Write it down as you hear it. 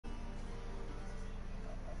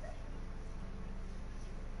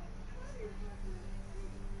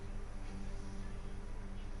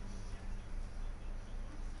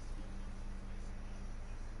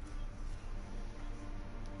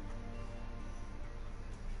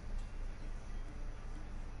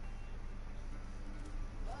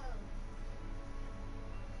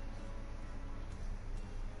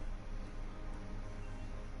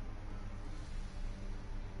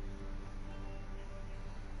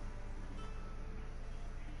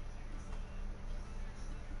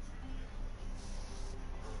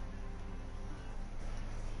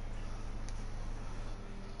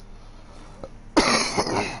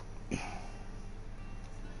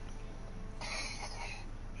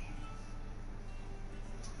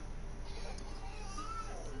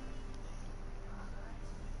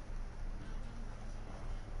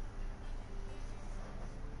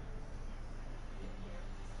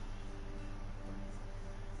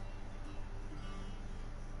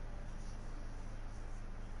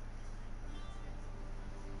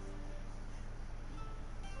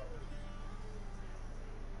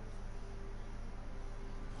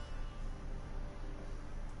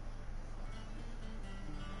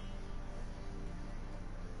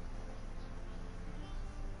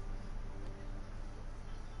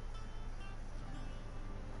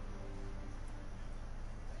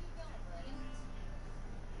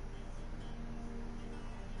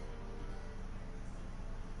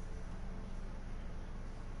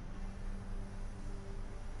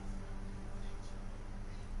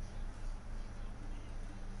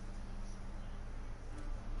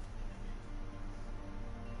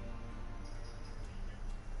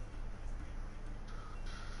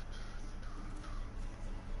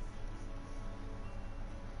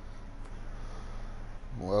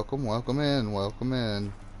welcome, welcome in, welcome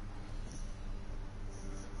in.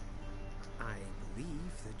 I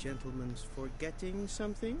believe the gentleman's forgetting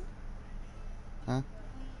something. Huh?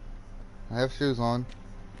 I have shoes on.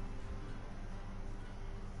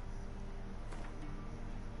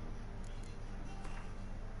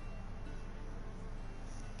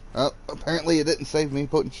 Oh, apparently it didn't save me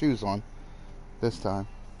putting shoes on this time.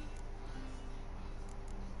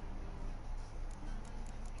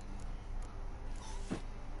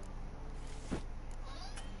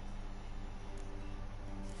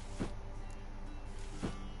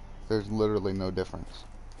 There's literally no difference.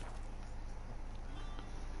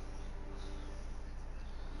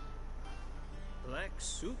 Black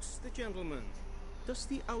suits the gentleman. Does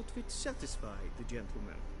the outfit satisfy the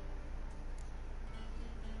gentleman?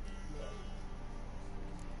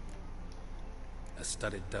 A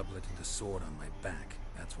studded doublet and a sword on my back.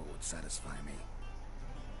 That's what would satisfy me.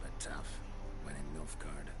 But tough, when in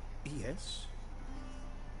Nilfgaard. Yes.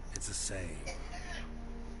 It's a save.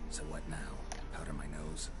 So what now? Powder my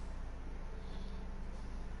nose?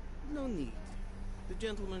 No need. The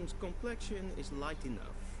gentleman's complexion is light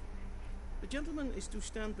enough. The gentleman is to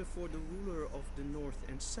stand before the ruler of the North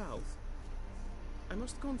and South. I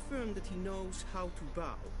must confirm that he knows how to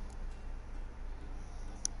bow.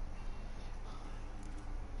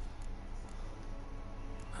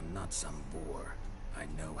 I'm not some boor. I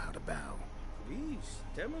know how to bow. Please,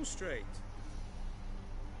 demonstrate.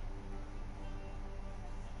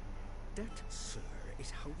 That, sir, is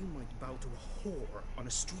how you might bow to a whore on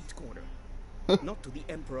a street corner. Not to the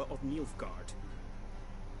Emperor of Nilfgaard.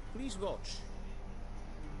 Please watch.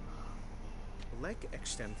 Leg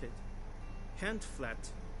extended, hand flat,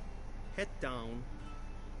 head down,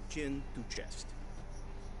 chin to chest.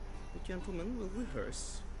 The gentleman will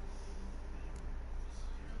rehearse.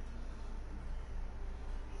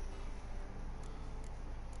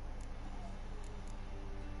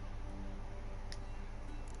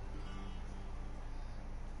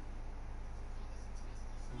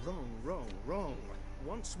 Wrong, wrong, wrong.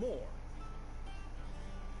 Once more.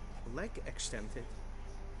 Leg extended,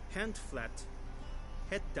 hand flat,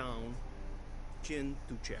 head down, chin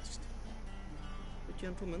to chest. The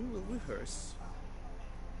gentleman will rehearse.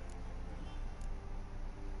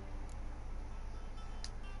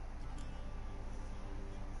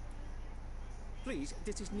 Please,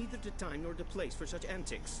 this is neither the time nor the place for such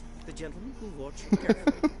antics. The gentleman will watch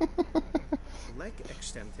carefully. Leg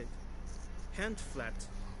extended, hand flat,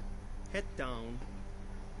 head down,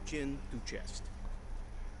 chin to chest.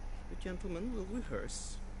 The gentleman will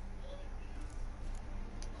rehearse.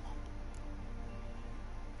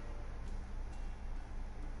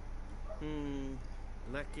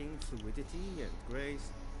 Lacking fluidity and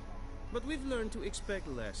grace. But we've learned to expect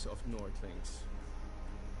less of Nordlings.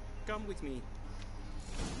 Come with me.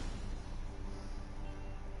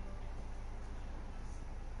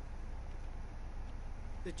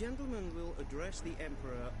 The gentleman will address the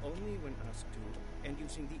Emperor only when asked to, and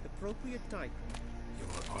using the appropriate type.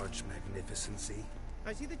 Your arch-magnificency?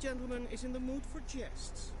 I see the gentleman is in the mood for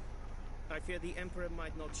jests. I fear the Emperor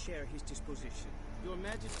might not share his disposition. Your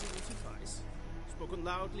Majesty will suffice. Spoken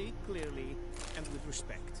loudly, clearly, and with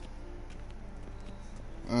respect.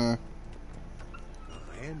 Rein,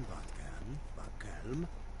 Vatkan, Vatkelm.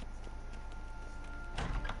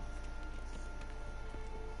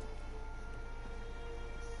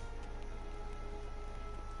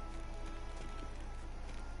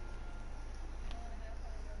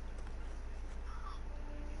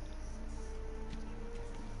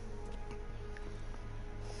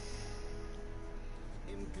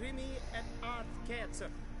 Grimi et art Kerzer.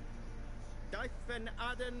 Daifen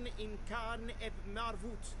Aden in Khan eb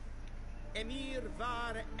Marvut. Emir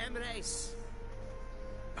var Emreis.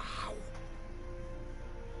 Bow.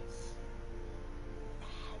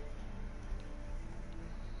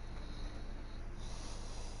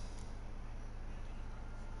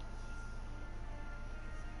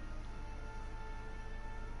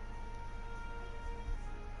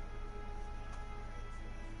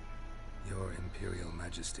 Your Imperial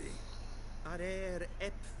Majesty. Arer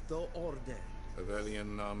ep do orde.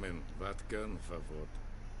 Velian namen, Vatkan favor.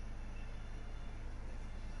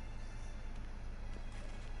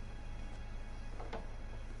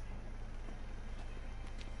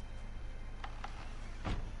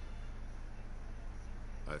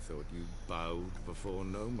 I thought you bowed before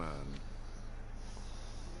no man.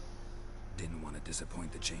 Didn't want to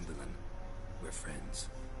disappoint the Chamberlain. We're friends.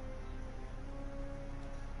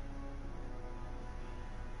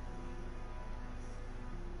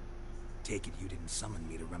 Take it you didn't summon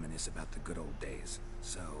me to reminisce about the good old days,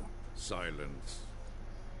 so... Silence.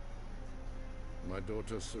 My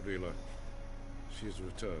daughter Cirilla. She's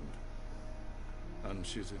returned. And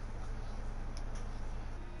she's in.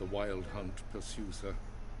 The Wild Hunt pursues her.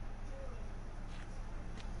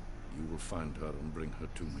 You will find her and bring her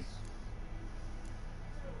to me.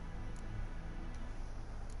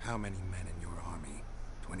 How many men in your army?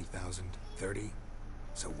 20,000? 30?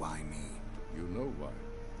 So why me? You know why.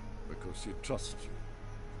 Because she trusts you.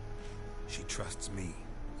 She trusts me,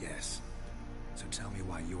 yes. So tell me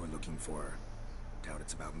why you're looking for her. Doubt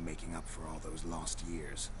it's about making up for all those lost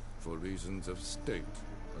years. For reasons of state,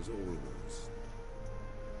 as always.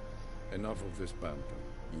 Enough of this banter.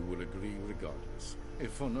 You will agree regardless.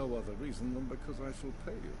 If for no other reason than because I shall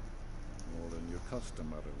pay you. More than you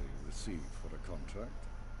customarily receive for a contract.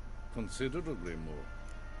 Considerably more.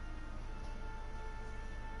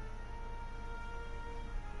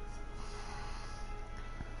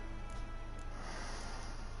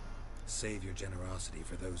 Save your generosity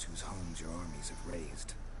for those whose homes your armies have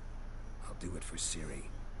razed. I'll do it for Ciri,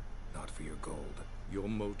 not for your gold. Your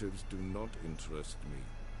motives do not interest me.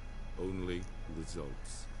 Only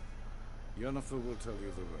results. Yennefer will tell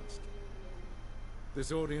you the rest.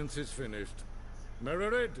 This audience is finished.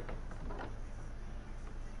 Mererid!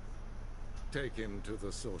 Take him to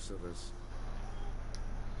the sorceress.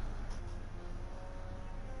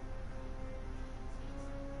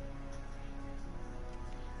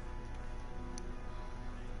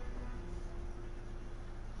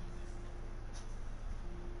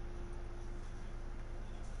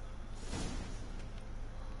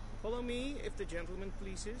 Follow me, if the gentleman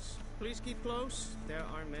pleases. Please keep close. There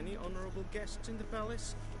are many honorable guests in the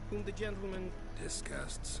palace, whom the gentleman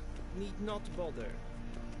Disgusts. need not bother.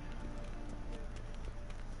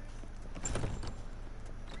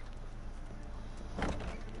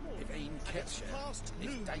 If ein catcher,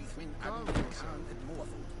 if Daithwin and Khan and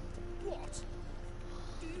Morthal. What?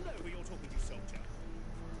 Do you know who you're talking to, soldier?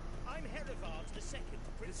 I'm Herivard II,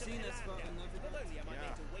 Prince of Helander. Not only am I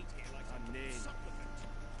made to wait here like some supplicant.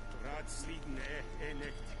 Ratslieden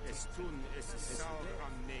enecht es tun, es saur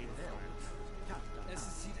am neem. Es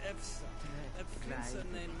sieht Prince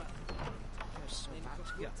name.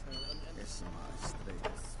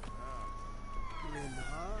 Mijn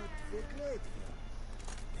hart verkleed je.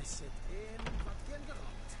 Es zit in wat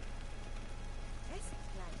kinderland. Es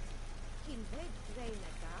klein. Kindred reine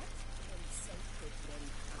gaat en sacred den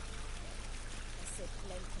es zit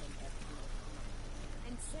lenten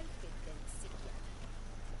en sacred den sikja.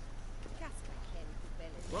 Casper can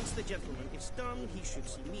develop. Once the gentleman is done, he should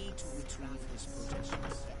see me to retrieve his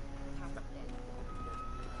possessions.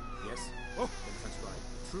 Yes? Oh, that's right.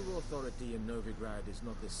 True authority in Novigrad is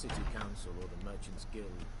not the city council or the merchants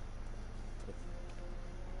guild. But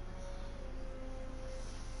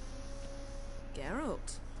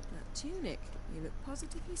Geralt, that tunic, you look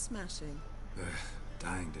positively smashing.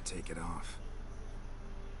 Dying to take it off.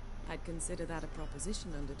 I'd consider that a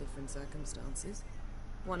proposition under different circumstances.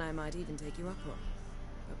 One I might even take you up on.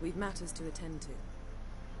 But we've matters to attend to.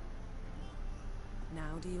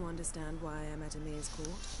 Now do you understand why I'm at Emir's court?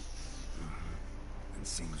 And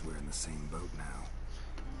seems we're in the same boat now.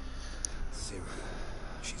 Ciri,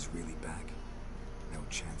 she's really back. No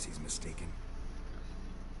chance he's mistaken.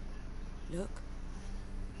 Look,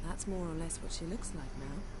 that's more or less what she looks like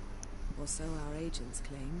now. Or so our agents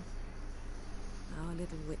claim. Our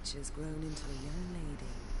little witch has grown into a young lady.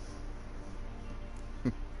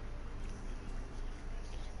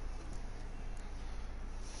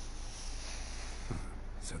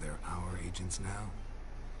 So they're our agents now?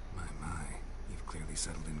 My, you've clearly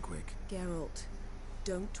settled in quick. Geralt,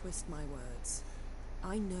 don't twist my words.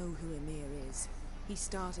 I know who Emir is. He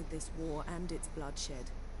started this war and its bloodshed.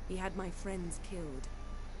 He had my friends killed.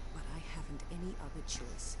 But I haven't any other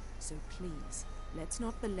choice. So please, let's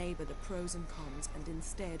not belabor the pros and cons and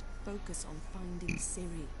instead focus on finding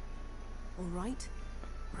Ciri. All right?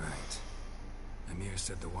 Right. Emir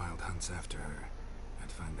said the Wild Hunt's after her.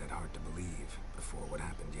 I'd find that hard to believe before what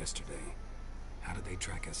happened yesterday. How did they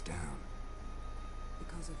track us down?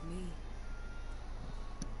 Because of me.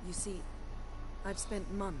 You see, I've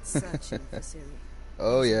spent months searching for Ciri.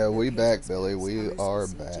 Oh yeah, we Locating back, space, Billy. We are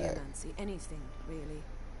hallucinacy, back. geomancy, anything, really.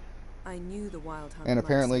 I knew the Wild Hunt And might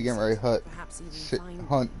apparently getting ready succeed, to perhaps even find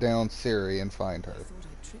hunt down Ciri and find her. I thought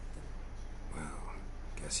I'd tricked them. Well,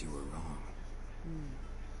 guess you were wrong.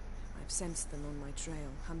 I've sensed them on my trail,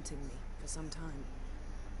 hunting me, for some time.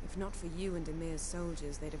 If not for you and Emir's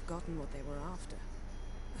soldiers, they'd have gotten what they were after.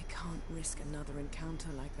 I can't risk another encounter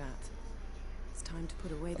like that. It's time to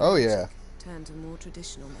put away the Oh, magic, yeah. turn to more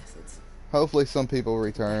traditional methods. Hopefully some people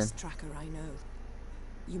return. Best tracker I know.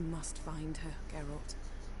 You must find her, Geralt.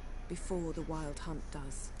 Before the Wild Hunt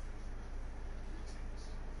does.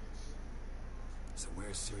 So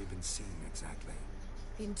where's Ciri been seen exactly?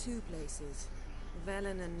 In 2 places,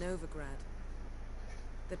 Velen and Novigrad.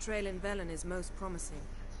 The trail in Velen is most promising.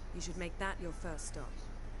 You should make that your first stop.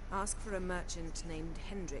 Ask for a merchant named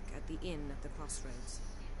Hendrik at the inn at the crossroads.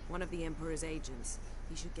 One of the Emperor's agents.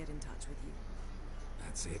 He should get in touch with you.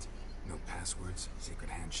 That's it? No passwords?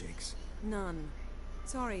 Secret handshakes? None.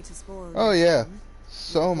 Sorry to spoil Oh your yeah. fun.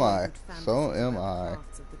 So am I. Good fantasy So am about I.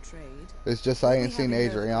 crafts of the trade. It's just I What ain't we seen have in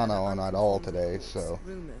Novigrad Adriana are on at all unconfirmed today, reports, so.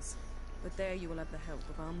 rumors. But there you will have the help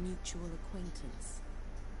of our mutual acquaintance.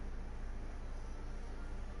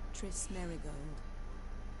 Triss Merigold.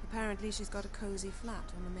 Apparently she's got a cozy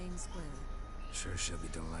flat on the main square. Sure she'll be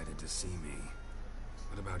delighted to see me.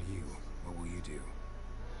 What about you? What will you do?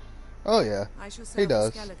 Oh yeah. I shall He sail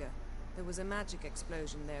does. for Skellige. There was a magic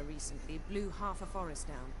explosion there recently, blew half a forest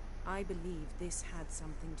down. I believe this had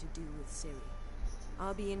something to do with Ciri.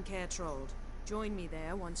 I'll be in Caer Trolde. Join me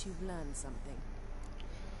there once you've learned something.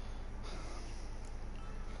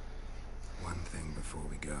 One thing before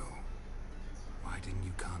we go. Why didn't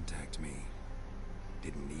you contact me?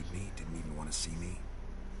 Didn't need me? Didn't even want to see me?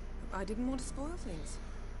 I didn't want to spoil things.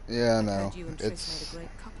 Yeah, I I know. heard you and Triss It's made a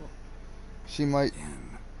great couple. she might.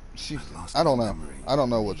 Yen, She. lost I don't my know. memory. I don't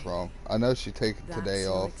know what's wrong. I know she taking That's today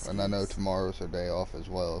your off, and I know excuse. tomorrow's her day off as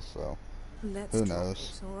well. So Let's who drop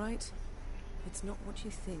knows? it, all right? It's not what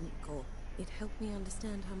you think, or it helped me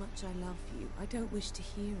understand how much I love you. I don't wish to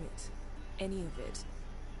hear it. Any of it.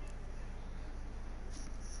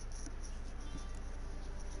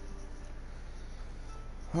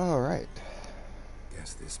 All right.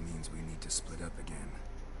 Guess this means we need to split up again.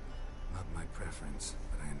 Not my preference,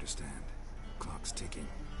 but I understand. Clock's ticking.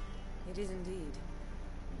 It is indeed.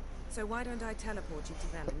 So why don't I teleport you to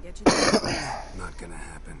Vel and get you to Not gonna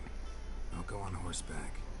happen. I'll go on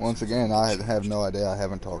horseback. Once again, I have no idea. I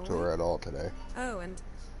haven't talked to her at all today. Oh, and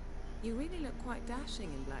you really look quite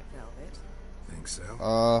dashing in black velvet. Think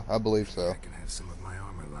so? I believe so. I can have some of my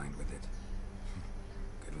armor lined with it.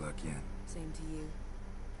 Good luck, Yen. Same to you.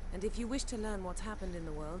 And if you wish to learn what's happened in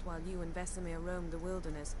the world while you and Vesemir roamed the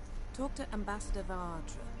wilderness, talk to Ambassador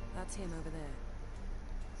Varatra. That's him over there.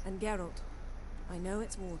 And Geralt, I know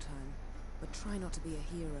it's wartime, but try not to be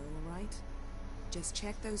a hero, all right? Just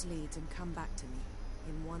check those leads and come back to me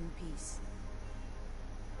in one piece.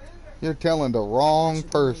 You're telling the wrong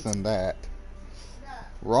person that.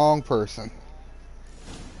 Wrong person.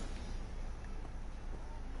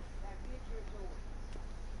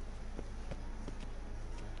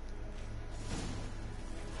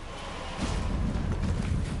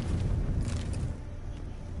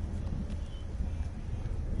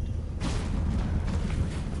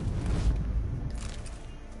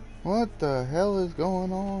 What the hell is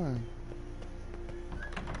going on?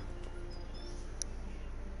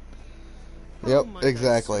 Yep,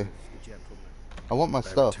 exactly. I want my By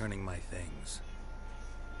stuff. returning my things.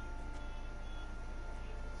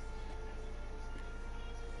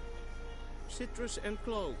 Citrus and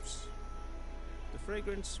cloves. The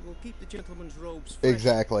fragrance will keep the gentleman's robes fresh.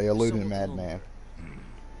 Exactly, a looting somewhat madman. longer.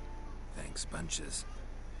 Thanks, bunches.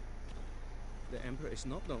 The Emperor is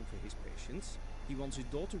not known for his patience. He wants his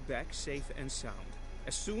daughter back safe and sound,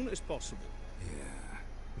 as soon as possible. Yeah,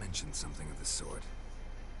 mentioned something of the sort.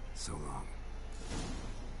 So long.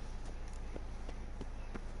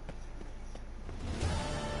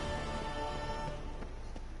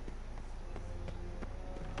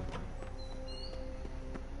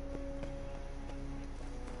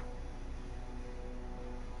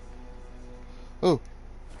 Oh,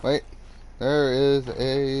 wait. There is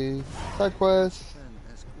a side quest.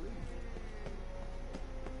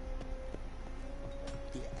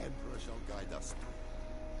 The Emperor shall guide us.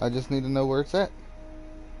 I just need to know where it's at.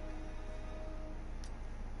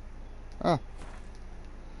 Oh.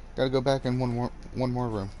 Gotta go back in one more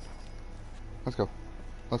room. Let's go.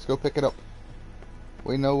 Let's go pick it up.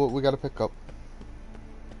 We know what we gotta pick up.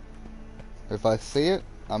 If I see it,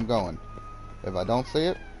 I'm going. If I don't see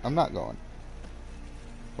it, I'm not going.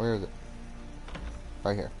 Where is it?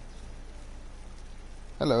 Right here.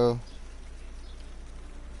 Hello.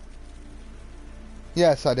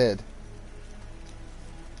 Yes, I did.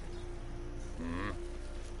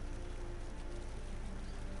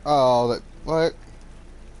 Oh, that... What?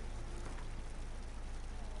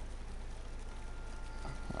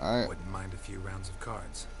 Wouldn't mind a few rounds of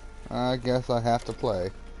cards. I guess I have to play.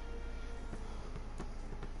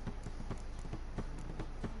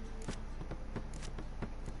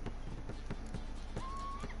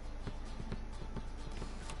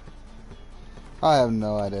 I have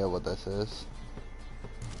no idea what this is.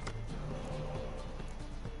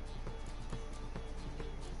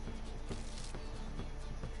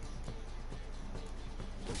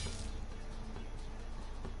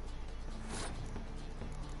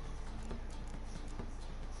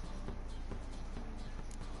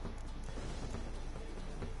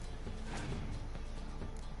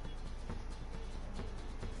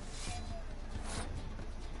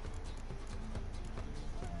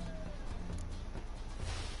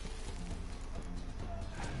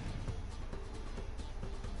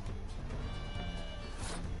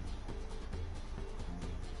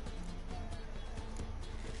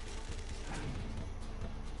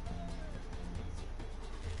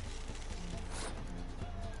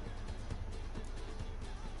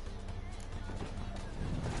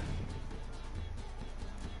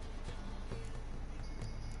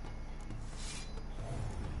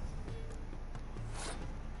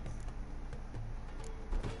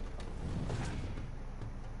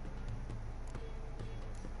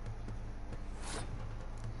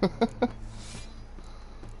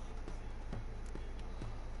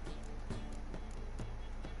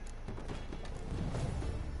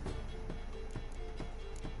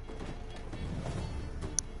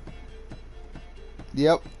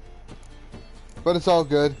 Yep. But it's all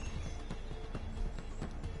good.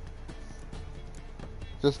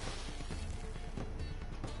 Just...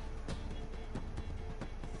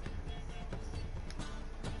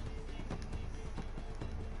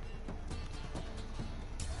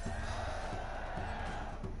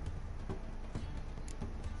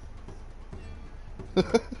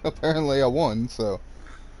 Apparently I won, so...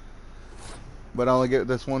 But I only get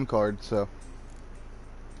this one card, so...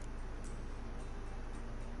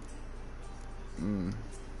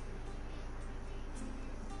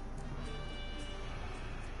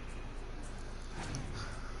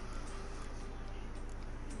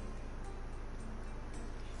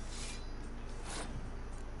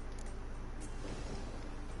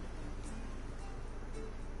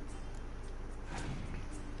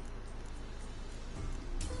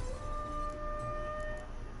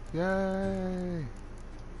 Yay!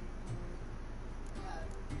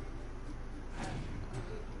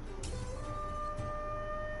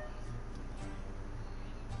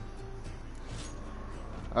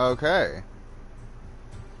 Okay.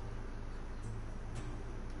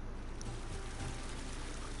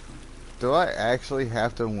 Do I actually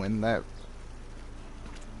have to win that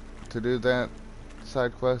to do that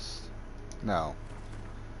side quest? No.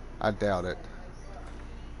 I doubt it.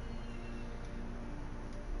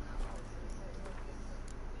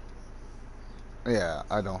 Yeah,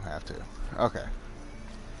 I don't have to. Okay.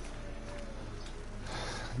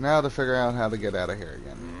 Now to figure out how to get out of here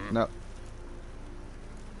again. No.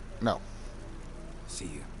 No. See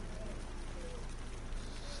you.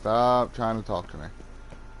 Stop trying to talk to me.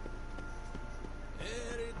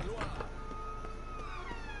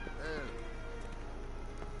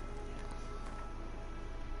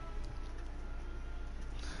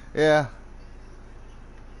 Yeah.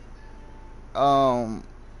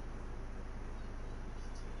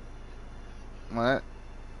 What?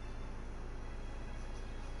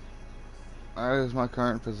 That is my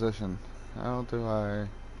current position. How do I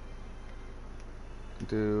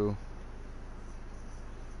do...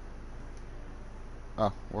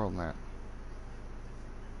 Oh, world map.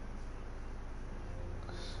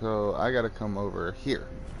 So I gotta come over here.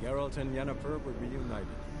 Geralt and Yennefer were reunited,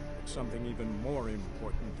 but something even more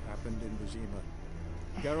important happened in Vizima.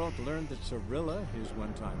 Geralt learned that Cirilla, his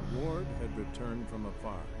one-time ward, had returned from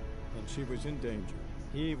afar, and she was in danger.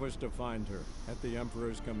 He was to find her, at the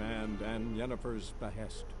Emperor's command and Yennefer's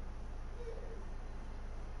behest.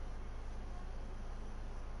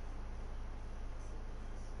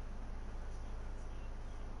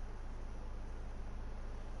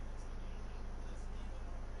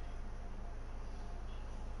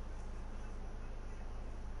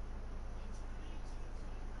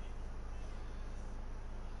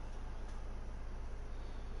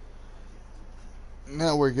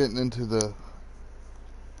 Now we're getting into the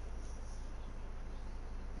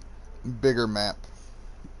bigger map.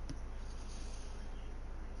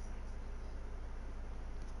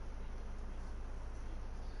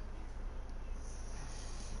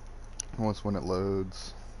 Once when it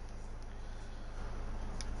loads.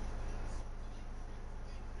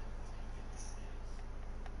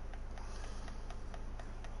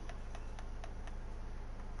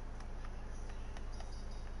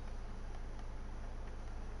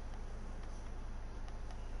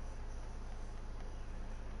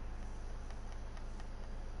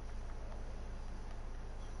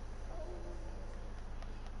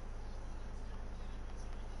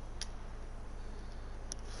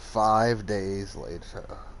 "5 days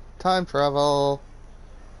later." Time travel.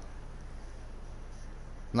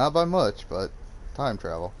 Not by much, but time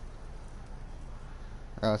travel.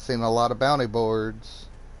 I've seen a lot of bounty boards.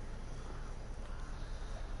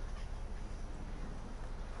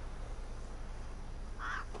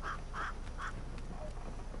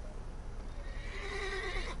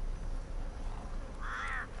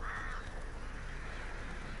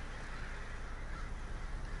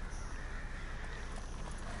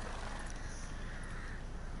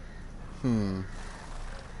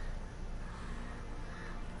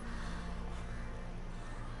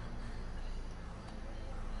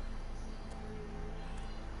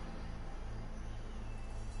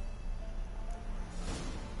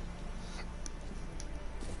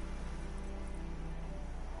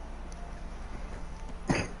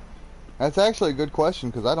 That's actually a good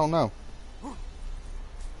question, because I don't know.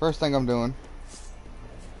 First thing I'm doing.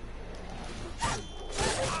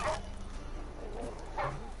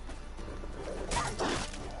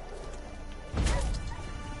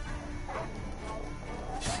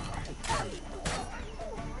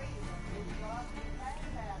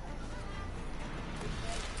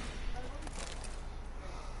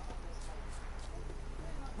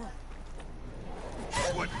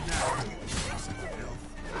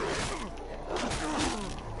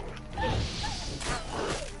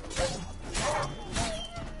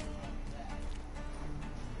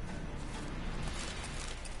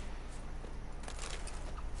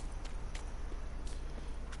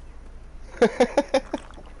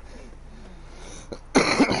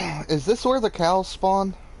 Is this where the cows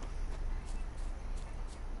spawn?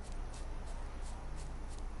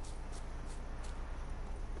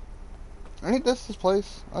 Ain't this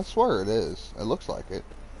place? I swear it is. It looks like it.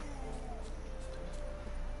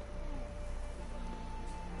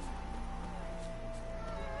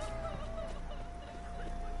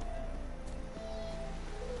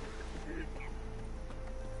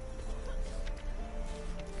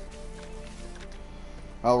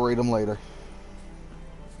 I'll read them later.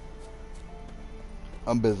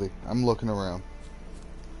 I'm busy. I'm looking around.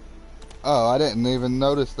 Oh, I didn't even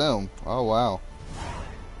notice them. Oh, wow.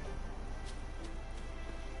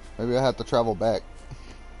 Maybe I have to travel back.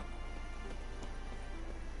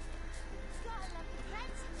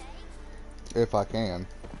 If I can.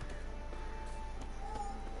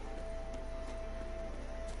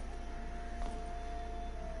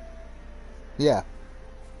 Yeah.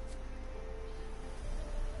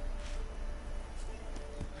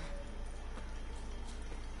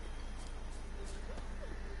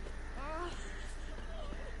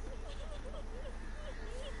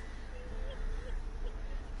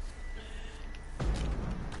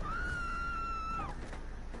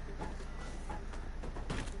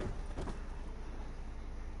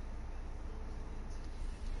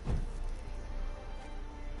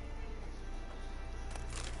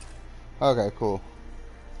 Okay, cool.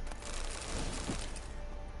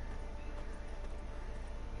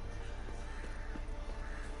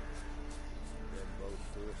 Then both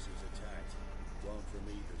forces attacked, one from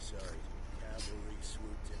either side. Cavalry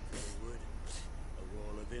swooped in from the wood. A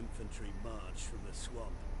wall of infantry marched from the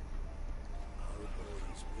swamp. Our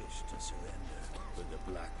boys wished to surrender, but the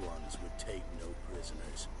Black Ones would take no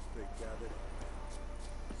prisoners. They gathered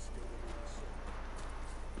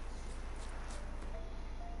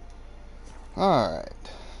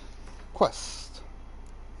Alright. Quest.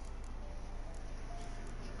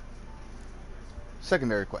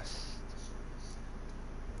 Secondary quest.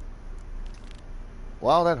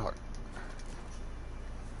 Wild at Heart.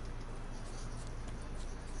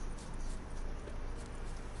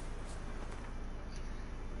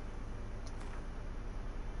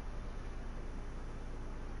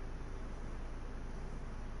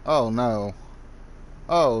 Oh no.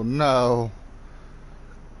 Oh no.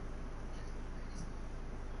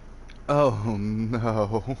 Oh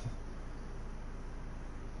no.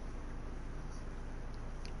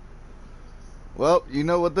 Well, you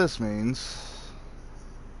know what this means.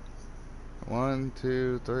 1,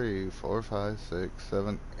 2, 3, 4, 5, 6,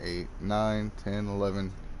 7, 8, 9, 10,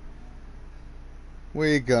 11.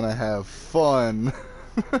 We gonna have fun.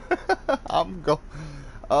 I'm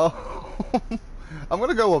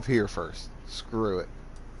gonna go up here first. Screw it.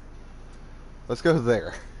 Let's go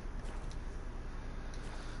there.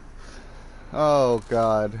 Oh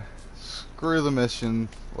god. Screw the mission.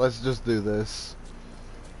 Let's just do this.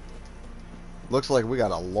 Looks like we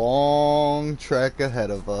got a long trek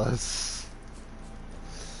ahead of us.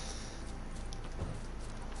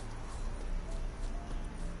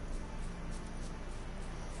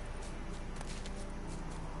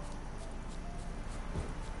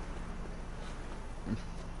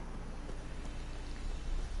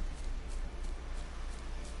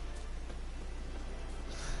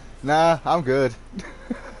 Nah, I'm good.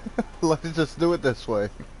 Let's just do it this way.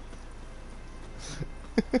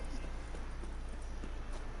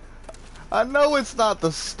 I know it's not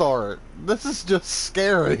the start. This is just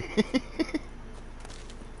scary.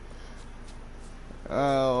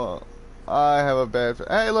 Oh, I have a bad...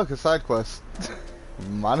 Hey, look, a side quest.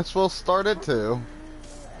 Might as well start it too.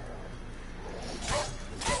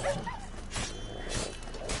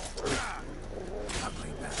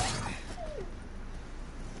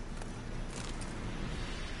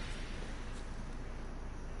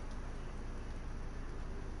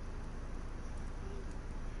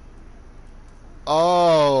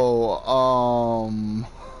 Oh,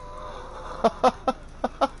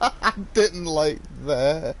 I didn't like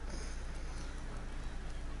that.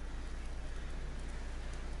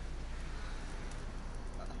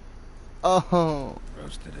 Oh.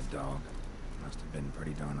 Roasted a dog. Must have been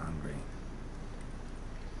pretty darn hungry.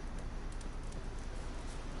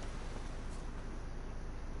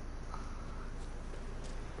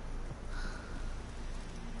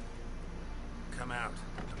 Come out.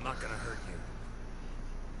 I'm not gonna hurt you.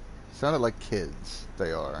 Sounded like kids.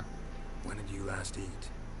 They are. When did you last eat?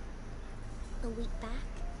 A week back.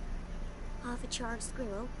 Half a charred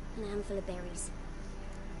squirrel and a handful of berries.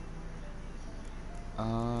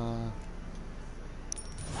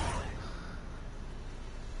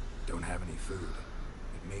 Don't have any food,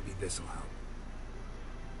 but maybe this'll help.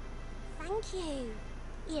 Thank you.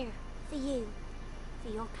 Here, for you.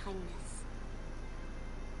 For your kindness.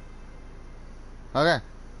 Okay.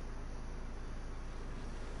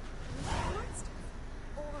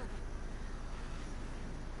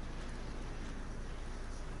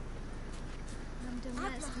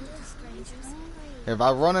 If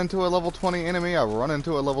I run into a level 20 enemy, I run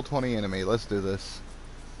into a level 20 enemy. Let's do this.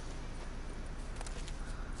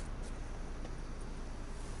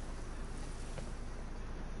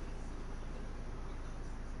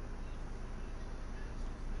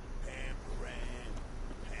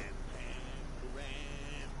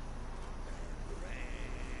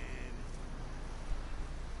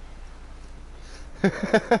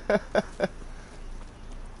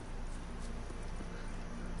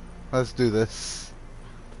 Let's do this.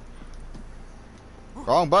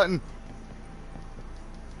 Wrong button.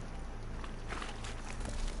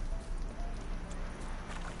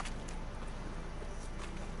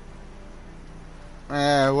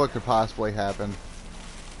 What could possibly happen?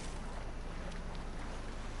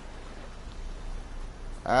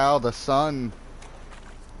 Ow, the sun.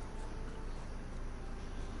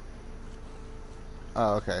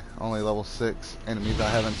 Oh, okay. Only level 6 enemies I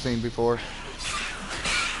haven't seen before.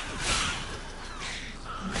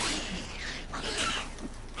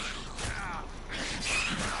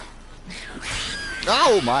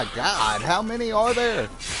 Oh my god, how many are there?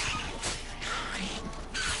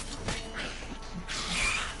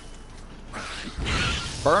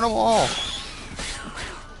 Burn them all.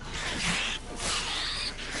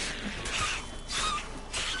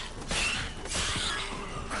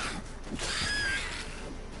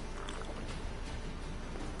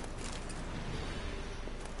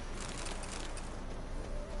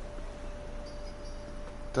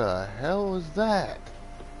 The hell is that?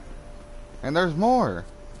 And there's more.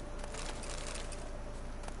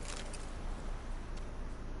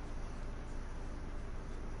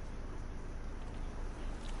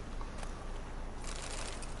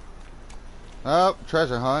 Oh,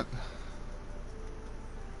 treasure hunt.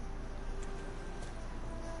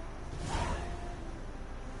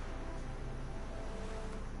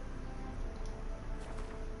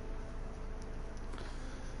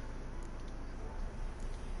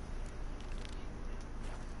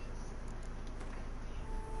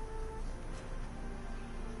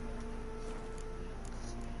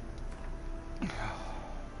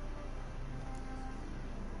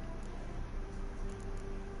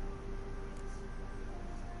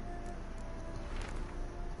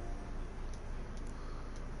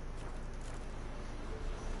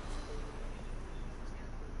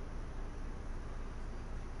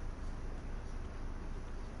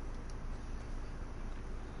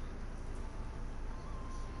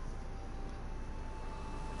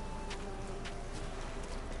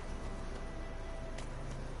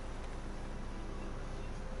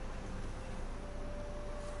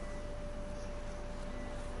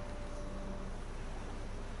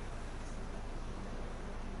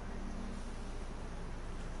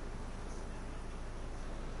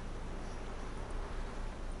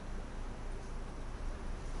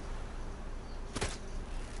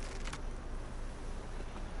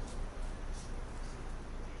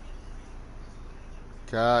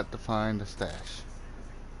 Got to find a stash.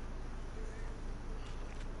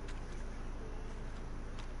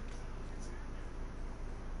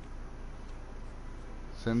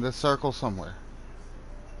 It's in this circle somewhere.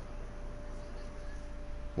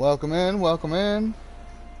 Welcome in, welcome in.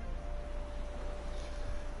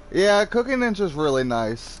 Yeah, Cooking Ninja's really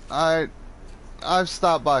nice. I've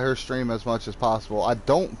stopped by her stream as much as possible. I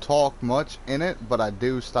don't talk much in it, but I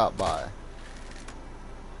do stop by.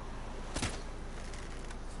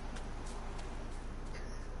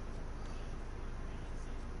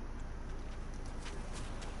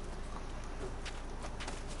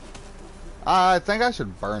 I think I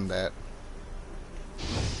should burn that.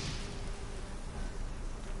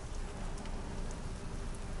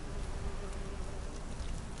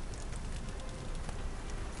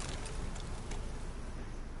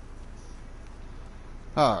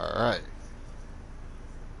 Alright.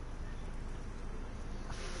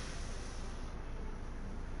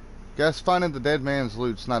 Guess finding the dead man's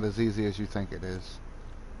loot's not as easy as you think it is.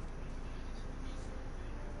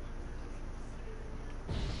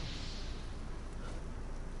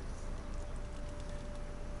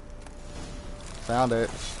 Found it.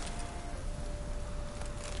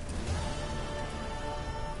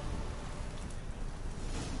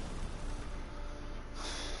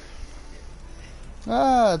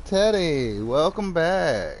 Ah, Teddy, welcome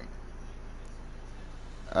back.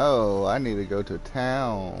 Oh, I need to go to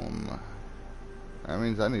town. That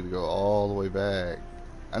means I need to go all the way back.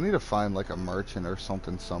 I need to find like a merchant or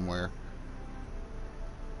something somewhere.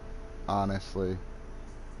 Honestly.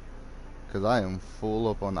 Because I am full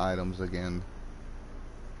up on items again.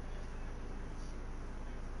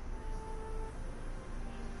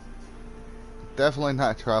 Definitely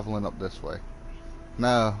not traveling up this way.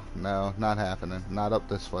 No, no, not happening. Not up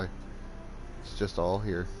this way. It's just all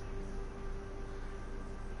here.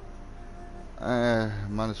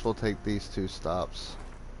 Might as well take these 2 stops.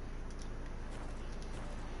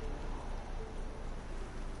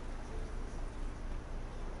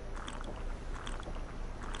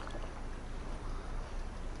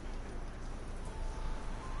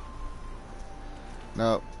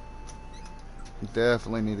 Nope.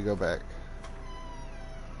 Definitely need to go back.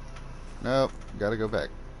 Nope. Gotta go back.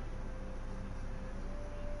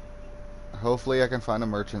 Hopefully I can find a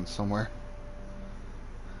merchant somewhere.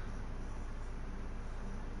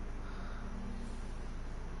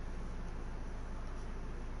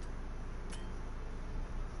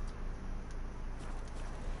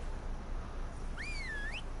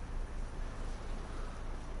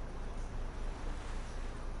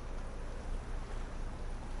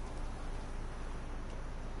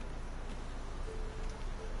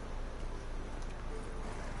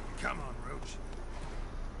 Come on, Roach.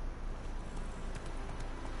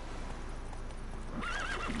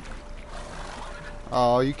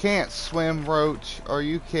 Oh, you can't swim, Roach. Are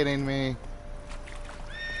you kidding me?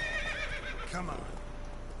 Come on.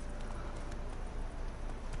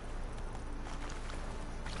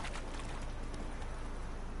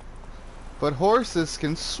 But horses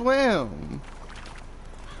can swim.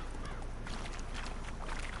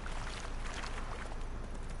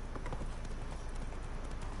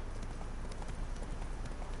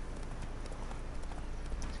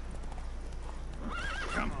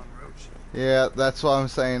 Yeah, that's what I'm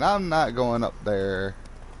saying. I'm not going up there.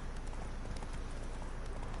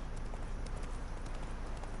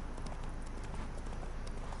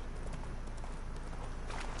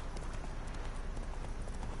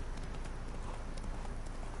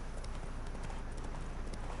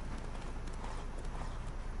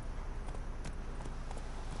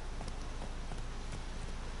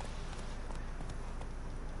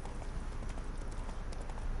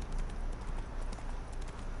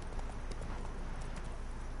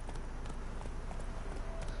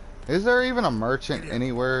 Is there even a merchant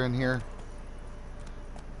anywhere in here?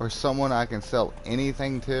 Or someone I can sell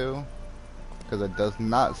anything to? Because it does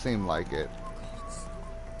not seem like it.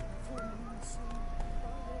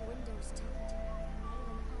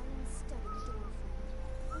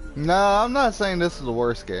 No, I'm not saying this is the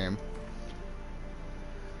worst game.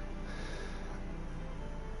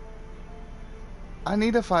 I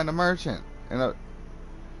need to find a merchant. And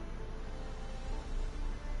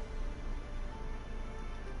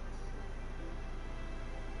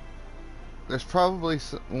there's probably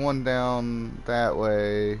one down that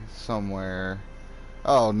way somewhere.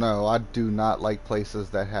 Oh no, I do not like places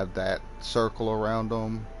that have that circle around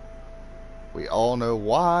them. We all know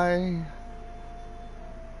why.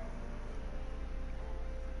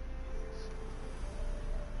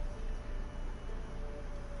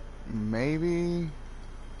 Maybe.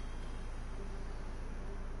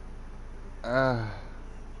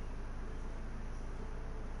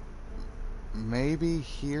 Maybe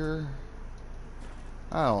here.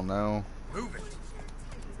 I don't know. Move it.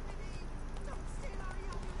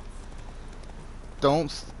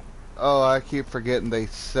 Don't. Oh, I keep forgetting they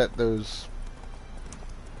set those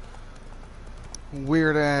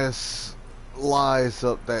weird ass lies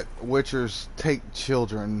up that Witchers take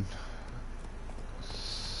children.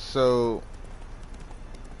 So,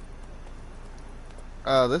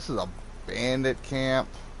 this is a bandit camp,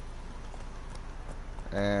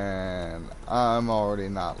 and I'm already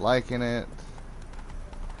not liking it.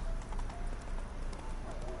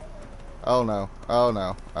 Oh no, oh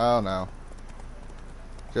no, oh no.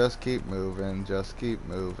 Just keep moving, just keep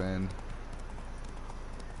moving.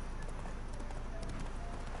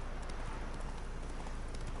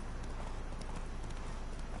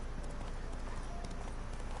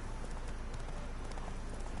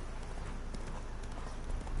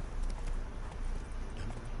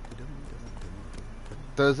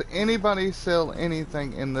 Does anybody sell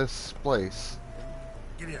anything in this place?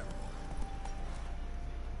 Giddy up.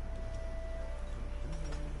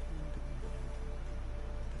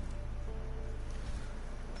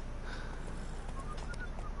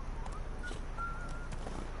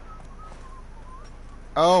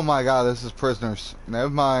 Oh my god, this is prisoners. Never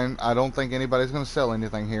mind. I don't think anybody's gonna sell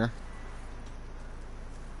anything here.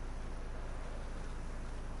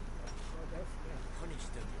 Punish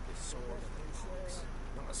them with the sword and the axe.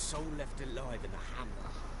 Not a soul left alive in the hamlet.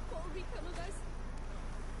 we come with us?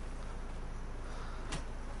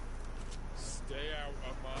 Stay out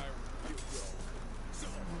of my window.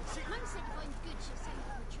 Mum said if I'm good, she'll send me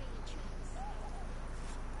the trailer tracks.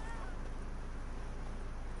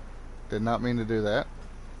 Did not mean to do that.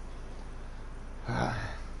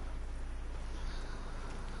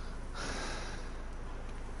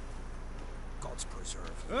 God's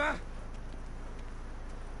preserve. Ah!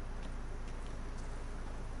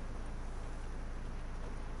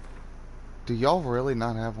 Do y'all really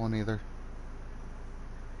not have one either?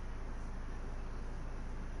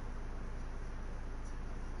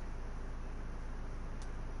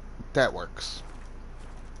 That works.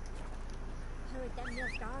 Heard them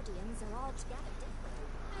Nilfgaardians are altogether different.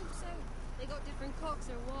 How so? They got different cocks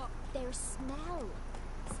or what? Their smell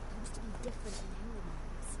is supposed to be different than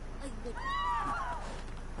our ones.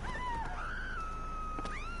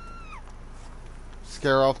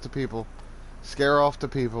 Scare off the people. Scare off the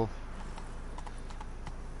people.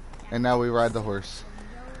 And now we ride the horse.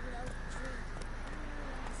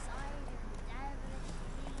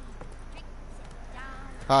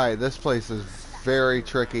 Hi, this place is very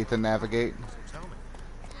tricky to navigate.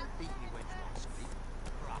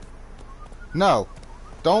 No,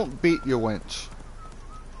 don't beat your winch.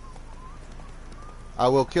 I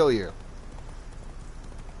will kill you.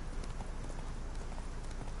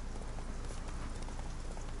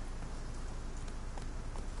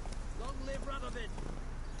 Long live Radovid!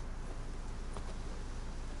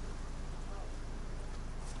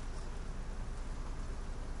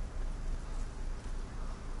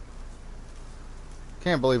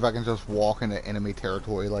 Can't believe I can just walk into enemy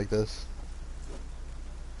territory like this.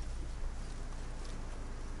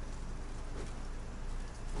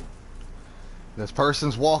 This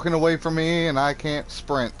person's walking away from me and I can't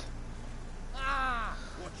sprint. Ah!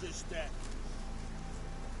 Watch your step.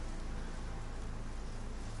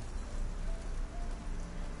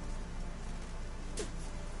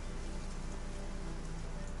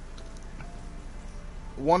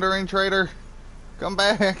 Wandering trader, come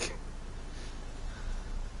back.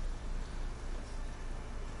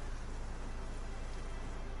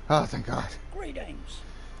 Oh, thank God. Greetings.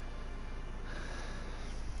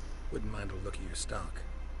 Wouldn't mind a look at your stock.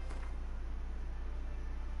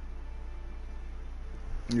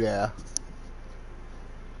 Yeah.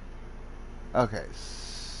 Okay.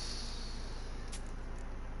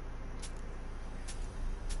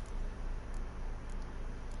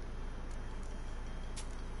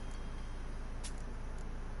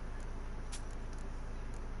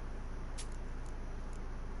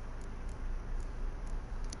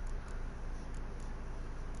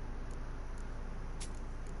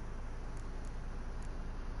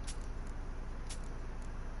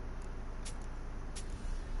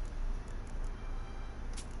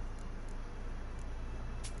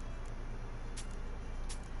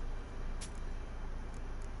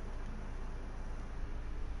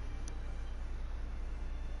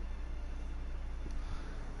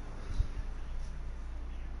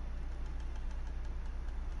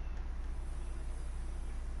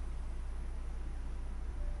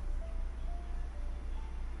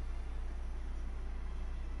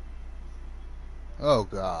 Oh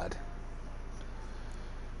God.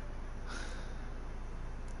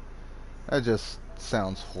 That just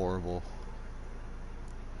sounds horrible.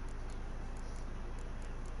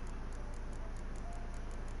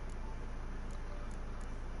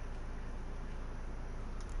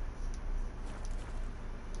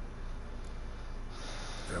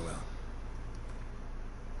 Farewell.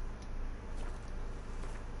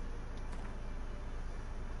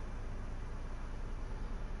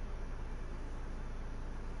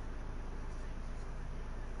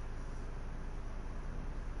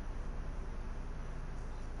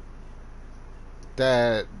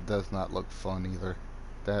 That does not look fun either.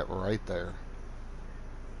 That right there.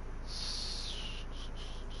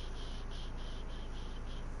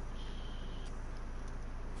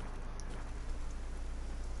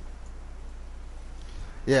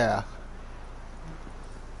 Yeah.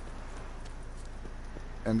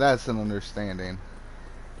 And that's an understanding.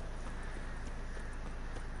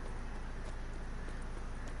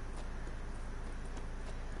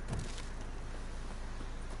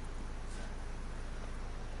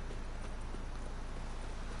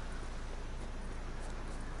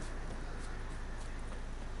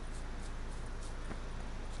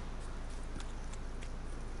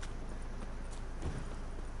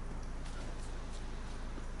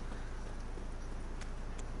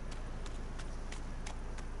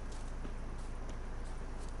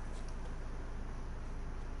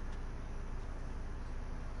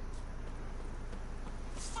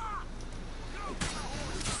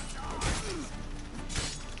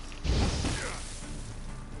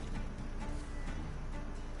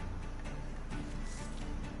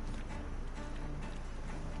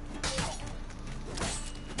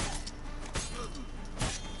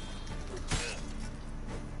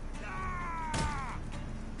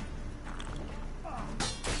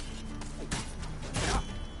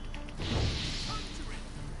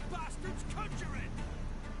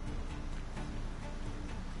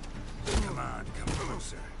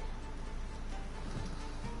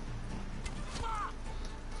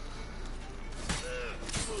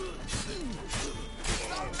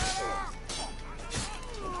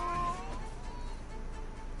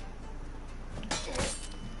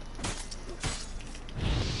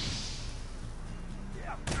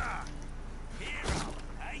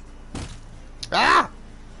 Ah!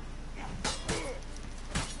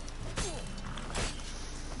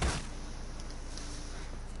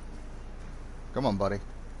 Come on, buddy.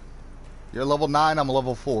 You're level 9, I'm a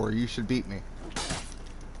level 4. You should beat me.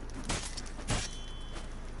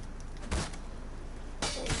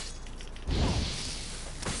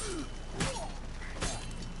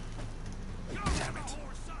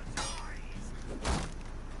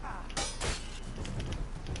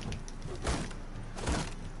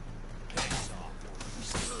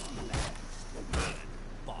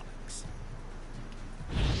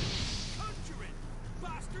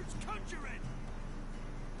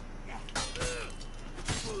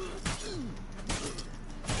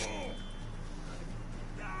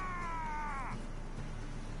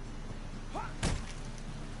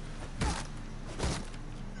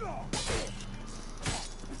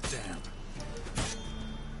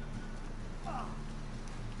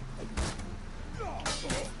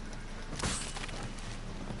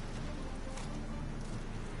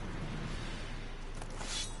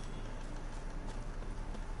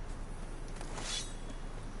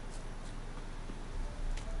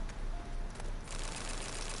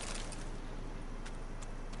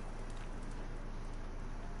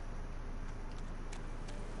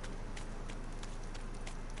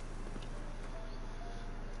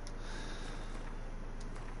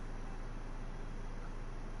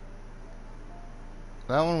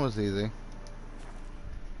 That one was easy.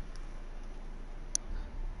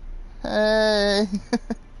 Hey!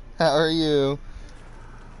 How are you?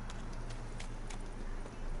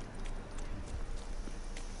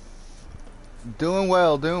 Doing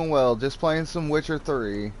well, doing well. Just playing some Witcher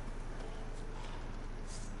 3.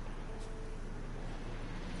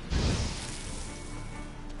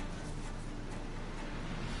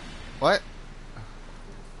 What?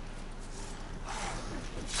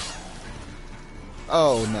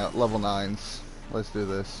 Oh, no, level 9s. Let's do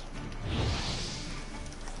this.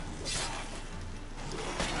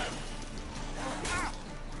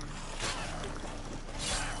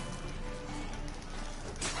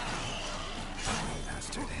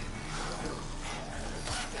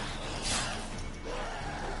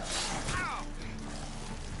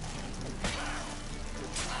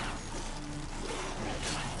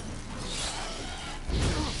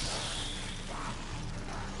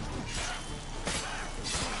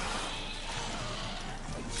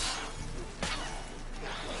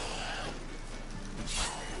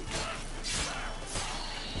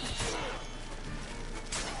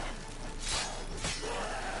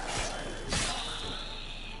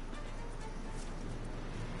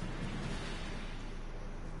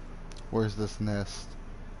 Where's this nest?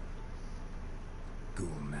 Ghoul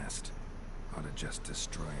nest. Ought to just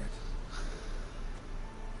destroy it.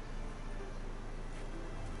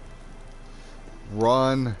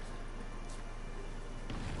 Run!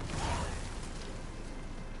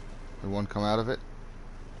 Did one come out of it?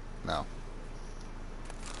 No.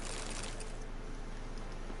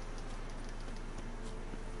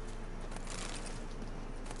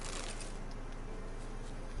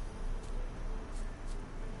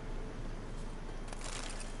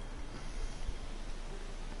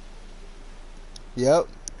 Yep,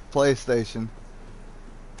 PlayStation.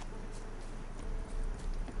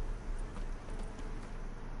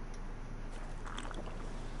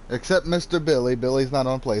 Except Mr. Billy. Billy's not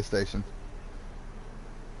on PlayStation.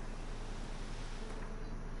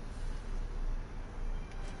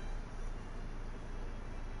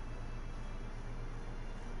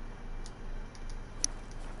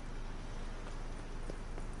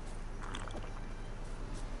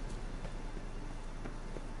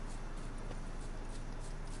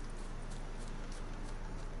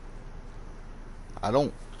 I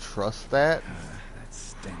don't trust that. That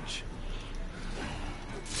stench.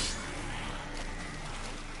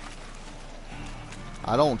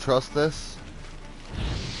 I don't trust this.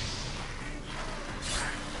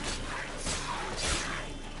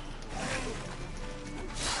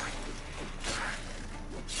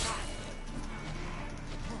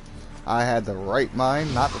 I had the right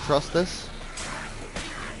mind not to trust this.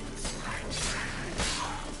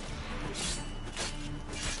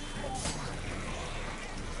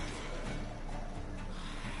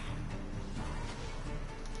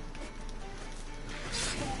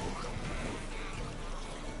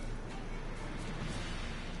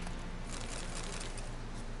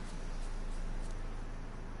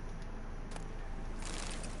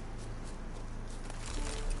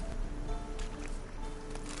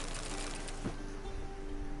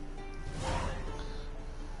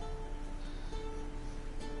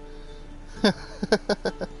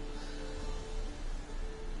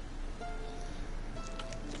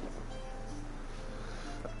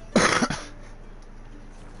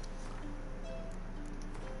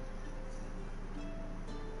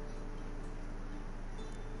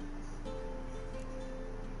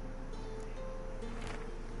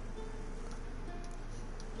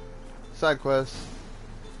 Side quest.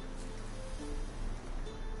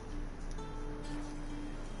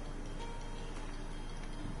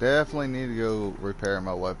 Definitely need to go repair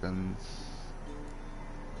my weapons.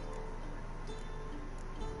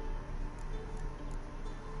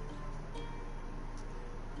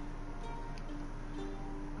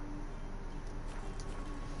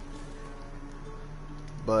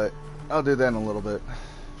 But I'll do that in a little bit.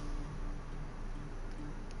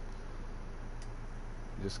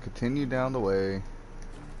 Just continue down the way.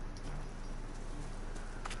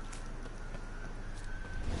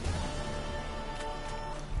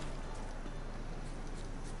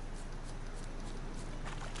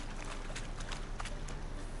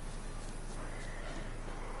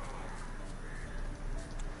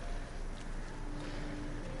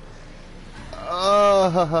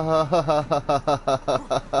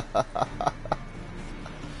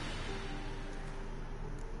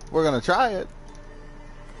 We're gonna try it.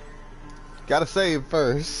 Gotta save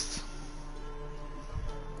first.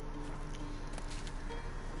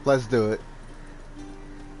 Let's do it.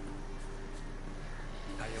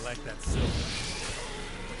 How you like that silver?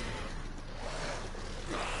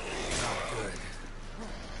 Not good.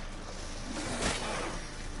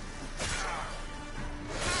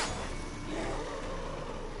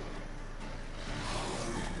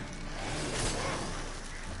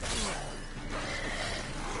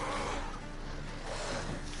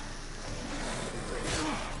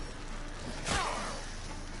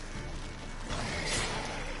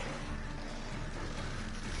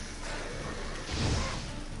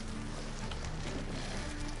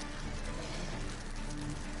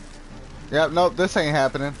 Yep, nope, this ain't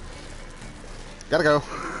happening. Gotta go.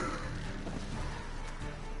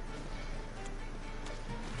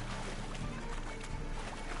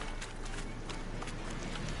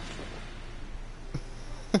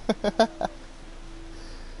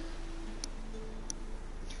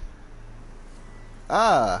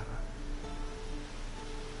 Ah.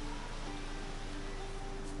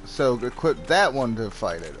 So equip that one to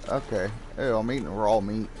fight it. Okay. Ew, I'm eating raw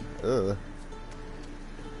meat. Ugh.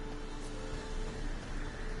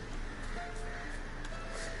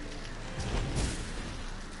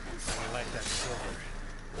 I like that silver.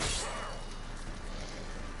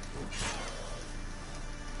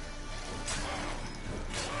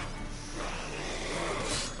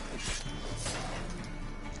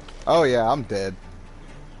 Oh yeah, I'm dead.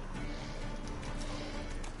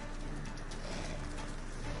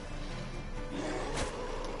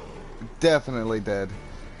 Definitely dead.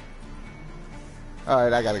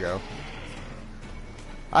 Alright, I gotta go.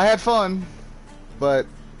 I had fun, but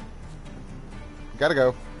gotta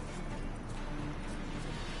go.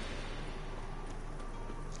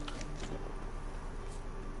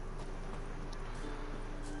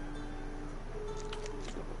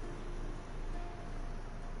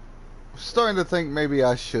 Starting to think maybe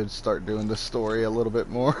I should start doing the story a little bit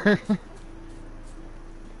more.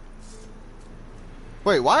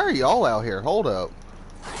 Wait, why are y'all out here? Hold up.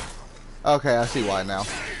 Okay, I see why now.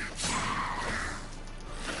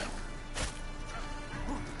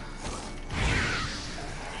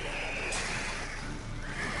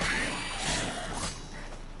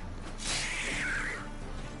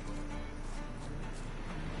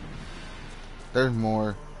 There's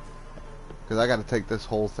more. Because I gotta take this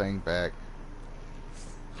whole thing back.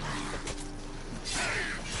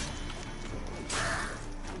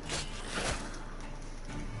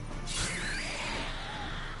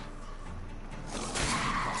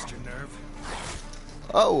 Lost your nerve?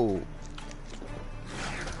 Oh!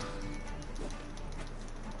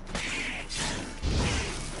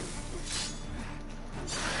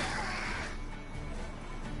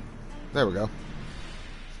 There we go.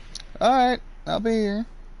 Alright, I'll be here.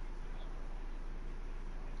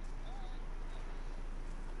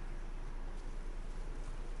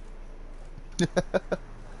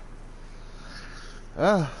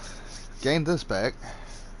 Gained this back.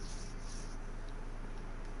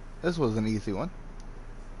 This was an easy one.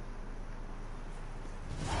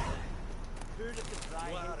 You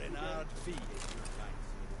are an hard feed,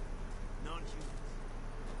 non-human.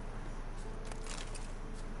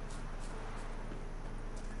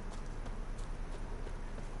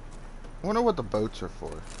 I wonder what the boats are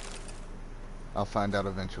for. I'll find out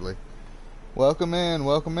eventually. Welcome in,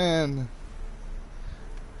 welcome in.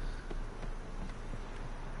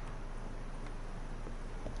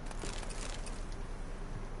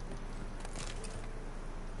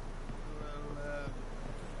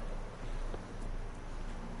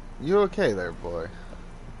 You okay there, boy?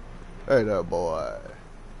 Hey there, boy.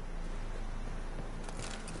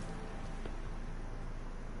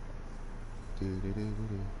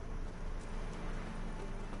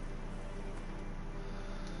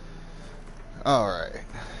 Alright.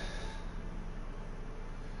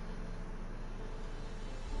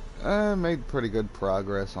 I made pretty good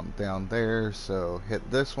progress on down there, so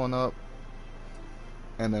hit this one up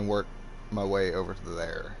and then work my way over to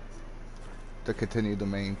there to continue the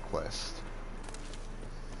main quest.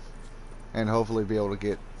 And hopefully be able to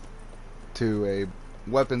get to a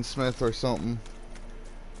weaponsmith or something.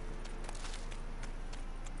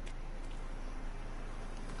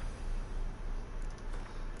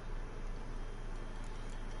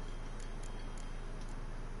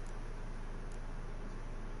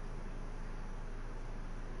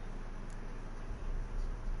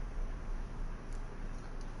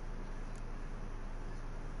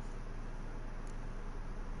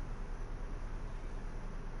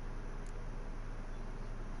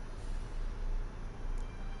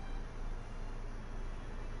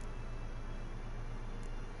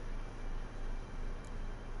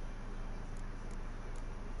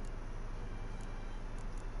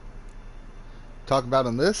 Talk about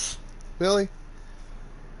in this, Billy?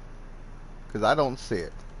 Because I don't see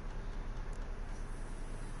it.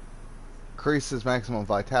 Increases maximum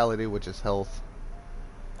vitality, which is health.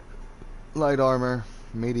 Light armor,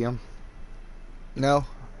 medium. No.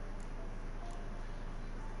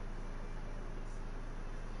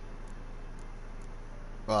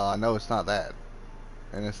 Well, I know it's not that.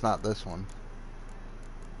 And it's not this one.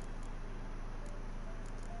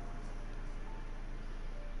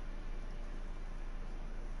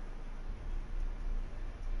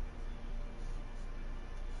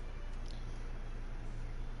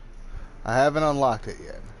 I haven't unlocked it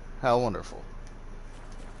yet. How wonderful.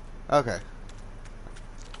 Okay.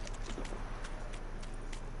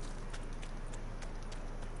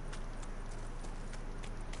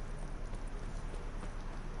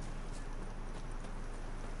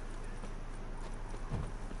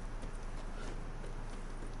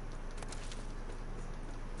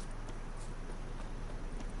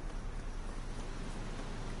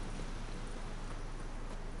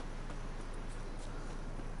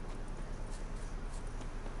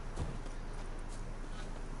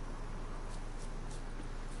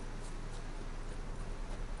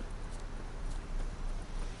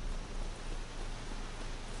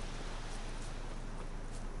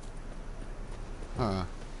 Huh.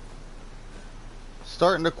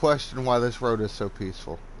 Starting to question why this road is so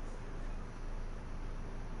peaceful.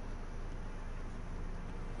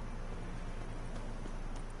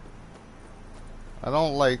 I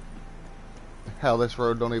don't like how this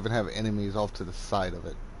road don't even have enemies off to the side of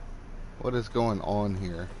it. What is going on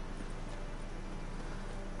here?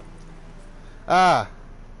 Ah!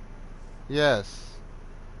 Yes.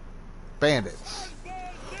 Bandits.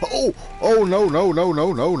 Oh! Oh, no, no, no,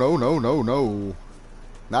 no, no, no, no, no, no.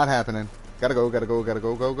 Not happening. Gotta go, gotta go, gotta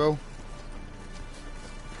go, go, go.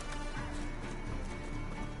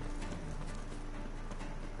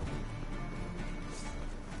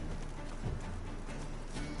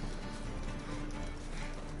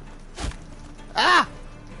 Ah!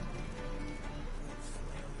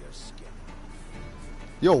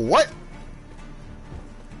 Yo, what?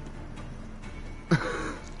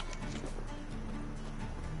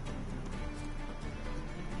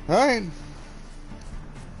 Alright.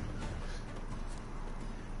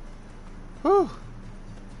 Whew.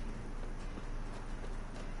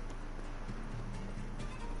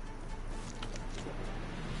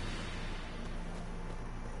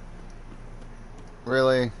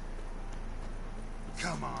 Really?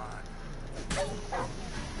 Come on.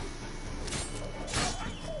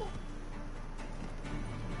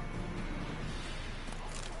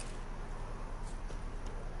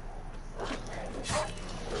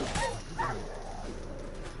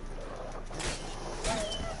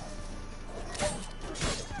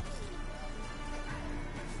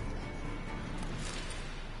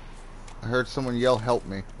 I heard someone yell, "Help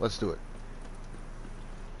me." Let's do it.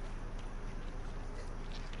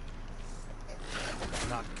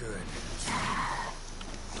 Not good.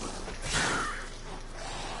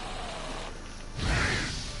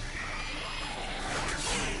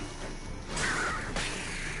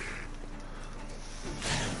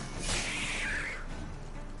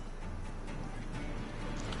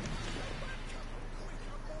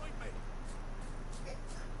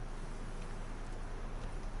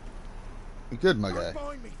 Good, my guy.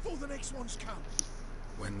 Remind me before the next ones come.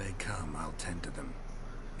 When they come, I'll tend to them.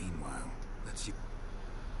 Meanwhile, let's you.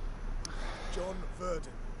 John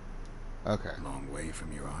Verdon. Okay. Long way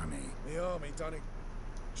from your army. The army done it.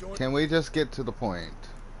 Join. Can we just get to the point?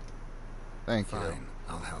 Thank you. Fine,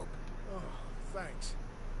 I'll help. Oh, thanks.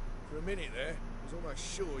 For a minute there, I was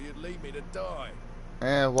almost sure you'd leave me to die.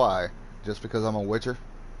 And why? Just because I'm a witcher?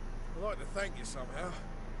 I'd like to thank you somehow,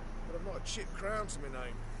 but I've not a chip crown to my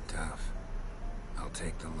name. Tough. I'll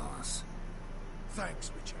take the loss.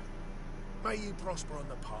 Thanks, Witcher. May you prosper on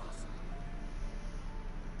the path.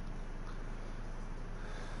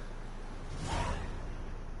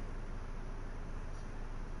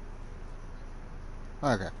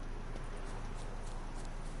 Okay.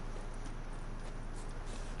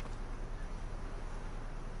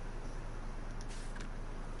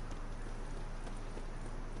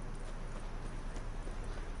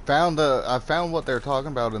 I found what they're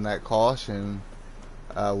talking about in that caution.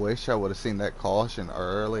 I wish I would have seen that caution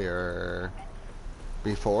earlier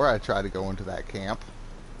before I tried to go into that camp.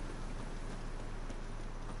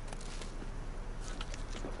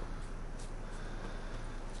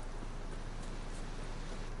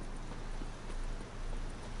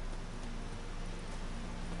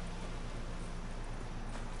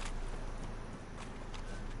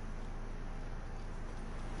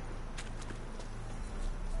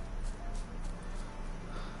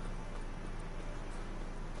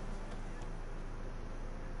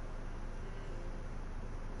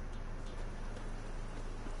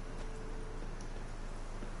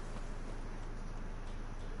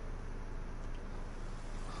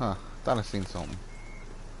 Huh, thought I seen something.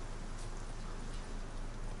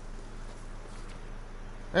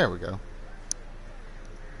 There we go.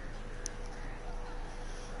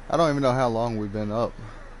 I don't even know how long we've been up.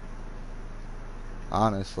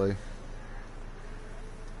 Honestly.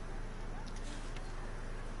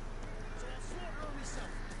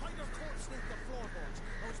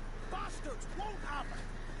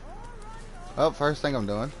 Oh, first thing I'm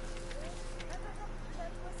doing.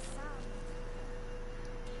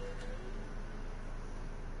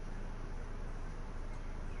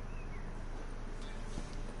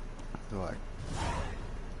 Like.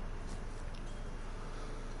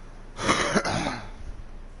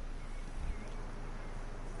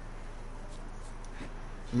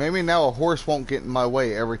 Maybe now a horse won't get in my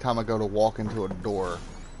way every time I go to walk into a door.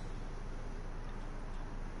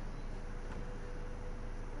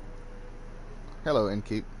 Hello,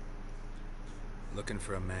 Innkeep. Looking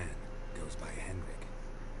for a man. Goes by Henrik.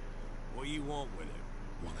 What do you want with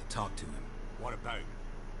him? Want to talk to him. What about?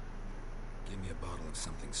 Give me a bottle of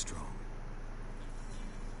something strong.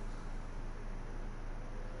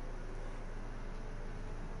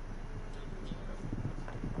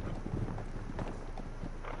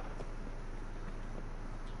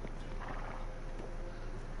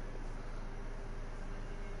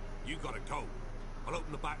 You gotta go. I'll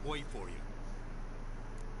open the back way for you.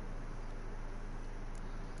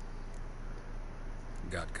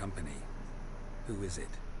 Got company. Who is it?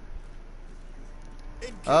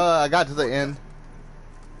 I got to the inn.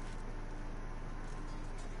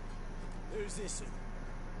 Who's this?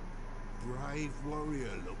 Brave warrior,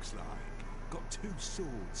 looks like. Got 2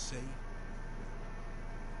 swords, see?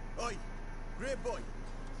 Oi, great boy.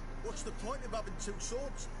 What's the point of having 2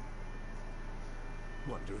 swords?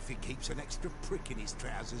 Wonder if he keeps an extra prick in his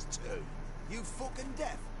trousers too. You fucking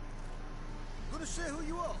deaf? Gonna say who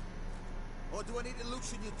you are? Or do I need to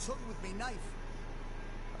loosen your tongue with me knife?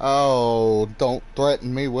 Oh, don't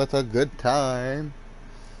threaten me with a good time.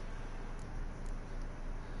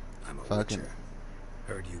 I'm a witcher.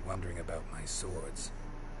 Heard you wondering about my swords.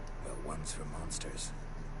 Well, one's for monsters,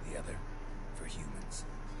 the other for humans.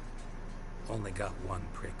 Only got 1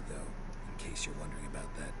 prick, though, in case you're wondering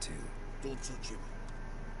about that, too. Don't touch him.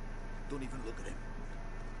 Don't even look at him.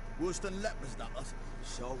 Worse than lepers, that us.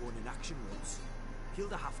 Saw one in action once.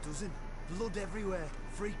 Killed a half dozen. Blood everywhere.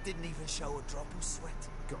 Freak didn't even show a drop of sweat.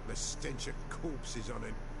 Got the stench of corpses on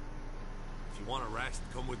him. If you want a rest,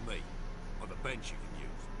 come with me. I've a bench you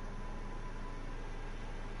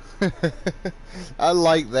can use. I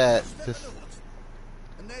like that. Just...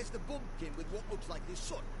 And there's the bumpkin with what looks like his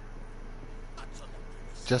son. That's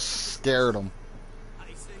a just scared him.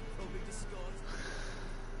 I say probably disgust.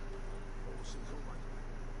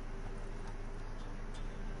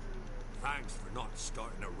 Thanks for not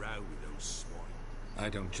starting a row with those swine. I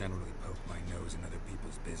don't generally poke my nose in other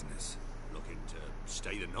people's business. Looking to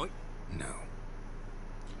stay the night? No.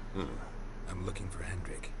 I'm looking for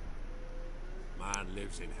Hendrik. Man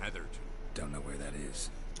lives in Heatherton. Don't know where that is.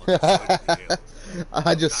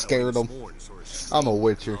 I just scared him. I'm a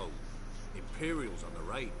witcher. Imperial's on the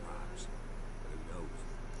raid, perhaps. But who knows?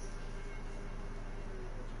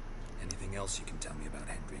 Anything else you can tell me about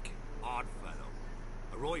Hendrik? Odd fellow.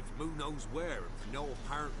 Arrived who knows where and for no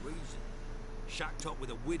apparent reason. Shacked up with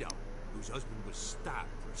a widow whose husband was stabbed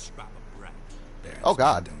for a scrap of bread. Oh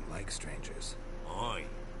God! Don't like strangers. Aye,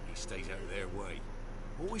 he stays out of their way.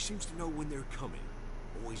 Always seems to know when they're coming.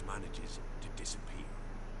 Always manages to disappear.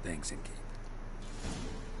 Thanks, Inkeep.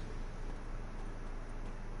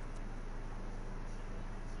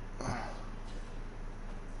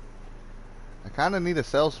 I kind of need to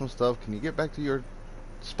sell some stuff. Can you get back to your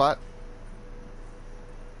spot?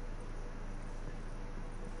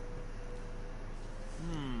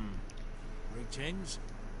 Rig change?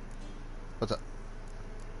 What's up?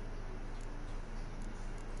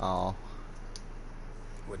 Oh.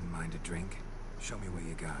 Wouldn't mind a drink? Show me what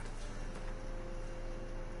you got.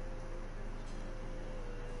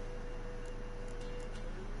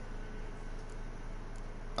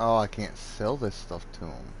 Oh, I can't sell this stuff to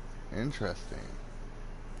him. Interesting.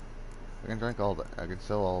 I can drink all that. I can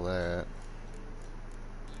sell all that.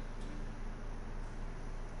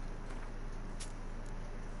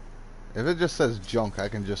 If it just says junk, I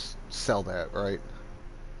can just sell that, right?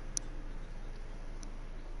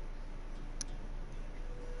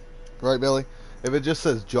 Right, Billy? If it just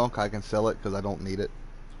says junk, I can sell it because I don't need it.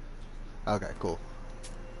 Okay, cool.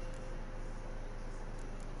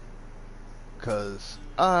 Because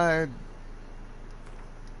I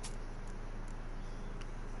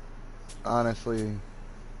honestly,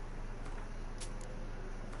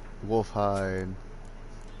 wolf hide.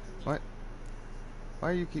 What?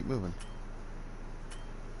 Why do you keep moving?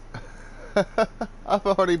 I've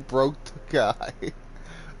already broke the guy.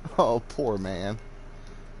 Oh, poor man.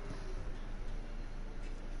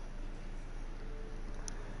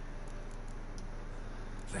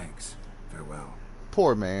 Thanks. Farewell.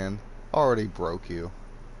 Poor man. Already broke you.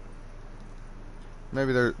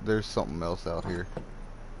 Maybe there's something else out here.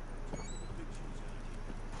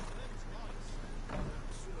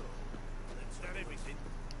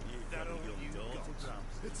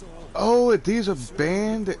 Oh, these are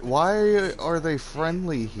banned. Why are they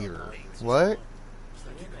friendly here? What?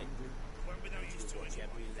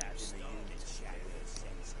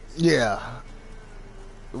 Yeah.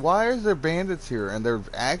 Why is there bandits here and they're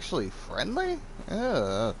actually friendly?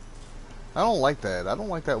 Yeah. I don't like that. I don't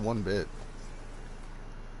like that one bit.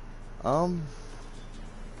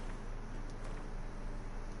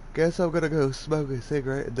 Guess I'm gonna go smoke a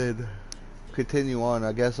cigarette and then continue on.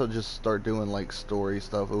 I guess I'll just start doing like story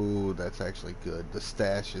stuff. Ooh, that's actually good. The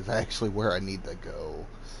stash is actually where I need to go.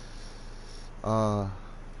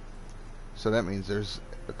 So that means there's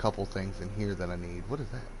a couple things in here that I need. What is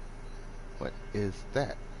that? What is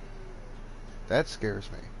that? That scares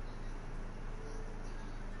me.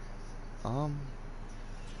 And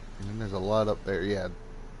then there's a lot up there. Yeah.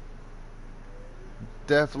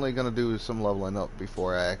 Definitely gonna do some leveling up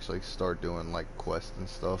before I actually start doing like quests and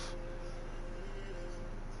stuff.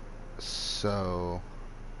 So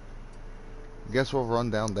I guess we'll run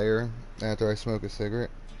down there after I smoke a cigarette.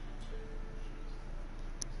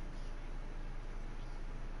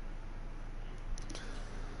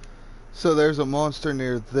 So there's a monster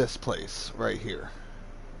near this place right here.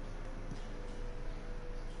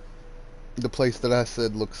 The place that I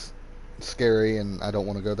said looks scary and I don't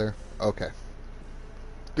want to go there. Okay.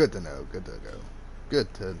 Good to know. Good to go.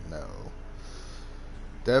 Good to know.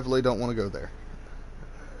 Definitely don't want to go there.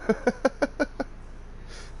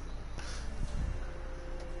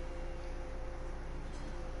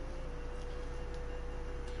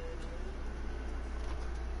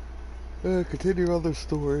 Continue on the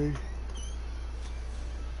story.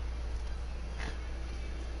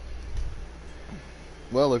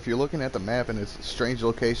 Well, if you're looking at the map and it's strange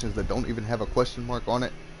locations that don't even have a question mark on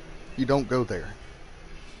it, you don't go there.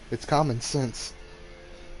 It's common sense.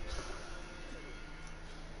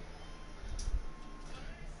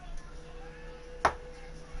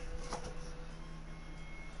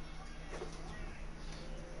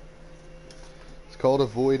 It's called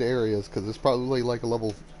avoid areas because it's probably like a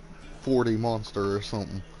level 40 monster or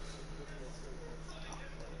something.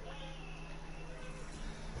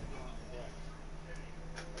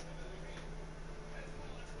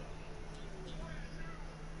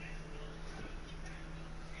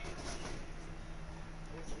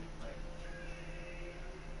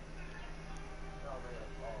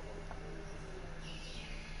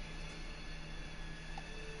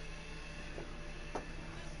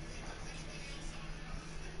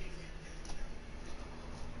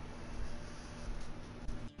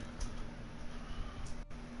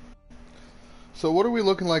 So what are we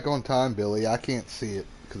looking like on time, Billy? I can't see it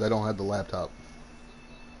because I don't have the laptop.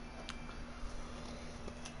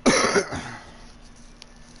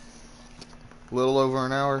 Little over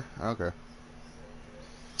an hour? Okay.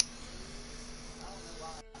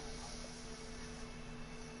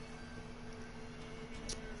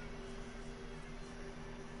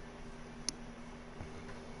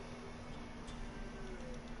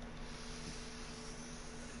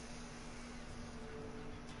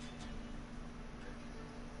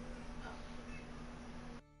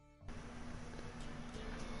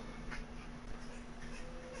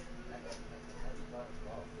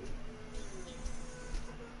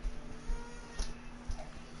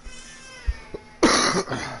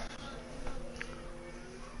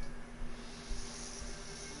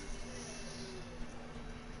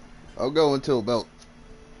 I'll go until about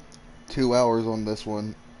 2 hours on this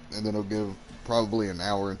one, and then I'll give probably an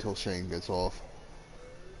hour until Shane gets off.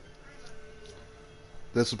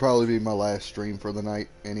 This will probably be my last stream for the night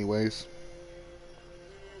anyways.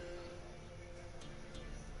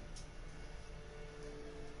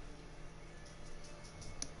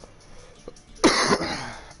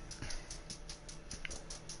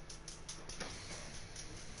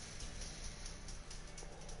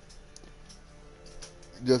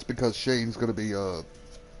 Just because Shane's going to be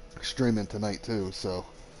streaming tonight too, so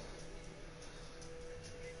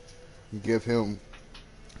give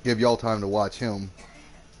y'all time to watch him.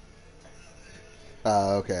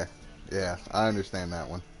 Okay. Yeah, I understand that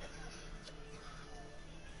one.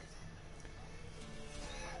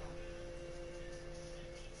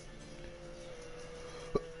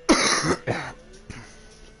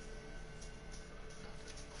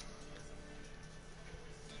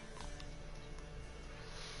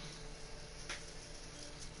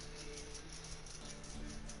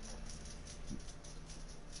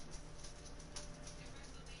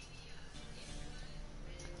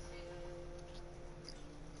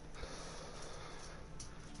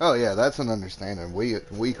 Oh yeah, that's an understanding.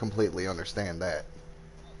 We completely understand that.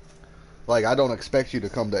 Like, I don't expect you to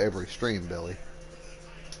come to every stream, Billy.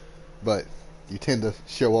 But you tend to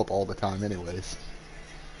show up all the time anyways.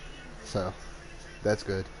 So, that's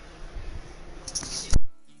good.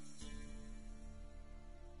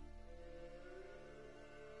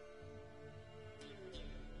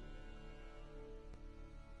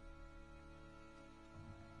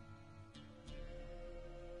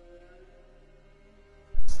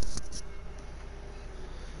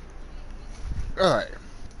 Alright.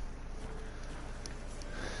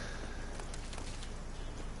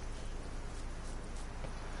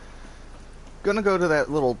 Gonna go to that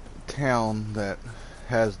little town that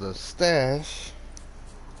has the stash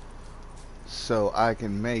so I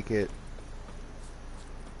can make it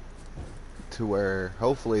to where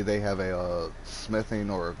hopefully they have a smithing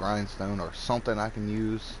or a grindstone or something I can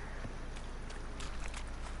use.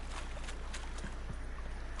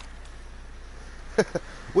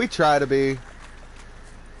 We try to be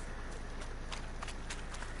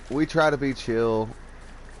chill.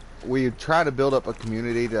 We try to build up a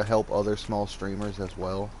community to help other small streamers as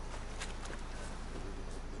well.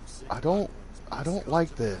 I don't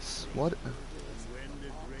like this. What?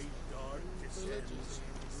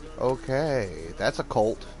 Okay, that's a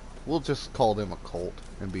cult. We'll just call them a cult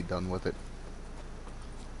and be done with it.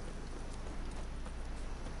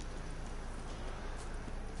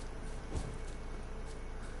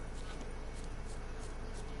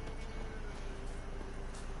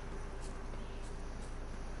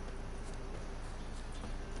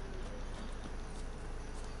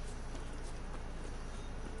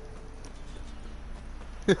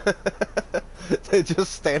 They're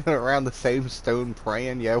just standing around the same stone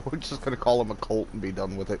praying. Yeah, we're just gonna call them a cult and be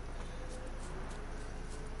done with it.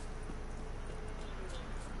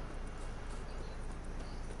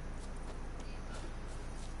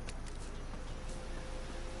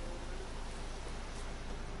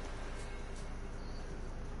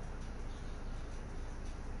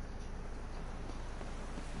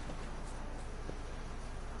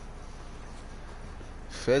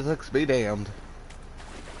 Physics be damned.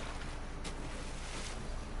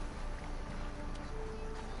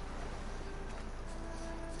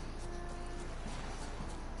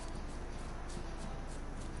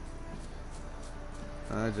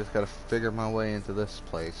 I just gotta figure my way into this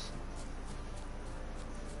place.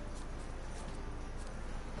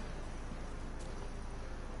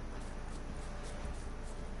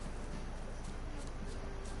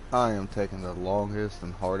 I am taking the longest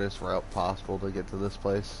and hardest route possible to get to this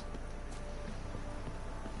place.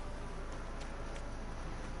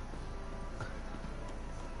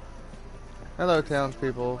 Hello,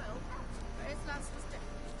 townspeople.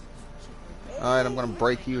 Alright, I'm gonna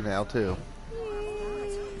break you now, too.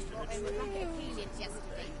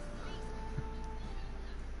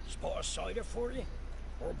 Spot a cider for you?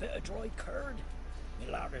 Or a bit of dry curd?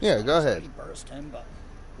 Yeah, go ahead. Bursting, but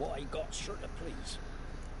what I got sure to please.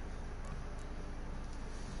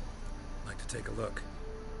 Like to take a look.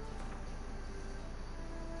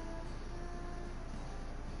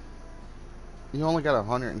 You only got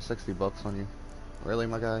 160 bucks on you. Really,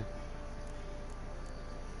 my guy?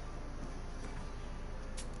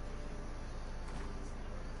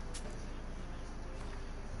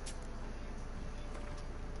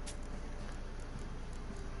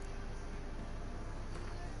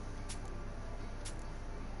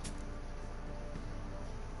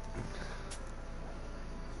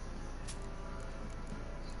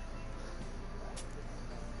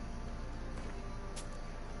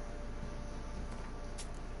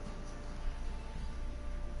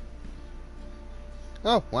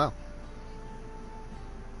 Oh, wow.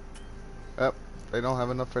 Oh, they don't have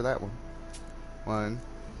enough for that one. One.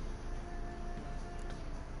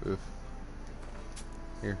 Oof.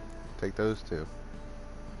 Here, take those two.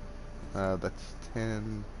 That's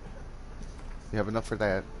 10. You have enough for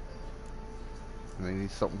that. And they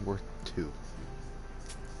need something worth 2.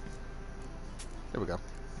 There we go.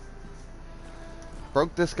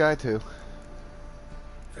 Broke this guy too.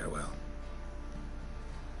 Farewell.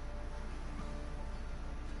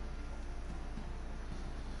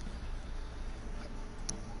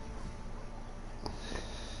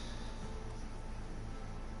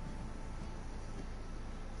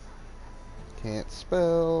 Can't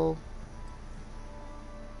spell.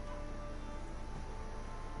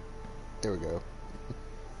 There we go.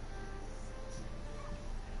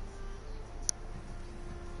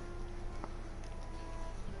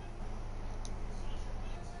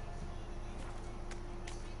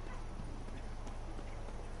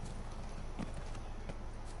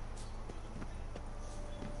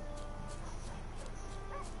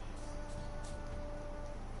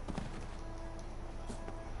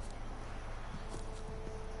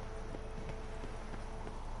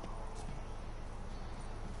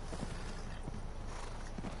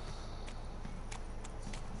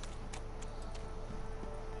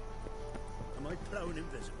 Am I prone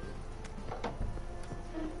invisible?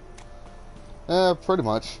 Pretty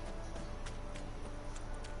much.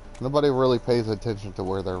 Nobody really pays attention to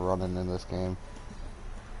where they're running in this game.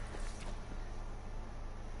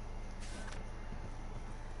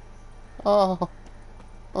 Oh.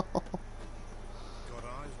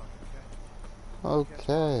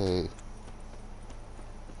 Okay.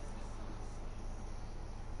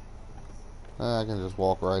 I can just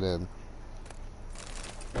walk right in.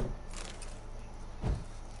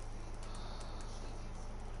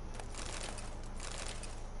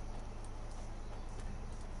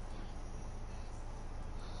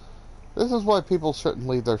 This is why people shouldn't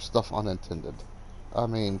leave their stuff unattended. I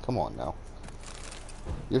mean, come on now.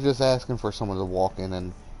 You're just asking for someone to walk in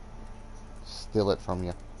and steal it from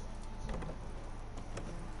you.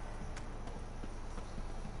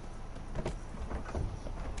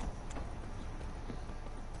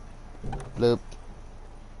 Bloop.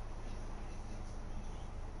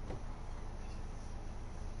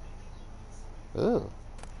 Ooh.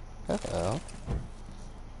 Hello.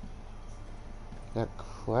 Got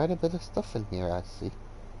quite a bit of stuff in here, I see.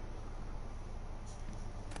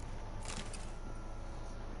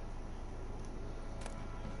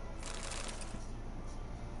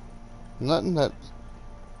 Nothing that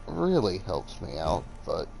really helps me out,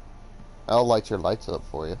 but I'll light your lights up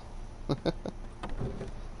for you.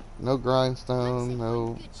 No grindstone,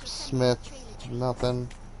 no smith, nothing.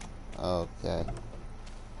 Okay.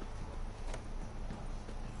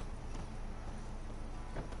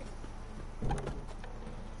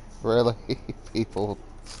 Really? People,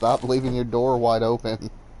 stop leaving your door wide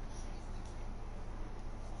open.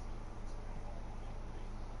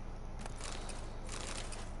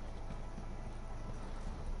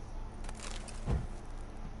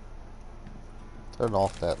 Turn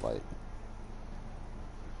off that light.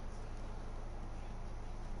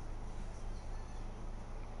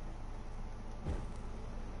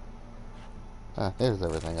 Ah, here's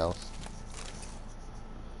everything else.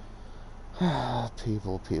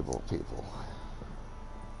 People, people, people.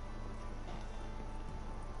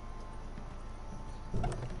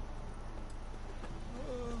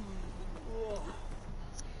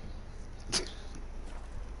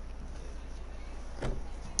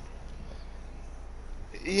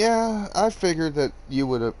 Yeah, I figured that you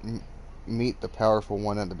would meet the powerful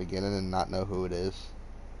one at the beginning and not know who it is.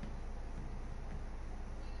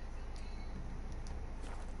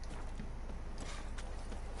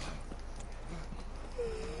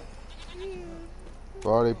 We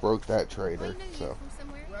already broke that trader, so.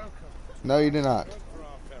 No, you do not.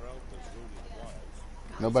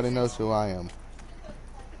 Nobody knows who I am.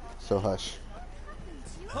 So hush.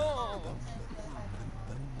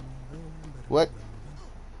 What?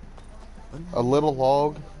 A little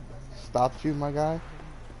log stopped you, my guy?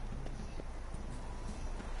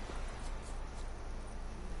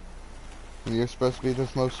 And you're supposed to be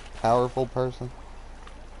this most powerful person?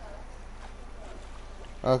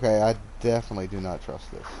 Okay, I definitely do not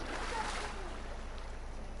trust this.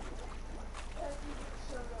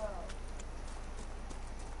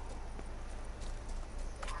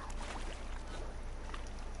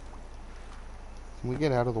 Can we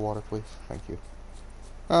get out of the water, please? Thank you.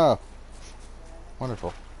 Oh.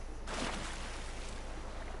 Wonderful.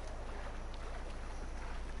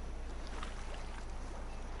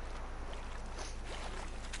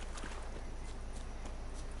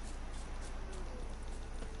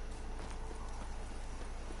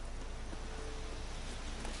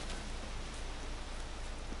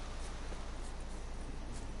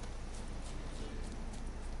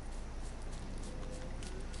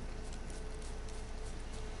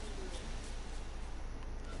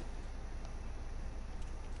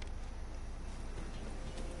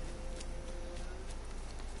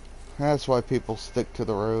 That's why people stick to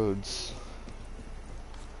the roads.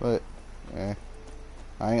 But, I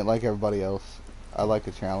ain't like everybody else. I like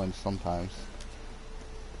a challenge sometimes.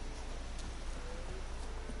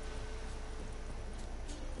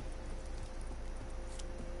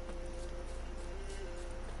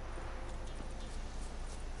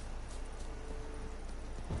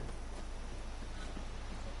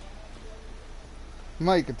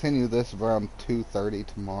 Might continue this around 2:30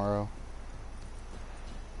 tomorrow.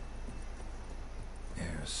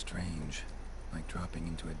 Air is strange, like dropping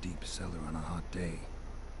into a deep cellar on a hot day.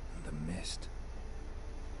 And the mist.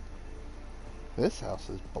 This house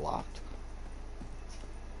is blocked.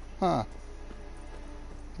 Huh.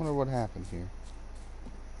 Wonder what happened here.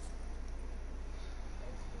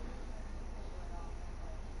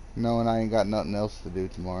 Knowing I ain't got nothing else to do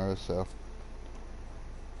tomorrow, so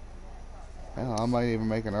hell, I might even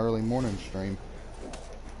make an early morning stream.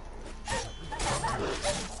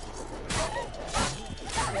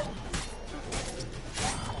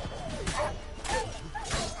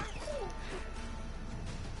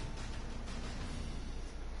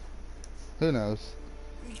 Who knows?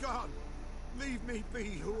 Be gone! Leave me be,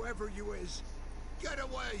 whoever you is! Get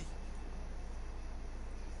away!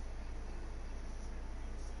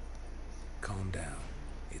 Calm down.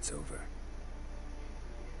 It's over.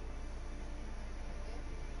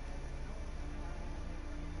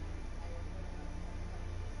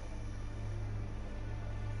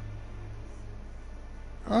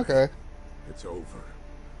 Okay. It's over.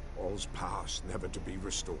 All's past, never to be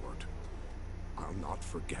restored. I'll not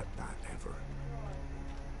forget that ever.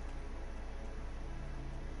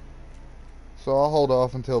 So I'll hold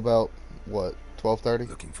off until about, what, 12:30?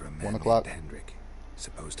 Looking for a man 1 o'clock? named Hendrik,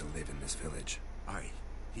 supposed to live in this village. Aye,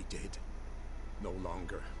 he did. No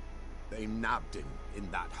longer. They nabbed him in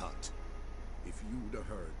that hut. If you'd have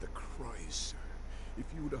heard the cries, sir. If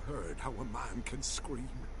you'd have heard how a man can scream,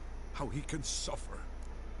 how he can suffer.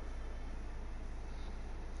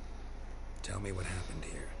 Tell me what happened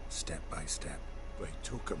here, step by step. They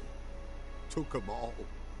took him. Took him all.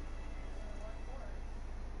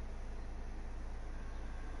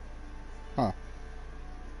 Huh.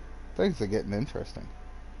 Things are getting interesting.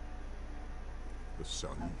 The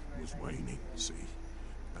sun was waning, see?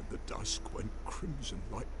 And the dusk went crimson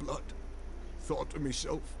like blood. Thought to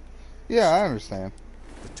myself... Yeah, I understand.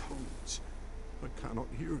 The toads. I cannot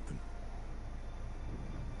hear them.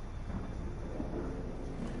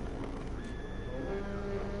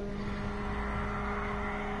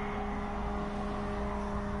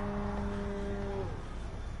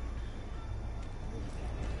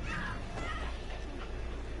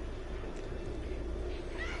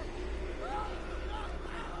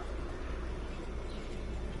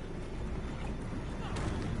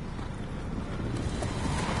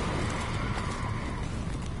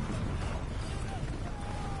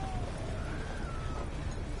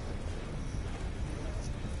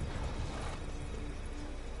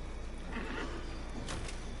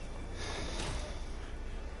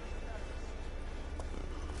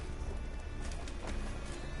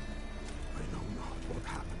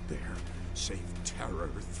 Save terror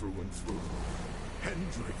through and through.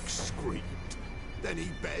 Hendrik screamed. Then he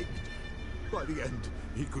begged. By the end,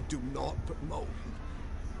 he could do naught but moan.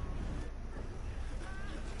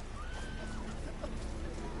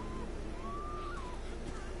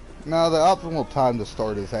 No, the optimal time to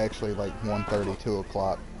start is actually like 1:30, 2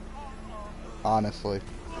 o'clock. Honestly.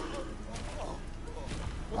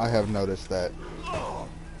 I have noticed that.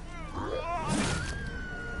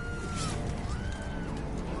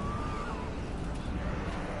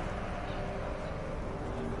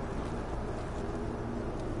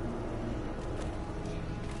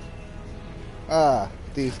 Ah,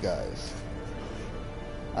 these guys.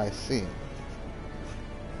 I see.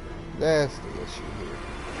 That's the issue here.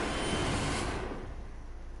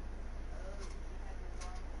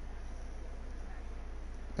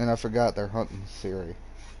 And I forgot they're hunting Ciri.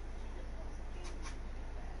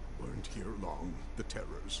 Weren't here long, the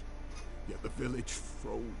terrors. Yet the village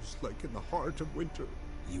froze like in the heart of winter.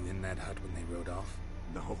 You in that hut when they rode off?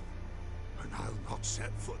 No, and I'll not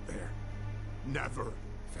set foot there. Never.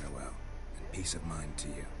 Farewell. Peace of mind to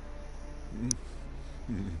you.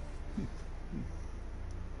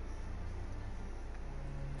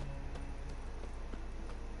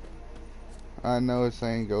 I know it's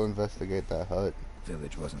saying go investigate that hut.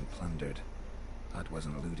 Village wasn't plundered. Hut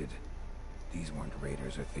wasn't looted. These weren't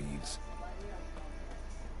raiders or thieves.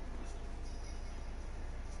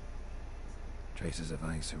 Traces of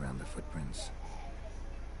ice around the footprints.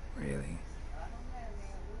 Really?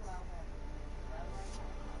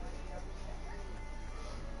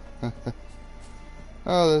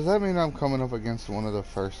 Oh, does that mean I'm coming up against one of the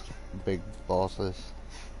first big bosses?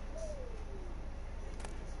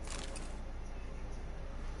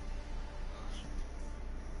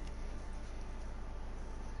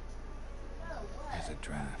 There's a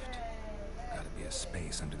draft. Gotta be a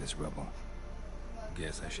space under this rubble.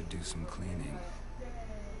 Guess I should do some cleaning.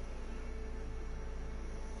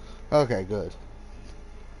 Okay, good.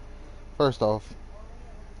 First off,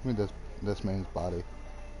 give me this man's body.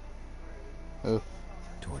 Ugh.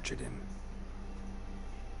 Tortured him.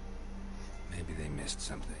 Maybe they missed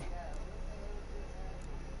something.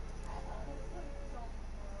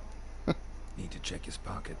 Need to check his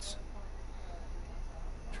pockets.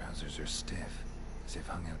 Trousers are stiff, as if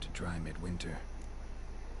hung out to dry midwinter.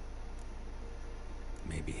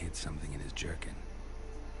 Maybe hid something in his jerkin.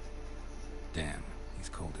 Damn, he's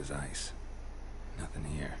cold as ice. Nothing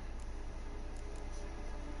here.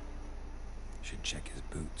 Should check his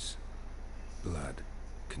boots. Blood,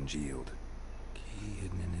 congealed. Key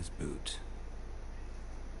hidden in his boot.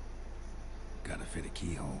 Gotta fit a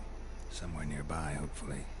keyhole. Somewhere nearby,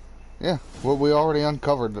 hopefully. Yeah, what we already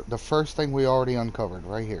uncovered. The first thing we already uncovered,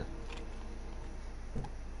 right here.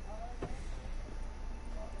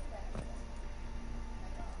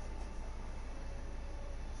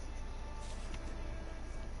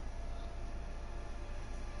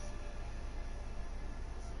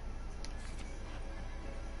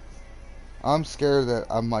 I'm scared that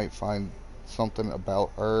I might find something about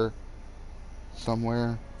her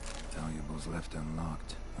somewhere. Valuables left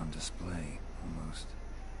unlocked, on display, almost.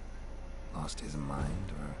 Lost his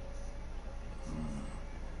mind, or...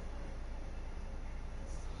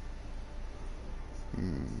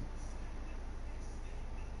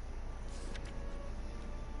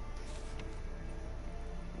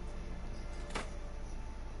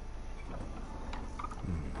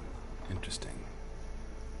 Interesting.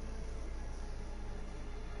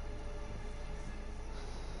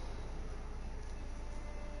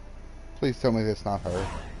 Please tell me that's not her.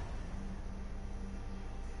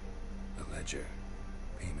 A ledger.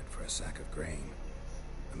 Payment for a sack of grain.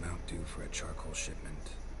 Amount due for a charcoal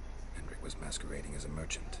shipment. Hendrik was masquerading as a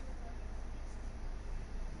merchant.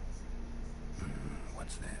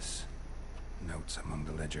 What's this? Notes among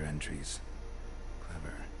the ledger entries.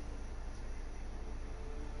 Clever.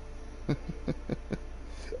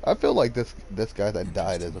 I feel like this guy that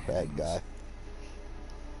died is a bad guy.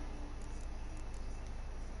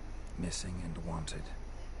 Missing and wanted.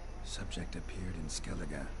 Subject appeared in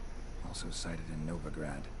Skellige. Also sighted in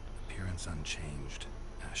Novigrad. Appearance unchanged.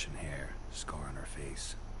 Ashen hair. Scar on her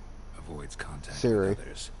face. Avoids contact with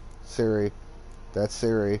others. Siri. That's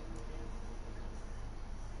Siri.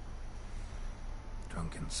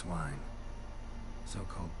 Drunken swine.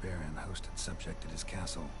 So-called Baron hosted subject at his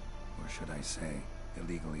castle. Or should I say,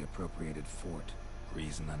 illegally appropriated fort.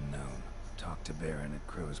 Reason unknown. Talked to Baron at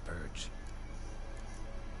Crow's Perch.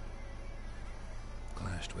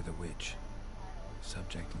 Clashed with a witch.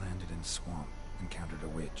 Subject landed in swamp. Encountered a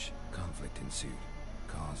witch. Conflict ensued.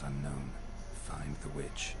 Cause unknown. Find the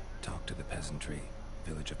witch. Talk to the peasantry.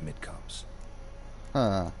 Village of Midcopse.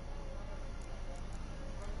 Huh.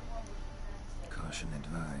 Caution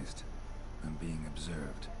advised. I'm being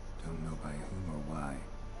observed. Don't know by whom or why.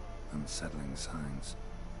 Unsettling signs.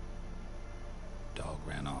 Dog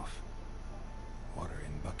ran off. Water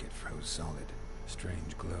in bucket froze solid.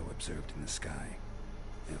 Strange glow observed in the sky.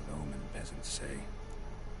 Ill omen, peasants say.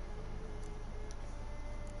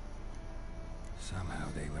 Somehow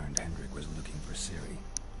they learned Hendrik was looking for Ciri.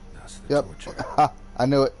 Thus the torture. I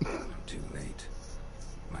knew it. Too late.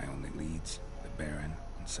 My only leads, the Baron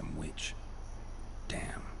and some witch.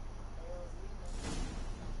 Damn.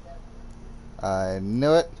 I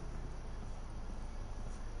knew it.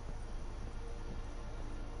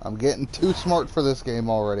 I'm getting too smart for this game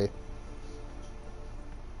already.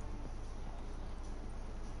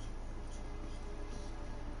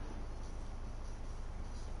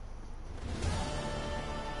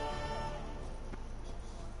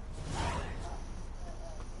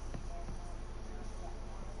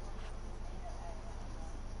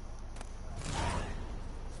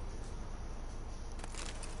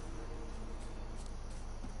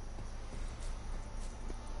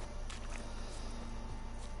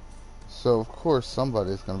 So of course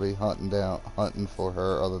somebody's gonna be hunting for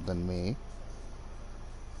her other than me.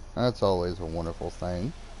 That's always a wonderful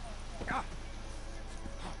thing.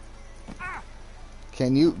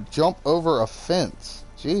 Can you jump over a fence?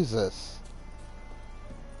 Jesus.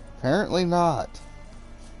 Apparently not.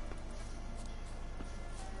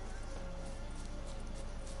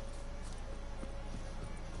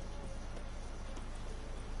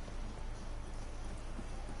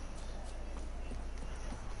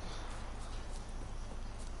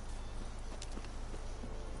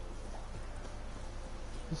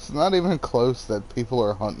 It's not even close that people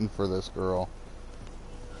are hunting for this girl.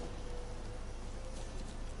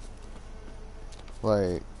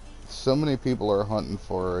 Like, so many people are hunting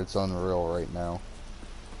for her, it's unreal right now.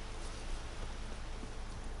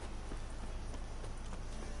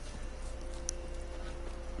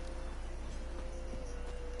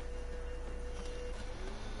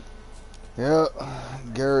 Yeah,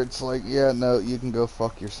 Garrett's like, yeah, no, you can go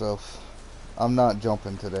fuck yourself. I'm not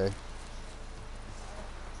jumping today.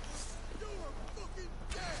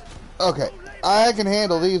 Okay, I can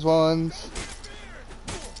handle these ones.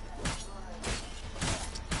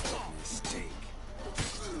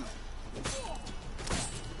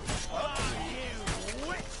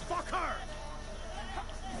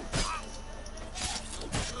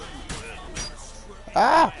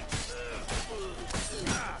 Ah!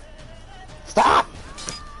 Stop!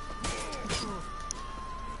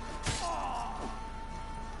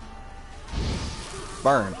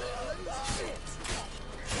 Burn.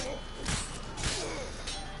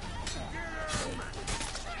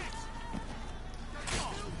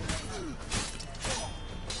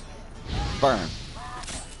 Burn.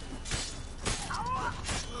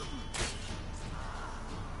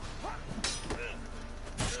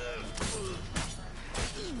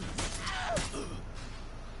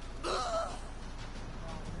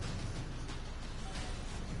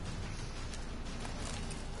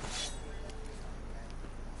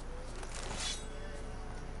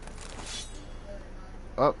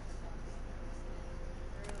 Up.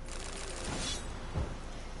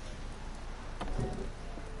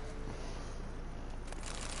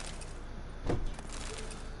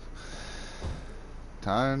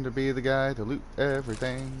 Time to be the guy to loot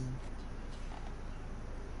everything.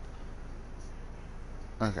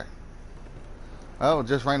 Okay. Oh,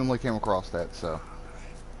 just randomly came across that, so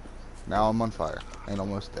now I'm on fire and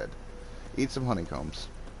almost dead. Eat some honeycombs.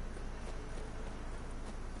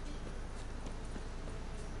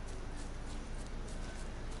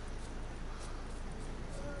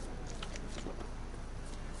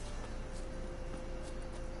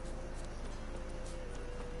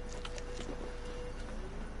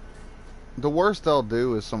 The worst they'll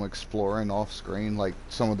do is some exploring off screen, like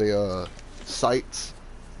some of the sites.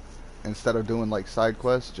 Instead of doing like side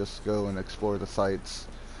quests, just go and explore the sites,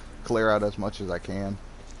 clear out as much as I can.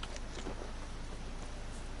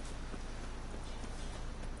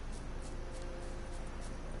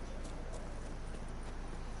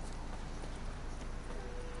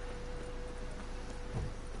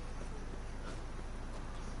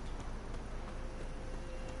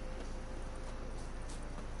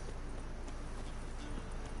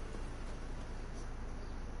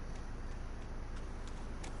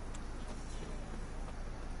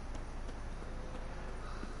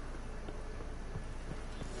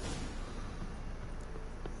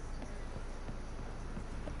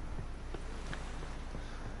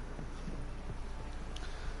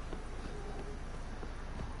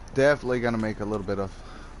 Definitely gonna make a little bit of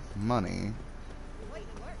money.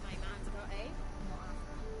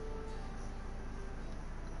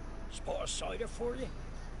 Spot a cider for you?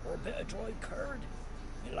 Or a bit of dry curd?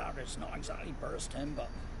 My ladder's not exactly bursting, but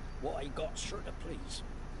what I got sure to please.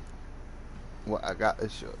 What I got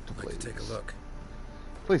is sure to please. Take a look.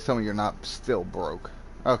 Please tell me you're not still broke.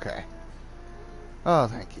 Okay. Oh,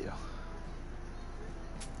 thank you.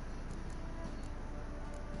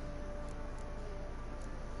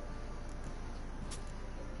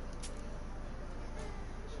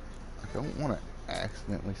 I don't want to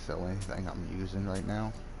accidentally sell anything I'm using right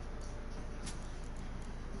now.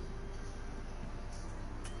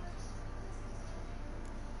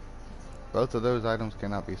 Both of those items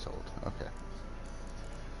cannot be sold. Okay.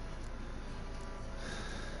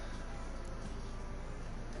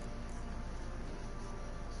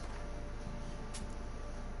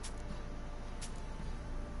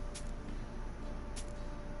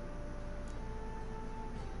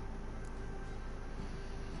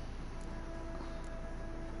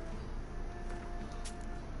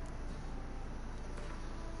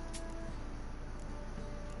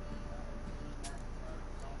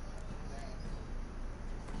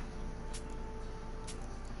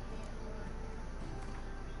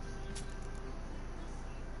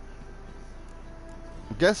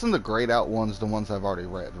 Guessing the grayed out one's the ones I've already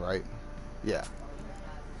read, right? Yeah.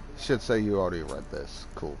 Should say you already read this.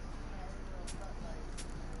 Cool.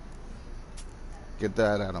 Get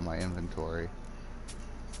that out of my inventory.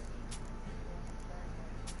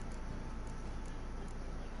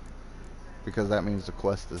 Because that means the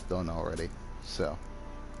quest is done already. So.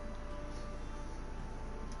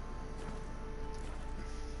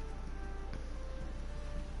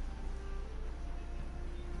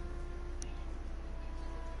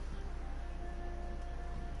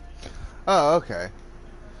 Oh, okay.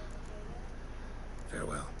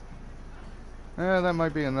 Farewell. Yeah, that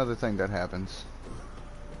might be another thing that happens.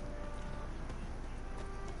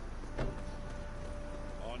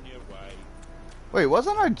 On your way. Wait,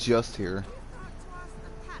 wasn't I just here?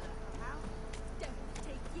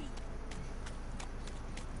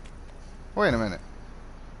 Wait a minute.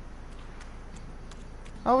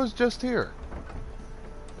 I was just here.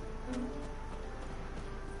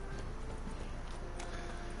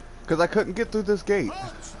 Because I couldn't get through this gate.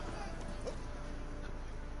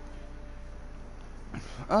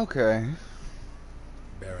 Okay.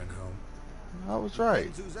 Baron home? I was right.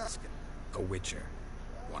 A witcher.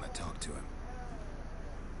 Want to talk to him.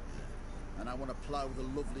 And I want to plough the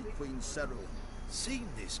lovely Queen Cyril. Seen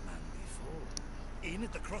this man before. In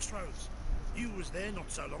at the crossroads. You was there not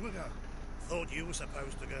so long ago. Thought you were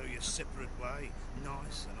supposed to go your separate way.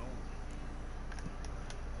 Nice and all.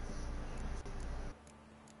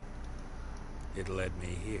 It led me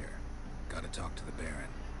here. Gotta talk to the Baron.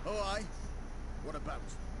 Oh, aye? What about?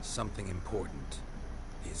 Something important.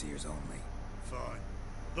 His ears only. Fine.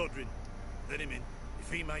 Lodrin, let him in. If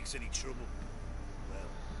he makes any trouble, well,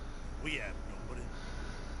 we have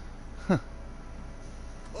nobody.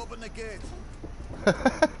 Open the gate.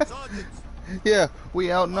 Sergeant! Yeah,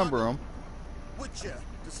 we outnumber them. Witcher,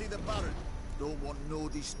 to see the Baron. Don't want no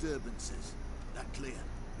disturbances. That clear?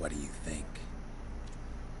 What do you think?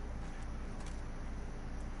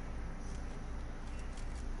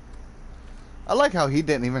 I like how he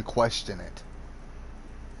didn't even question it.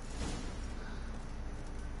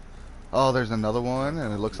 Oh, there's another one,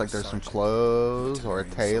 and it looks like there's some clothes, or a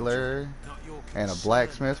tailor, and a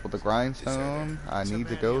blacksmith with a grindstone. I need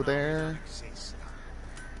to go there.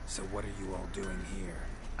 So what are you all doing here?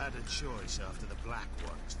 Had a choice after the Black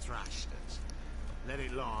Ones thrashed us. Let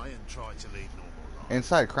it lie and try to lead normal life.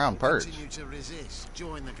 Inside Crown Perch. Continue to resist,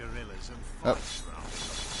 join the guerrillas and fight for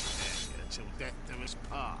ourselves until death do us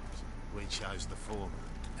part. We chose the former.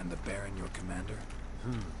 And the Baron your commander?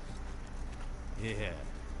 Yeah.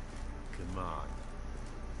 Command.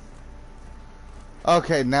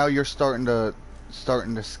 Okay, now you're starting to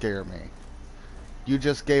scare me. You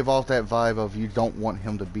just gave off that vibe of you don't want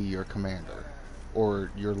him to be your commander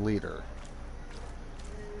or your leader.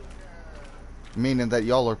 Meaning that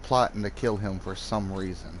y'all are plotting to kill him for some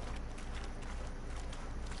reason.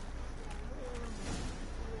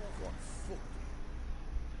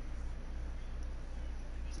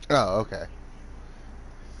 Oh, okay.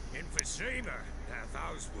 In Vizima, now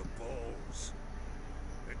those were balls.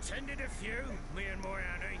 Attended a few, me and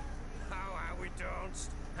Moyani. Oh, how we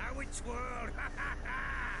danced, how we twirled.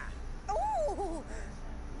 Ooh!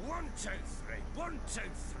 1, 2, 3, 1, 2,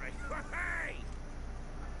 3. Hey!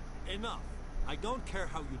 Enough. I don't care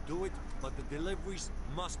how you do it, but the deliveries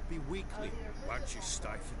must be weekly. Won't you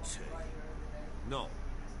stay for tea? No.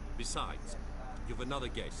 Besides, you've another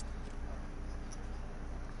guest.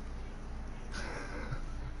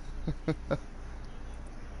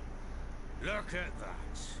 Look at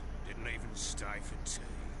that. Didn't even stay for tea.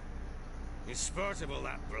 In spite of all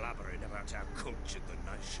that blabbering about how cultured the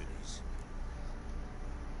nation is.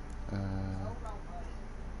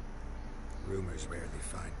 Rumors rarely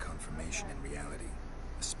find confirmation in reality,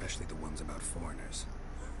 especially the ones about foreigners.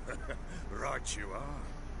 Right you are.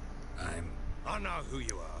 I know who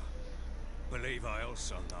you are. Believe I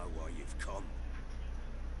also know why you've come.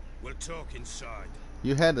 We'll talk inside.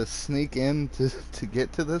 You had to sneak in to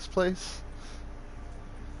get to this place?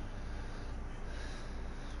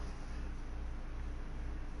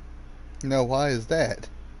 No, why is that?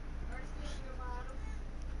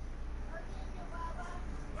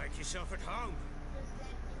 Make yourself at home.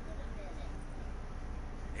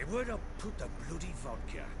 Where'd I put the bloody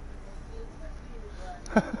vodka?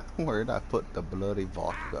 Where'd I put the bloody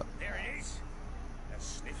vodka? There it is. A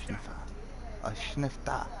snifter. A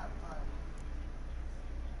snifter.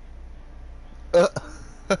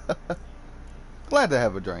 Glad to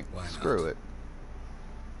have a drink. Screw it.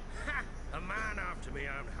 A man after me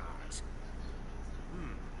own heart.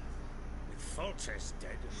 With Foltest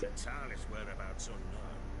dead and Natalis whereabouts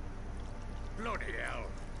unknown. Bloody hell.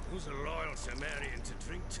 Who's a loyal Sumerian to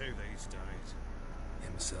drink to these days?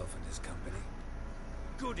 Himself and his company.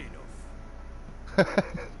 Good enough.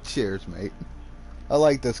 Cheers, mate. I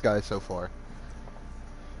like this guy so far.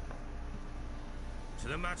 To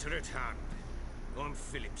the matter at hand. I'm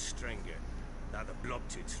Philip Strenger. Now the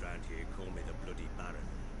Blobtits round here call me the Bloody Baron.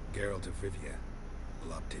 Geralt of Rivia.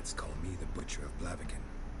 Blobtits call me the Butcher of Blaviken.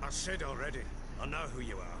 I said already, I know who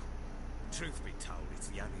you are. Truth be told, it's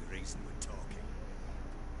the only reason we're talking.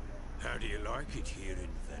 How do you like it here in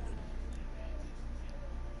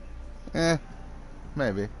Velen?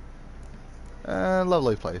 Maybe.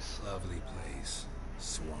 Lovely place. Lovely place.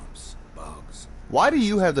 Swamps, bogs. Why do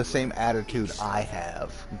you have the same attitude I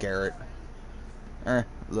have, Garrett?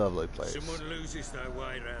 Lovely place. Someone loses their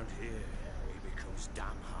way around here, it becomes damn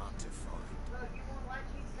hard to find.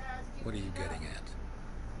 What are you getting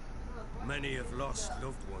at? Many have lost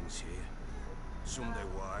loved ones here. Some their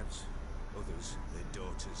wives, others their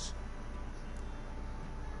daughters.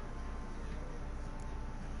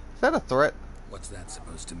 Is that a threat? What's that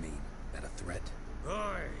supposed to mean? That a threat?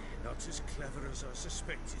 Aye, not as clever as I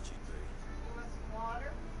suspected you'd be.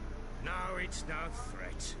 No, it's no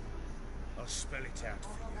threat. I'll spell it out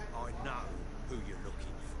for you. I know who you're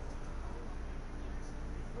looking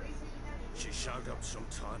for. She showed up some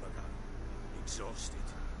time ago. Exhausted,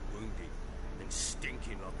 wounded, and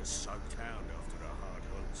stinking like a soaked hound after a hard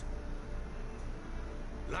hunt.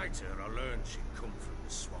 Later, I learned she'd come from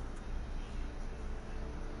the swamp.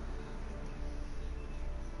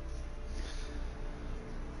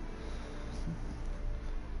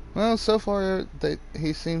 Well, so far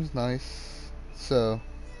he seems nice, so.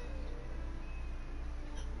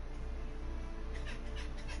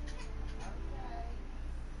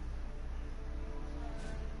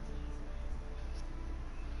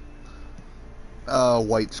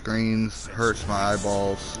 White screens hurts my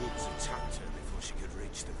eyeballs.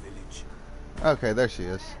 Okay, there she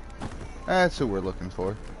is. That's who we're looking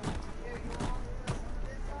for.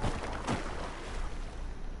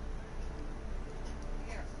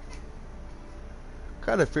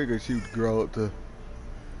 Kinda figured she would grow up to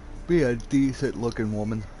be a decent looking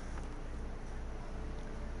woman.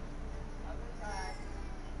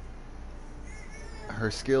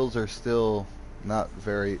 Her skills are still not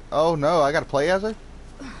very... Oh no, I gotta play as her?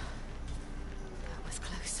 That was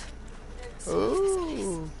close.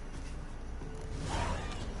 Ooh.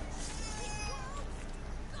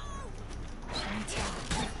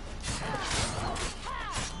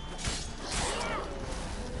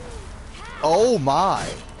 Oh my.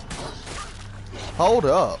 Hold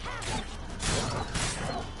up.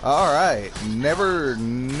 Alright. Never.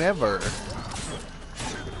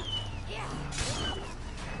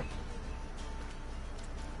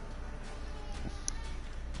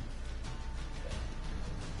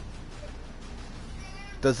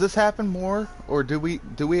 Does this happen more? Or do we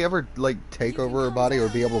ever like take over her body or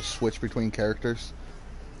be able to switch between characters?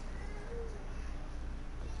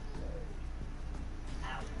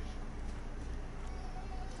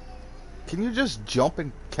 Can you just jump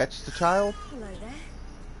and catch the child? Hello there.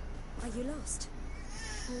 Are you lost?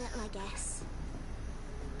 A little, I guess.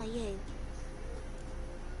 Are you?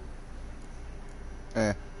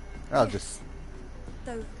 I'll just...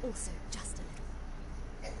 Though also just a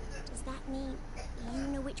little. Does that mean you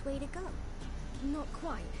know which way to go? Not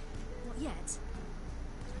quite. Not yet.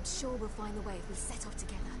 But I'm sure we'll find the way if we set off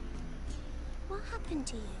together. What happened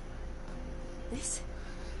to you? This?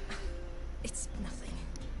 It's nothing.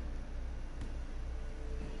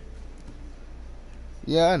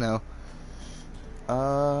 Yeah, I know.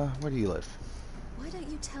 Where do you live? Why don't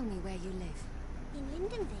you tell me where you live? In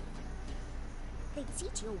Lindenville. They'd see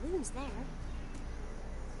to your wounds there.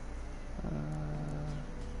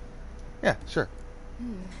 Yeah, sure.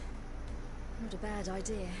 Not a bad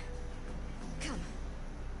idea. Come.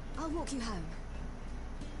 I'll walk you home.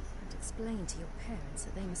 And explain to your parents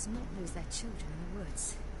that they must not lose their children in the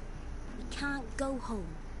woods. We can't go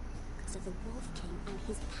home because of the Wolf King and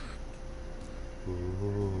his pack.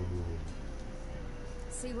 Ooh.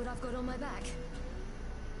 See what I've got on my back?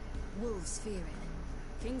 Wolves fear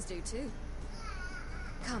it. Kings do too.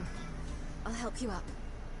 Come. I'll help you up.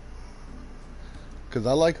 Cause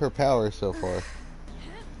I like her power so far.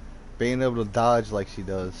 Being able to dodge like she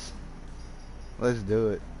does. Let's do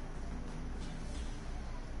it.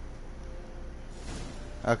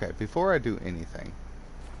 Okay, before I do anything.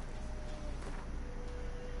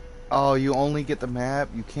 Oh, you only get the map?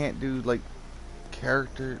 You can't do like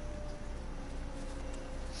character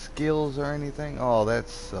skills or anything? Oh, that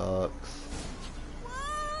sucks.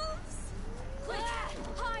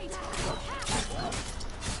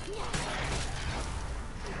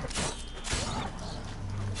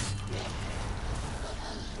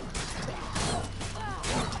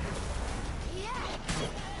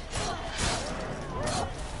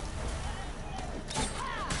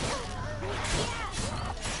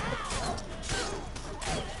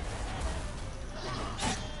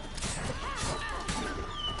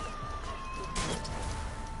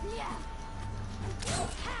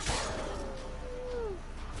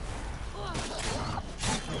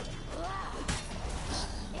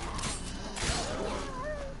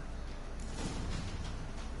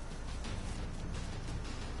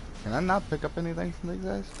 Can I not pick up anything from these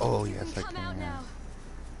guys? Oh, yes, I Come out can. now.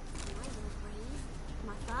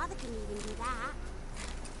 My father can even do that.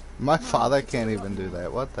 My father can't even do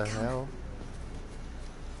that. What the hell?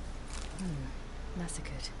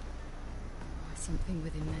 Massacred. By something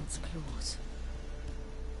with immense claws.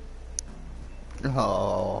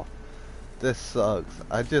 Oh, this sucks.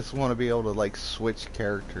 I just want to be able to like switch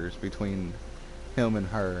characters between him and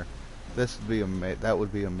her. This would be that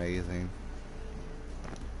would be amazing.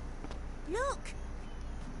 Look!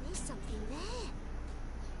 There's something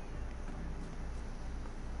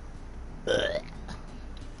there.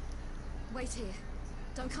 Wait here.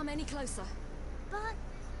 Don't come any closer. But...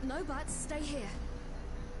 No buts. Stay here.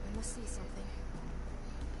 I must see something.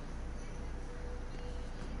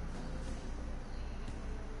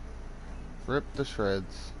 Rip to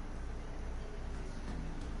shreds.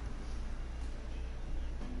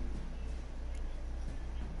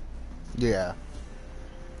 Yeah.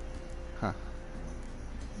 Huh.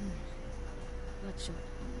 Bloodshot,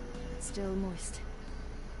 but still moist.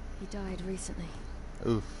 He died recently.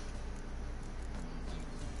 Oof.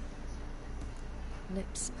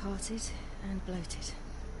 Lips parted and bloated.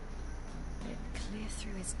 Bit clear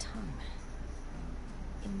through his tongue.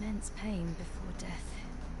 Immense pain before death.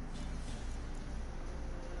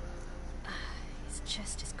 His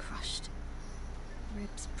chest is crushed.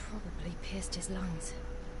 Ribs probably pierced his lungs.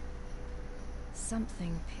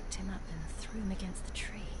 Something picked him up and threw him against the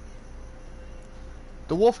tree.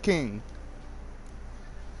 The Wolf King.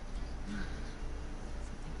 Something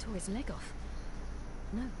tore his leg off.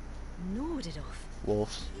 No, gnawed it off.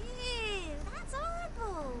 Wolves. Ew, that's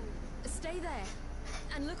horrible. Stay there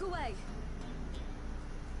and look away.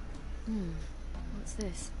 What's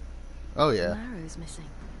this? Oh yeah. The marrow's missing.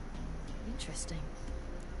 Interesting.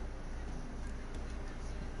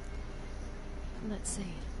 Let's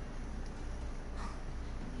see.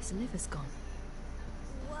 His liver's gone.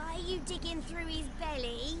 Why are you digging through his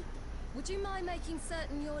belly? Would you mind making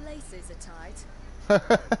certain your laces are tight? The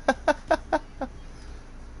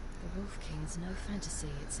Wolf King's no fantasy,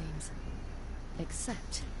 it seems.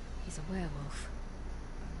 Except he's a werewolf.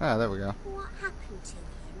 Ah, there we go. What happened to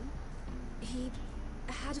him? He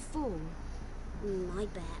had a fall. I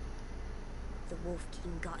bet. The Wolf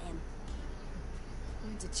King got him.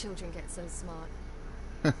 When did children get so smart?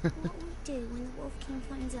 What will we do when the Wolf King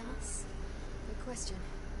finds us? Good question.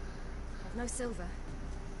 I've no silver,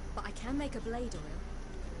 but I can make a blade oil.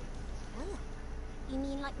 Oh, you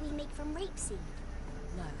mean like we make from rapeseed?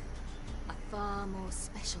 No, a far more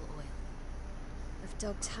special oil. Of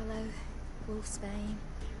dog tallow, wolf's bane,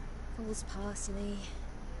 fool's parsley,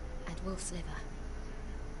 and wolf's liver.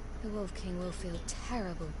 The Wolf King will feel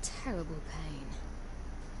terrible, terrible pain.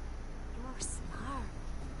 You're smart.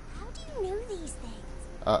 How do you know these things?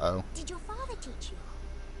 Uh-oh. Did your father teach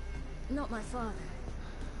you? Not my father.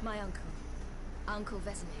 My uncle. Uncle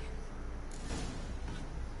Vesemir.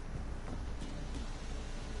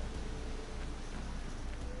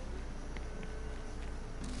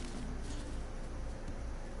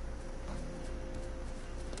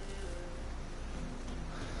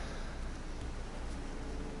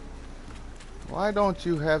 Why don't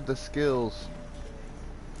you have the skills?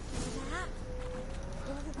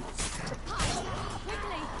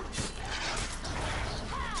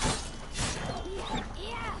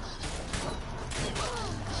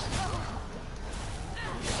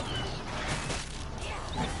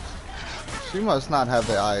 She must not have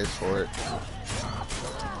the eyes for it.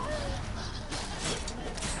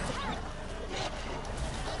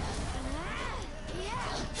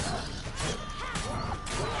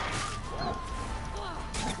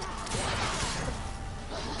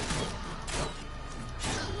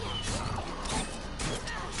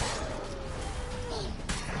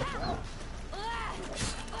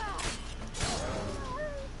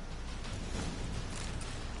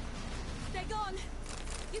 They're gone.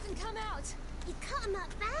 You can come out. You cut him up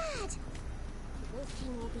bad. The Wolf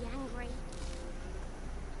King will be angry.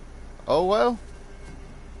 Oh well.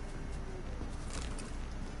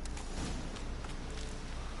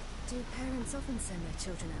 Do parents often send their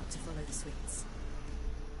children out to follow the sweets?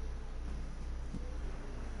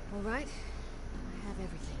 All right, I have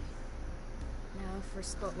everything. Now for a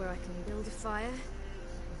spot where I can build a fire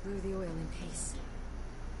and brew the oil in peace.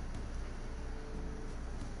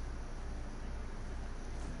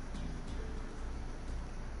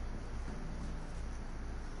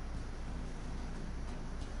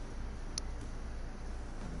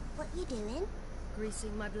 What you doing?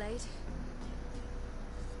 Greasing my blade.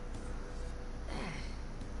 There.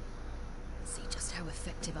 See just how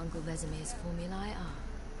effective Uncle Vesemir's formulae are.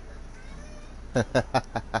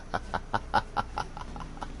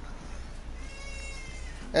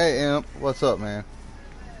 Hey, Imp. What's up, man?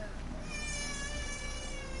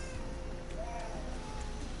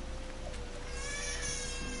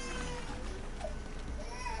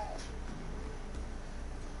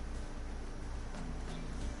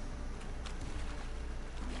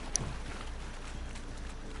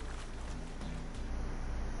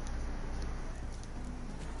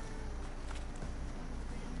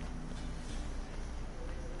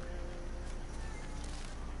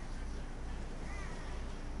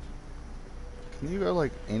 Can you go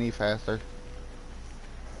like any faster?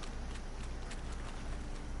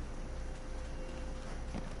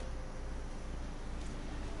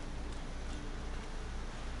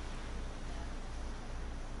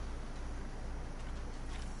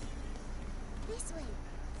 This way,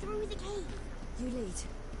 through the cave. You lead.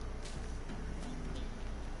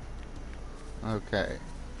 Okay.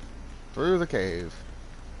 Through the cave.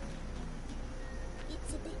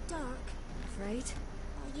 It's a bit dark. Afraid?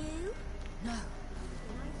 Are you? No.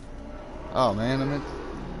 Oh man, I'm in.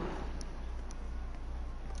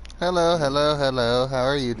 Hello, hello, hello. How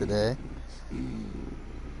are you today?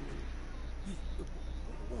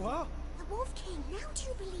 What? The Wolf King, now do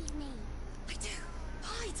you believe me? I do.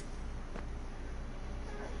 Hide!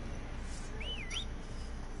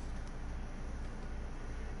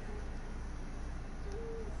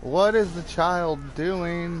 What is the child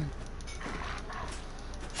doing?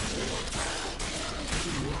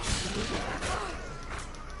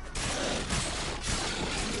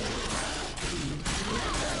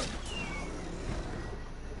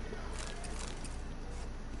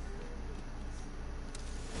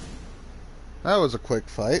 That was a quick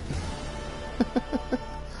fight.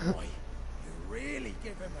 Boy, you really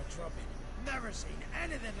give him a drubbing. Never seen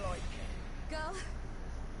anything like it. Girl,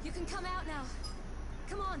 you can come out now.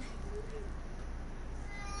 Come on.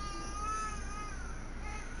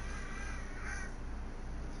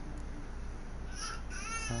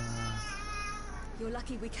 You're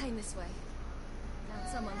lucky we came this way. Found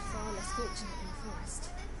someone far less fortunate in the forest.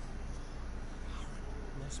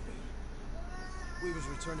 Must be. We was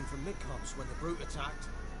returning from Midcomps when the brute attacked.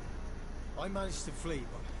 I managed to flee,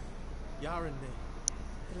 but Yaren did.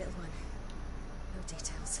 The little one. No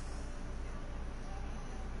details.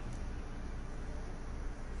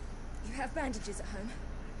 You have bandages at home?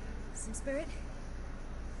 Some spirit?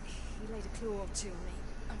 He laid a claw or two on me,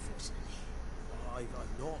 unfortunately.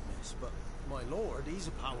 I've not, miss, but my lord, he's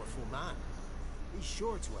a powerful man. He's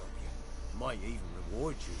sure to help you. Might even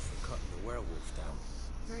reward you for cutting the werewolf down.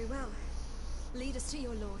 Very well. Lead us to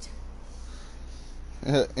your lord.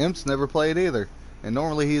 Imp's never played either. And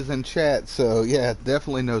normally he's in chat, so yeah,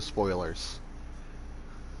 definitely no spoilers.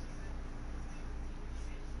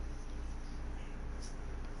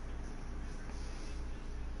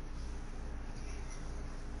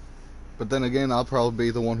 But then again, I'll probably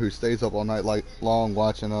be the one who stays up all night long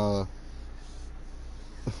watching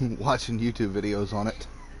watching YouTube videos on it.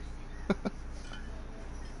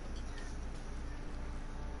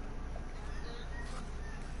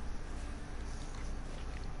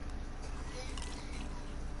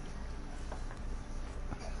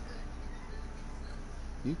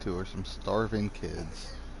 You two are some starving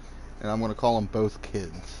kids. And I'm going to call them both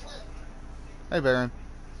kids. Hey, Baron.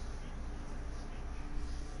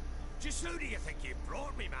 Just who do you think you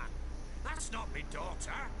brought me, man? That's not me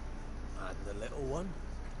daughter. And the little one?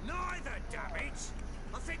 Neither, damn it.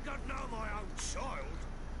 I think I'd know my own child.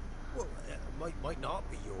 Well, it might not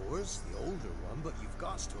be yours, the older one, but you've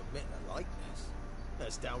got to admit the likeness.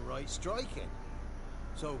 That's downright striking.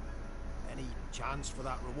 So, any chance for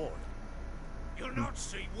that reward? You'll not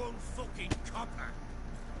see one fucking copper.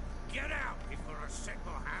 Get out before I set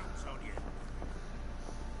my hounds on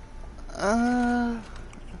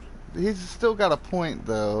you. He's still got a point,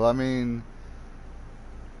 though. I mean,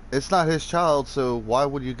 it's not his child, so why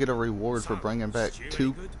would you get a reward for bringing back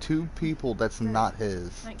two people that's not his?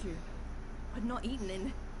 Thank you. I've not eaten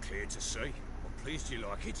in... Clear to see. I'm pleased you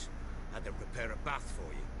like it. Had them prepare a bath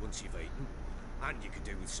for you once you've eaten. And you could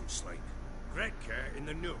do with some sleep. Gretke in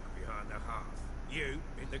the nook behind the hearth. You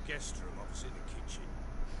in the guest room opposite the kitchen.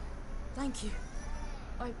 Thank you.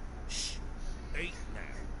 Shh. Eat now.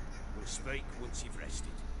 We'll speak once you've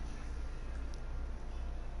rested.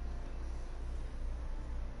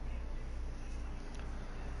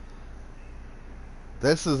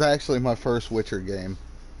 This is actually my first Witcher game,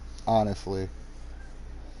 honestly.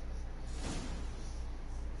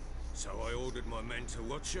 So I ordered my men to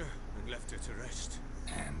watch her and left her to rest.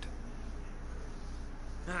 And?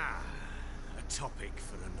 Ah, a topic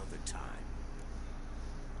for another time.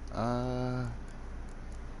 I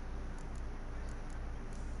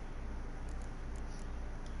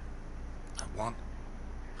want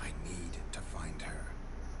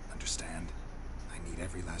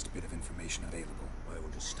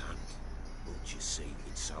see,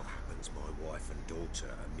 it so happens my wife and daughter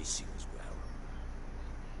are missing as well.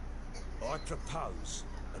 I propose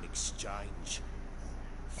an exchange.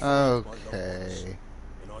 Find my loved ones, Okay.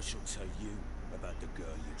 and I shall tell you about the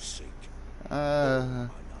girl you seek.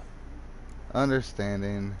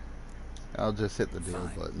 Understanding. I'll just hit the deal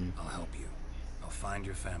Fine. button. I'll help you. I'll find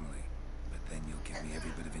your family, but then you'll give me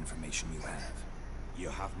every bit of information you have. You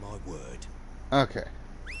have my word. Okay.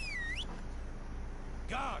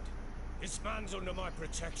 Guard! This man's under my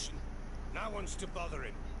protection. No one's to bother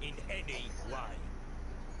him in any way.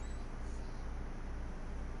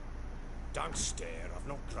 Don't stare, I've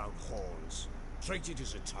not grown horns. Treat it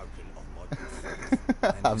as a token of my good faith.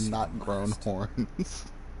 I've not grown horns.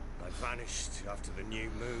 I vanished after the new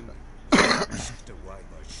moon, washed away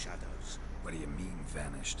by shadows. What do you mean,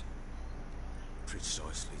 vanished?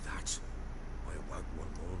 Precisely that. I awoke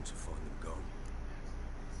one morning to find them gone.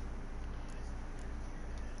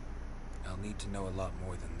 I'll need to know a lot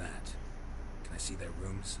more than that. Can I see their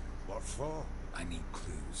rooms? What for? I need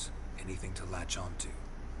clues. Anything to latch onto.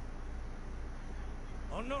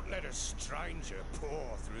 I'll not let a stranger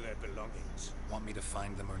pour through their belongings. Want me to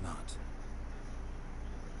find them or not?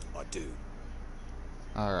 I do.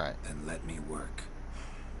 Alright. Then let me work.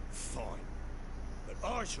 Fine. But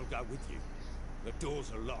I shall go with you. The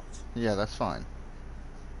doors are locked. Yeah, that's fine.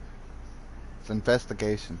 It's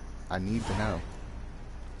investigation. I need to know.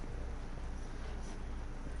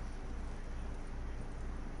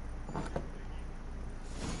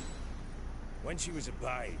 When she was a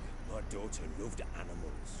babe, my daughter loved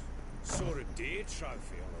animals. Saw a deer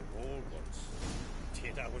trophy on a wall once. Do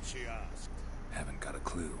you know what she asked? Haven't got a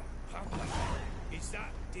clue. Papa, is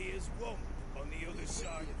that deer's womb on the other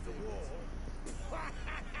side of the wall?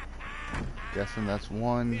 Guessing that's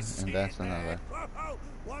one, and that's another. Whoa,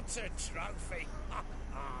 what's a trophy?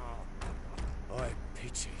 I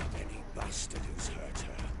pity any bastard who's hurt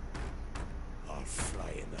her. I'll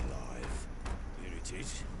flay him alive. Here it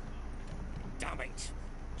is. Damn it!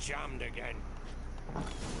 Jammed again.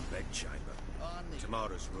 Bed chamber.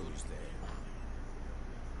 Tomorrow's room is there.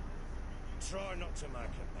 Try not to make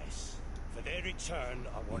a mess. For their return,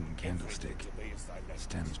 I want Wooden candlestick. everything to be as they left it.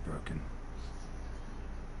 Stem's broken.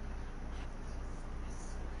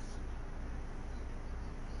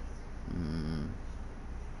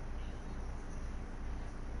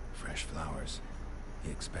 Fresh flowers.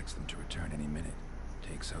 He expects them to return any minute.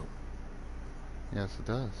 Takes hope. Yes, it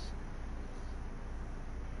does.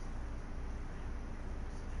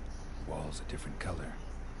 Walls a different color.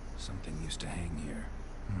 Something used to hang here.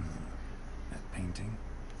 That painting?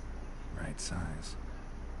 Right size.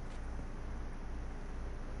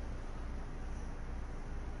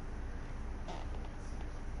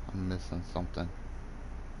 I'm missing something.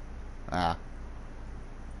 Ah.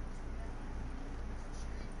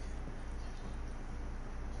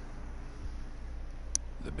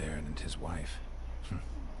 The Baron and his wife.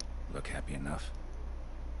 Look happy enough.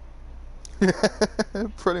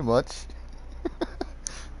 Pretty much.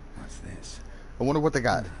 What's this? I wonder what they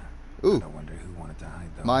got. Ooh. I wonder who wanted to hide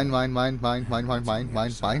those. Mine.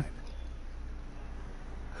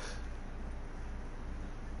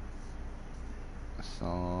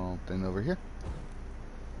 Something over here.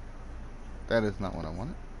 That is not what I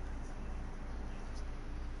wanted.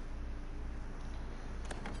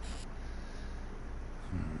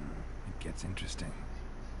 It gets interesting.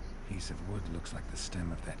 Piece of wood looks like the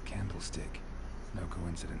stem of that candlestick. No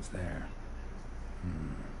coincidence there.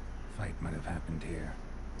 Fight might have happened here.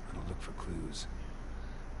 I'll look for clues.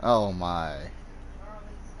 Oh my.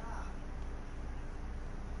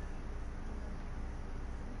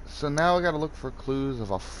 So now I gotta look for clues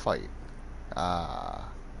of a fight. Ah.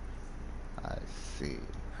 I see.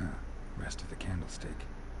 Rest of the candlestick.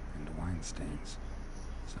 And wine stains.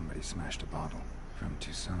 Somebody smashed a bottle. From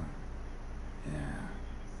Toussaint. Yeah.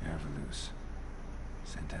 Herveloos.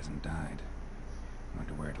 Scent hasn't died.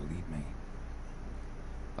 Wonder where it'll lead me.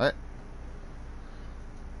 What?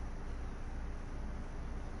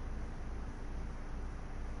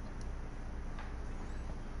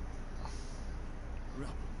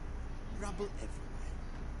 Rubble everywhere.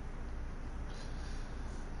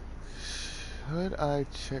 Should I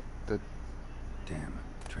check the... Damn.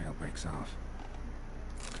 Trail breaks off.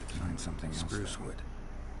 Could find something else. Spruce wood.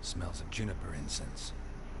 Smells of juniper incense.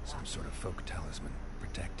 Some sort of folk talisman.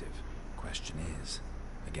 Protective. Question is,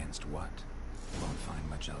 against what? Won't find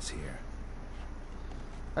much else here.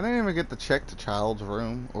 I didn't even get to check the child's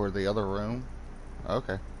room or the other room.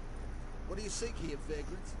 Okay. What do you seek here,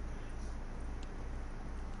 vagrants?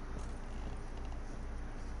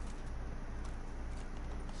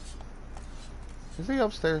 Is he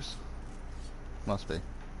upstairs? Must be.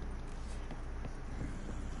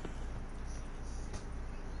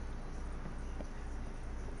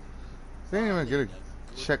 Didn't even get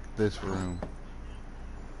to check this room.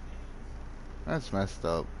 That's messed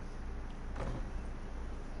up.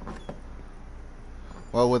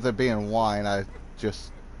 Well, with it being wine, I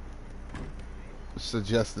just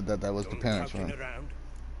suggested that that was the parents' room.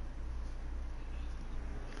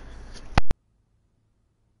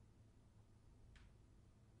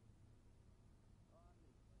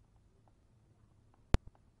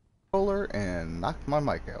 And knocked my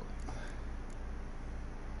mic out.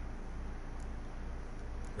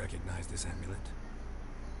 Recognize this amulet?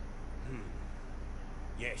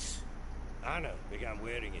 Yes. Anna began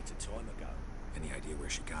wearing it a time ago. Any idea where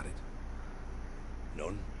she got it?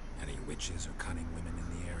 None. Any witches or cunning women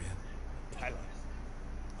in the area? Pella.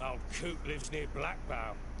 Old Coot lives near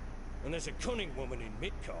Blackbow. And there's a cunning woman in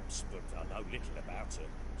Midcopse, but I know little about her.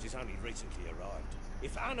 She's only recently arrived.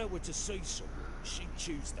 If Anna were to see someone, she'd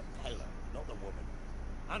choose the Pella, not the woman.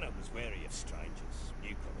 Anna was wary of strangers,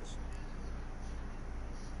 newcomers.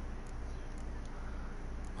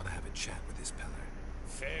 Want to have a chat with this Peller?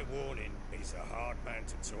 Fair warning, he's a hard man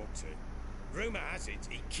to talk to. Rumour has it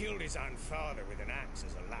he killed his own father with an axe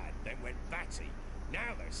as a lad, then went batty.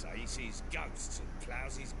 Now they say he sees ghosts and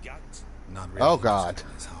ploughs his goat. Not really. Oh God.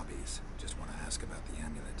 In his hobbies. Just want to ask about the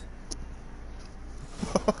amulet.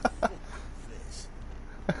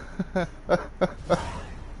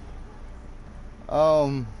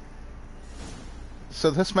 So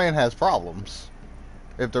this man has problems.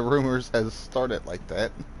 If the rumors has started like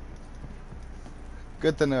that.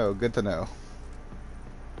 Good to know, good to know.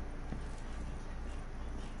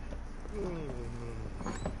 Fucking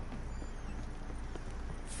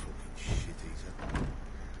shit eater.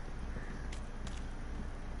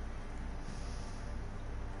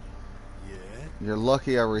 Yeah? You're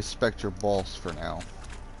lucky I respect your boss for now.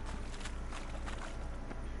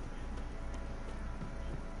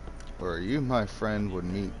 Or you, my friend, would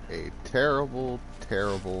meet a terrible,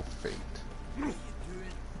 terrible fate. What are you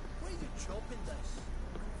doing? Why are you chopping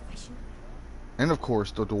this? And of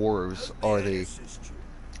course, the dwarves are the...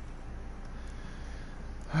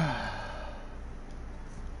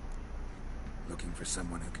 Looking for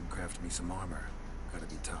someone who can craft me some armor. Gotta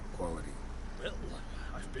be top quality. Well,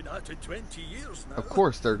 I've been at it 20 years now. Of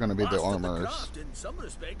course they're gonna be the Master of armorers. craft in some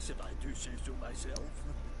respects, if I do say so myself.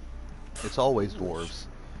 It's always dwarves.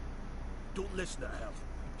 Don't listen to her.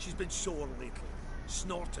 She's been sore lately,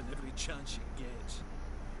 snorting every chance she gets.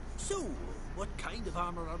 So, what kind of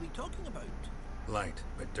armor are we talking about? Light,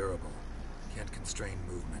 but durable. Can't constrain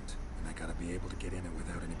movement, and I gotta be able to get in it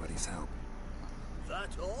without anybody's help. That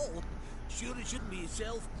all? Sure it shouldn't be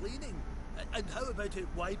self-cleaning. And how about it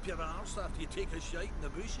wipe your arse after you take a shite in the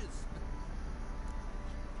bushes?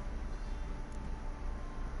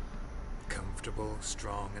 Comfortable,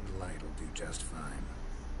 strong, and light will do just fine.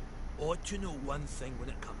 Ought to know one thing when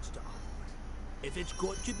it comes to armor. If it's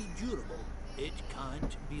got to be durable, it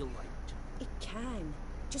can't be light. It can.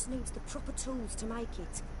 Just needs the proper tools to make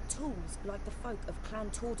it. Tools like the folk of Clan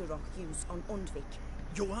Tordarroch use on Undvik.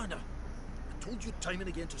 Joanna, I told you time and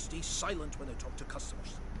again to stay silent when I talk to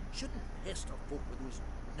customers. Shouldn't pester folk with those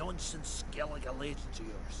nonsense Skellige legends of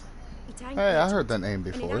yours. It ain't Hey, I legend, heard that name and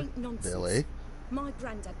it before. ain't nonsense. Billy. My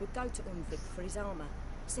granddad would go to Undvik for his armour.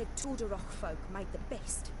 Said Tordarroch folk made the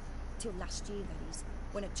best. Till last year, that is,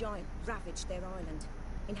 when a giant ravaged their island.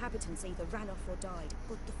 Inhabitants either ran off or died,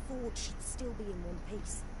 but the forge should still be in one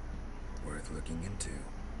piece. Worth looking into.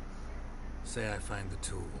 Say I find the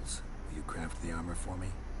tools. Will you craft the armor for me?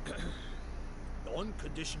 On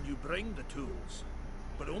condition you bring the tools.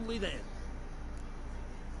 But only then.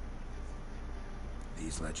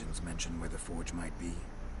 These legends mention where the forge might be.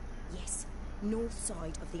 Yes, north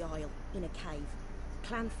side of the isle, in a cave.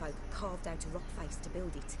 Clanfolk carved out a rock face to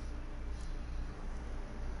build it.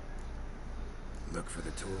 Look for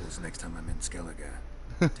the tools next time I'm in Skellige.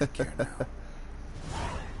 Take care now.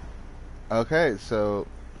 Okay, so...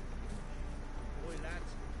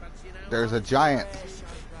 There's a giant.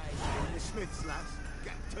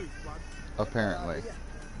 Apparently.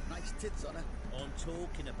 Nice tits on her. I'm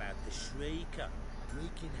talking about the Shrieker,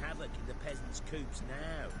 wreaking havoc in the peasants' coops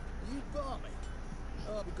now. You got me.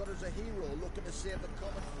 Oh, we got us a hero looking to save the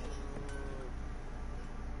common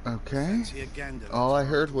folk. Okay. All I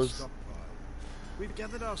heard was We've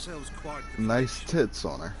gathered ourselves quite nice tits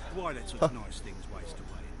on her. Why let such nice things waste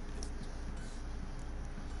away?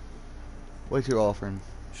 What you offering?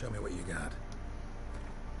 Show me what you got.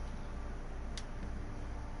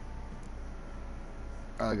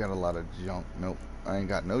 I got a lot of junk. Nope. I ain't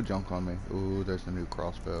got no junk on me. Ooh, there's a new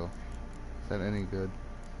crossbow. Is that any good?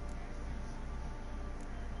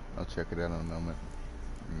 I'll check it out in a moment.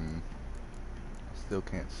 Still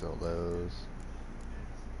can't sell those.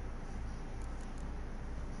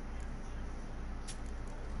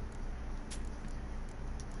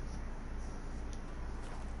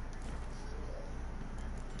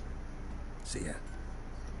 See ya.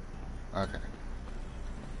 Okay.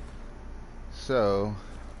 So...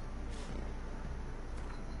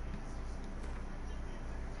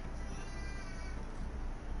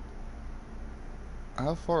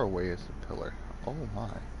 how far away is the pillar? Oh my.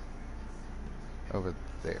 Over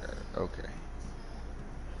there. Okay.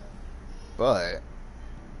 But...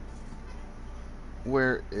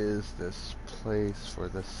 where is this place for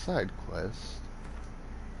the side quest?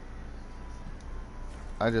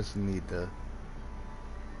 I just need to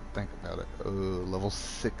think about it. Oh, level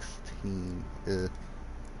 16.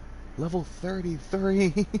 Level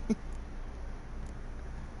 33.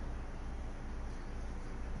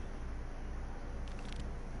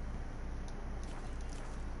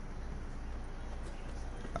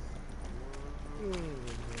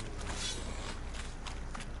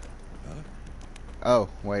 Oh,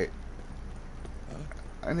 wait.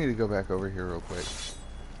 I need to go back over here real quick.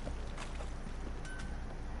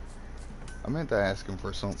 I meant to ask him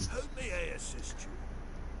for something. Help me I assist you.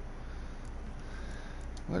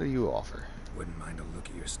 What do you offer? Wouldn't mind a look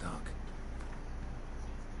at your stock.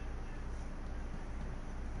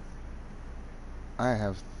 I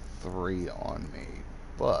have 3 on me,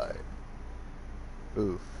 but...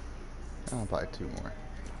 oof. I'll buy 2 more.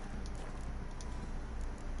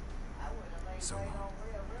 So long.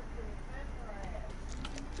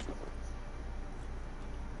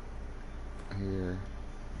 Here.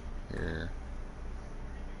 Here.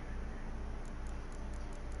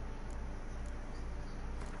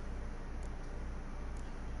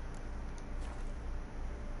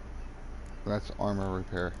 That's armor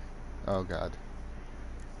repair. Oh god.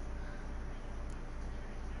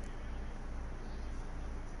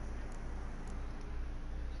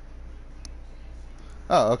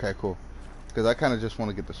 Oh, okay, cool. Because I kind of just want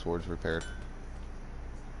to get the swords repaired.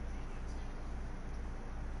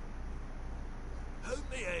 Help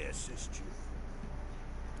me I assist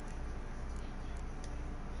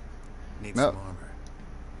you. Need Nope. some armor.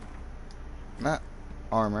 Not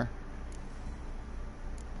armor.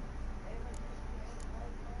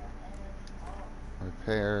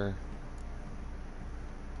 Repair.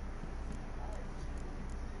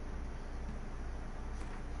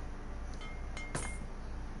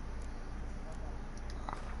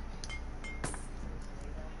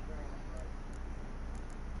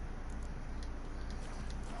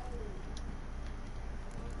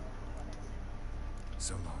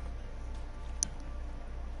 So long.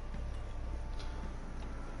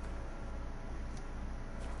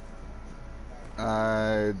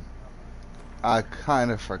 I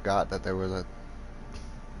kind of forgot that there was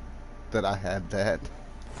that I had that.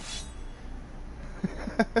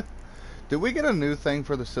 Did we get a new thing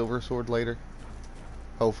for the silver sword later?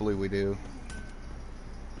 Hopefully we do.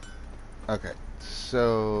 Okay,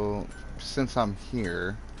 so since I'm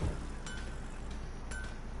here,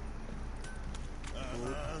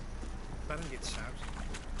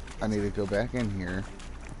 I need to go back in here,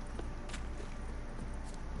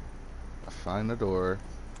 find the door.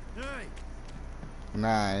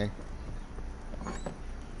 Nye.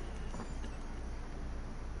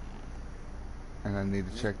 And I need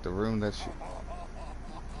to check the room that she...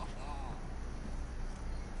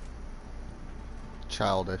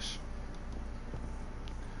 childish.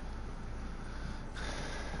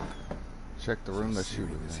 Check the room that she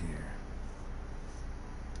was in. Here.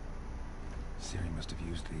 Siri must have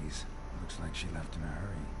used these. Looks like she left in a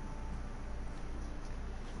hurry.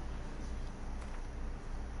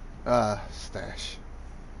 Stash.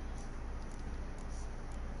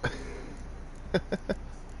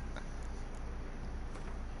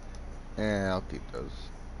 Yeah, I'll keep those.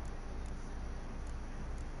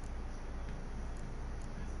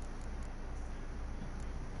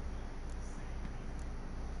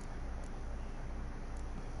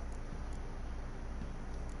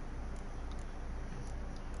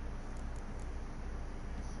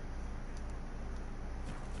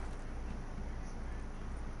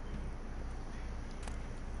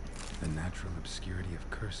 The Natural Obscurity of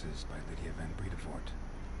Curses by Lydia Van Bredevoort.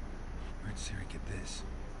 Where'd Siri get this?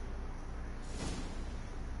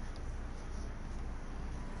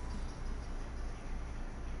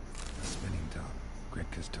 A spinning top.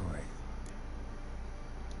 Gretka's toy.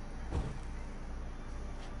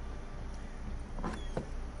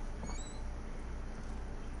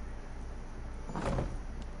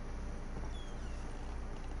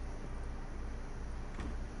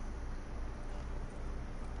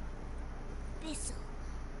 Thistle.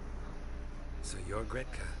 So you're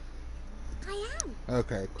Gretka? I am.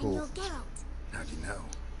 Okay, And cool. you're Geralt. How'd you know?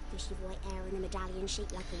 Fishy white hair and a medallion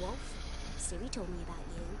shaped like a wolf. Siri told me about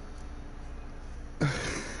you.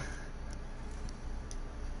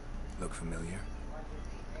 Look familiar?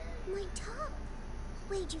 My top.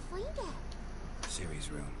 Where'd you find it? Ciri's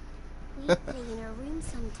room. We play in her room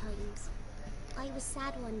sometimes. I was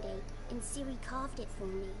sad one day, and Ciri carved it for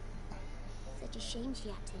me. Such a shame she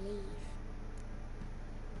had to leave.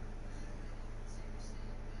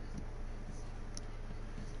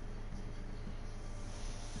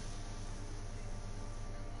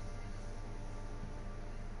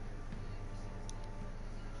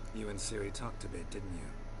 You and Ciri talked a bit, didn't you?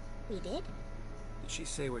 We did? Did she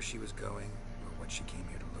say where she was going, or what she came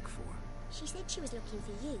here to look for? She said she was looking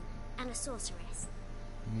for you, and a sorceress.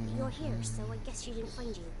 But you're here, so I guess she didn't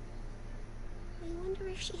find you. I wonder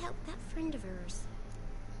if she helped that friend of hers.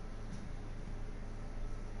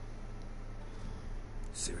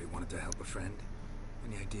 Ciri wanted to help a friend?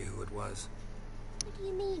 Any idea who it was? What do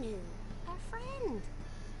you mean, who? Her friend.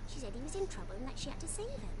 She said he was in trouble and that she had to save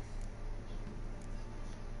him.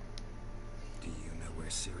 Do you know where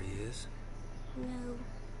Ciri is? No.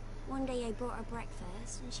 One day I brought her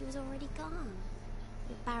breakfast, and she was already gone.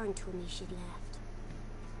 The Baron told me she'd left.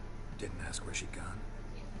 Didn't ask where she'd gone?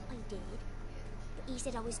 I did. But he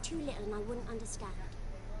said I was too little and I wouldn't understand.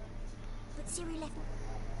 But Ciri left me...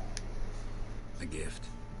 A gift?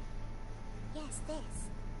 Yes, this.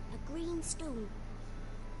 A green stone.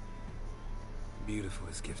 Beautiful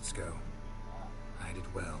as gifts go. Hide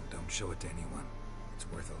it well, don't show it to anyone. It's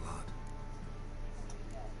worth a lot.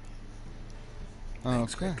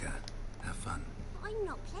 Thanks, Kretka. Have fun. I'm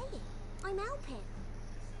not playing. I'm helping.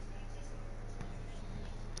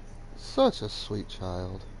 Such a sweet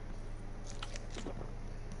child.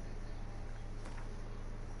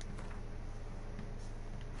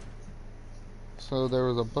 So there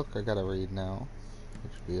was a book I gotta read now,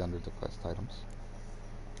 which would be under the quest items.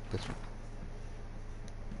 This one.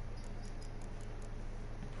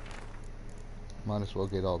 Might as well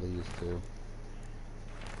get all these too.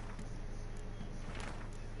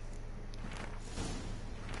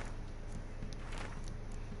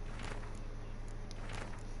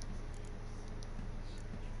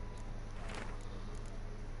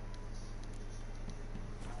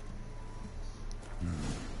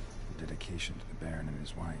 Dedication to the Baron and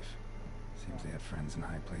his wife. Seems they had friends in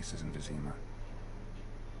high places in Vizima.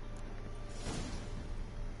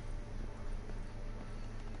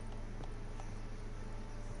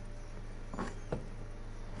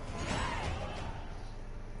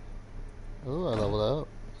 Ooh, I leveled up.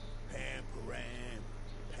 Pam-param,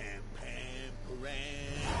 pam-pam-param,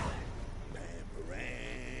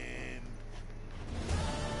 pam-param.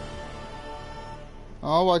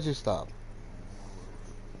 Oh, why'd you stop?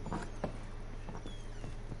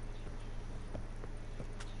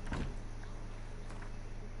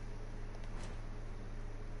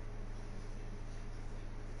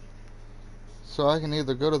 So I can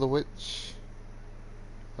either go to the witch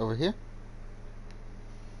over here.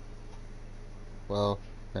 Well,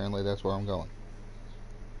 apparently that's where I'm going.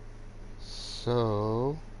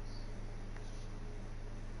 So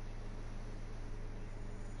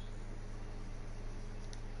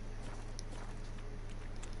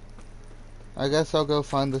I guess I'll go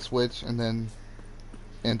find this witch and then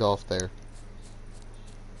end off there.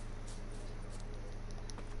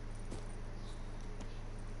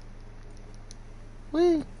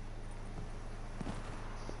 Whee!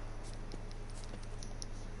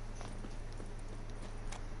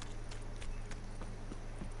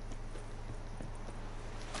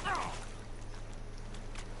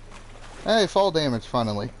 Hey, fall damage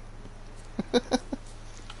finally.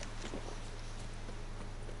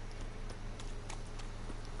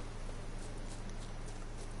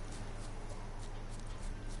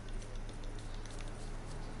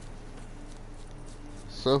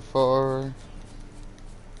 So far,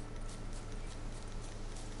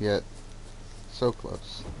 yet so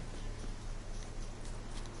close.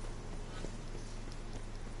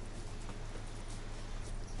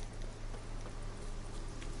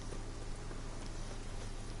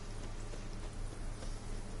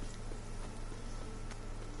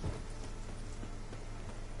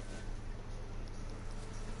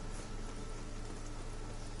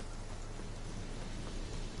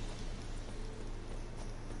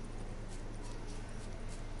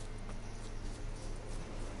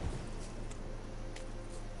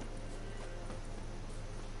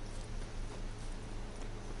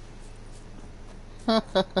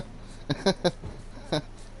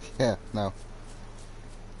 Yeah, no.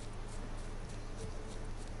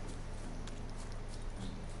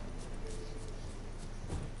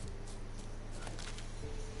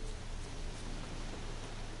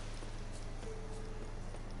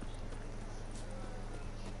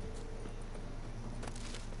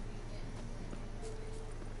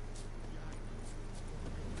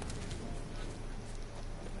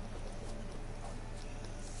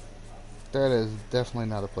 That is definitely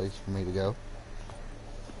not a place for me to go.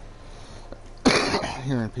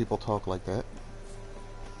 Hearing people talk like that.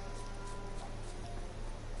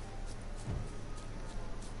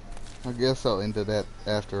 I guess I'll end that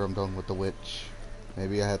after I'm done with the witch.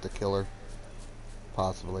 Maybe I have to kill her.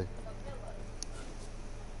 Possibly.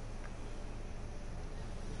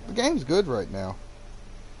 The game's good right now.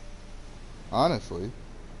 Honestly.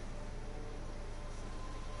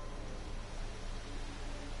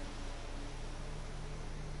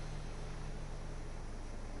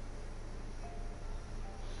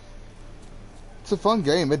 It's a fun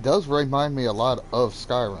game. It does remind me a lot of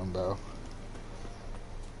Skyrim, though.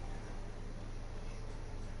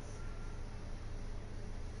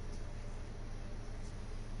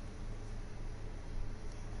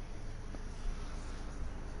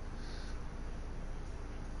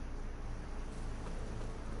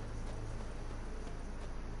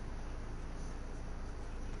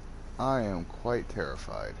 I am quite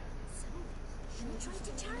terrified. Someone tried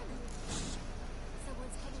to turn it.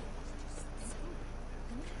 Someone's coming.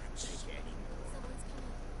 Someone's coming.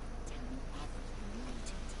 Tell me everything you need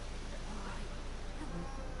to. Alright.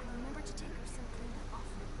 And remember to take her some cleaned up off.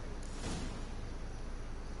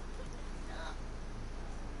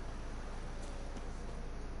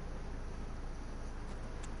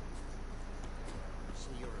 So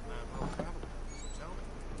you're a man well traveled, so tell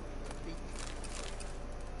me.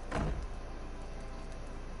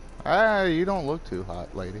 Ah, you don't look too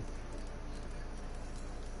hot, lady.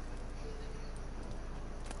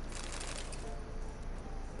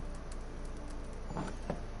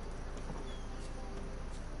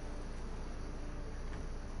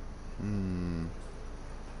 You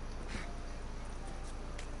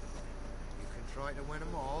can try to win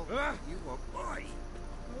them all. You won't. Oi!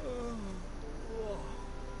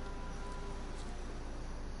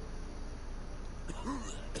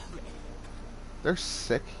 They're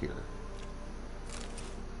sick here.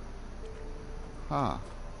 Huh.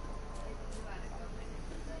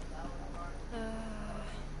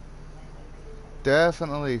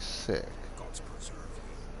 Definitely sick. God's preserve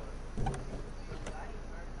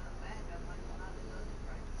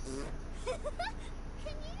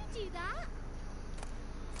Can you do that?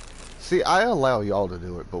 See, I allow y'all to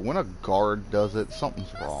do it, but when a guard does it,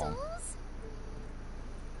 something's wrong.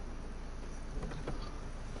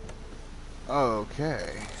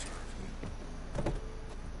 Okay.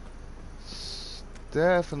 It's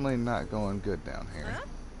definitely not going good down here.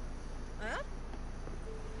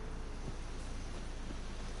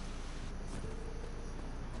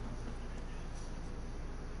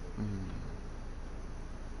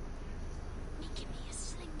 Making me a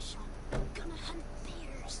slingshot. I'm gonna hunt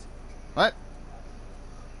bears. What?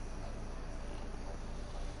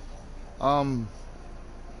 I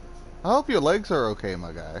hope your legs are okay,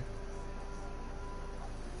 my guy.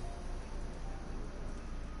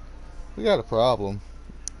 We got a problem.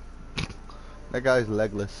 That guy's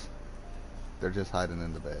legless. They're just hiding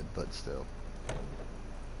in the bed, but still.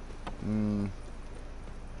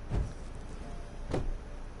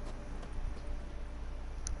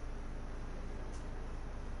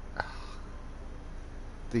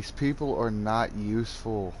 These people are not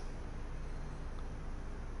useful.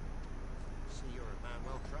 So you're a man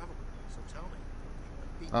well traveled, so tell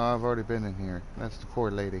me. I've already been in here. That's the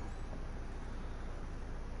poor lady.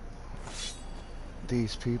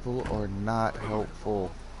 These people are not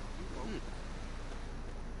helpful.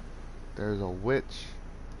 There's a witch.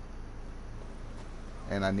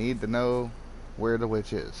 And I need to know where the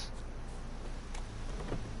witch is.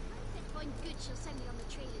 If I'm good, she'll send me on the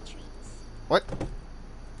trail of treats. What?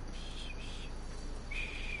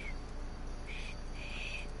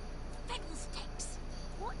 Fiddlesticks!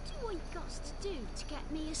 What do I got to do to get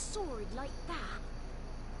me a sword like that?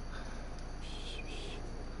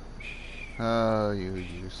 Oh, you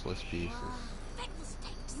useless pieces.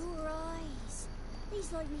 Fiddlesticks! Your eyes.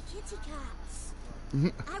 These like me kitty cats.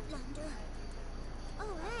 Outlander.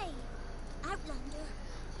 Oh, hey. Outlander.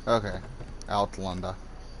 Okay. Outlander.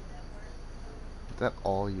 Is that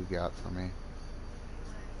all you got for me?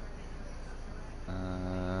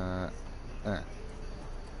 There.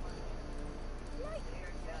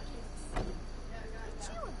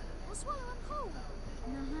 I'll swallow them whole.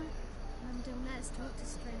 Mum don't let us talk to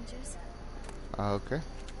strangers. Okay.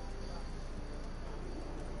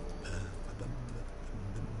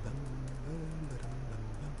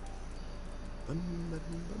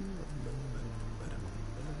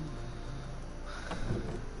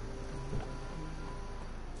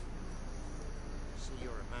 So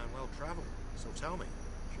you're a man well traveled, so tell me.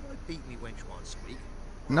 Should I beat me wench once a week?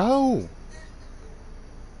 No.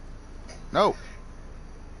 No.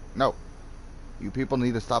 No. You people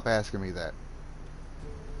need to stop asking me that.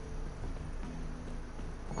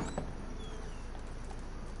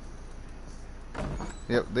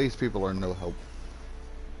 Yep, these people are no help.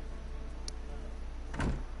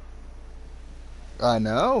 I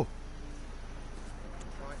know.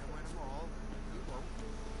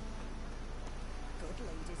 Good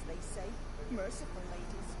ladies, they say. Merciful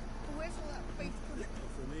ladies. Where's all that faith coming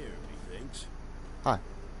From here, methinks. Hi.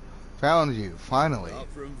 Found you, finally. Not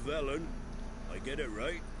from Velen. I get it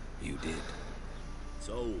right? You did.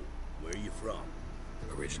 So, where you from?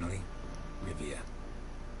 Originally, Rivia.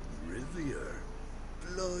 Rivia?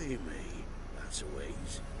 Blimey. That's a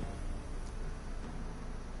ways.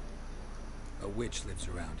 A witch lives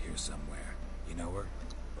around here somewhere. You know her?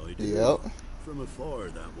 I do. Yep. From afar,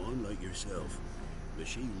 that one, like yourself. But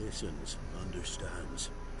she listens, understands.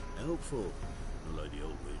 Helpful. Not like the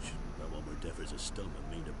old witch. That one were deaf as a stump and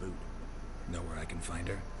mean to boot. Know where I can find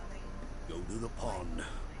her? Go to the pond.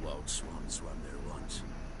 Wild swan swam there once.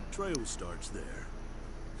 Trail starts there.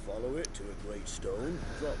 Follow it to a great stone,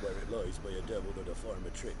 drop where it lies by a devil that a farmer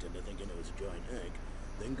tricked into thinking it was a giant egg,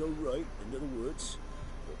 then go right into the woods,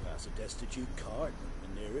 go past a destitute cart,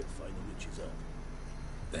 and near it find the witch's hut.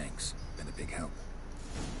 Thanks. Been a big help.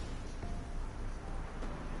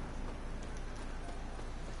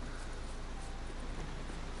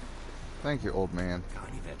 Thank you, old man.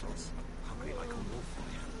 Carny Vettles. Hungry like a wolf for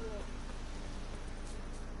you.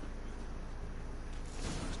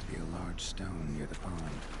 Supposed to be a large stone near the pond.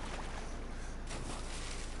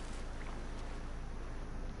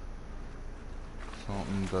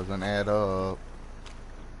 Something doesn't add up.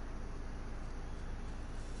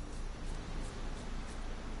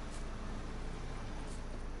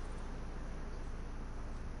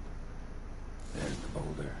 There's the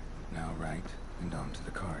boulder. Now right, and onto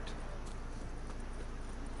the cart.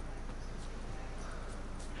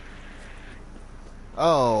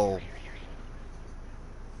 Oh.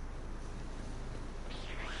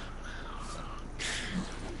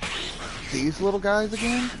 These little guys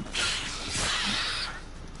again?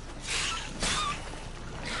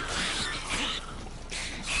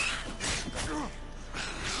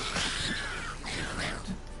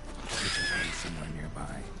 Somewhere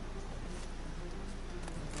nearby.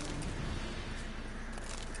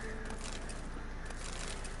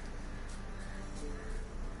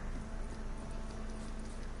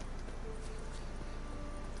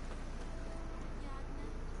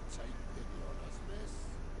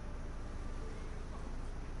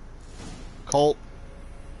 Colt.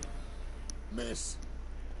 Miss,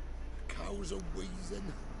 cows are wheezing.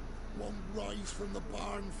 Won't rise from the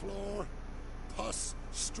barn floor. Pus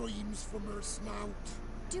streams from her snout.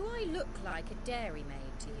 Do I look like a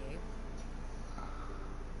dairymaid to you?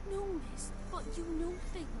 No, miss, but you know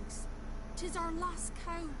things. 'Tis our last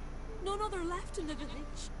cow. None other left in the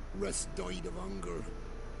village. Rest died of hunger.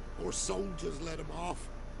 Or soldiers let him off.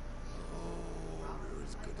 Oh, we're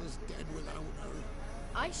as good as dead without her.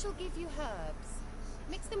 I shall give you herbs.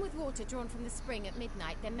 Mix them with water drawn from the spring at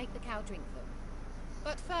midnight, then make the cow drink them.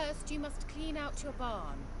 But first, you must clean out your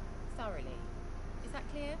barn. Thoroughly. Is that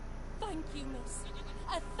clear? Thank you, miss.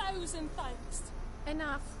 1,000 thanks.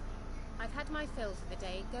 Enough. I've had my fill for the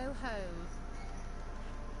day. Go home.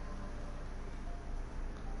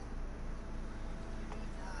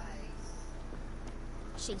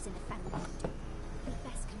 She's in a family mood. You'd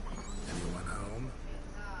best come back on. Anyone home?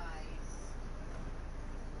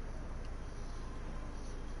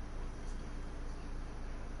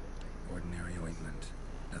 Ordinary ointment.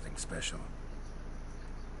 Nothing special.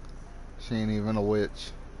 She ain't even a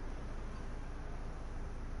witch.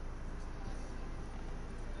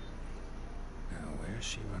 Now, where's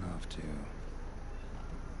she run off to?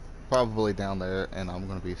 Probably down there, and I'm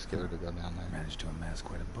gonna be scared to go down there. Managed to amass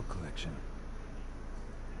quite a book collection.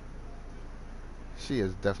 She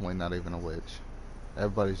is definitely not even a witch.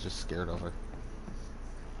 Everybody's just scared of her.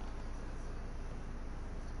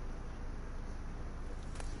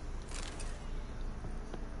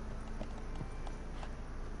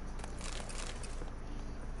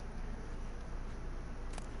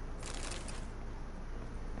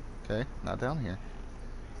 Okay, not down here.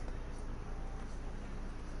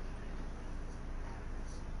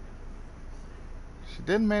 She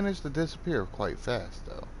did manage to disappear quite fast,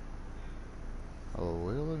 though. Oh,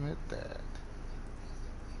 we'll admit that.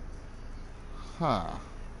 Huh.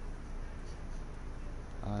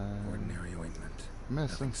 Ordinary ointment.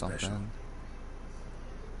 Missing Nothing something. special.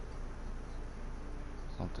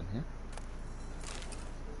 Something here.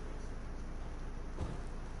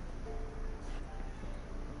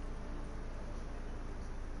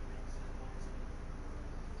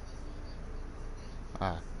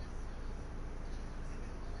 Ah.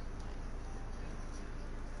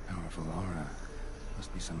 Powerful aura.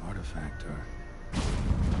 Must be some artifact or...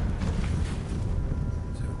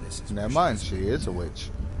 So this is... Never mind, she is a witch.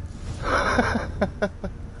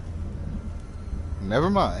 Never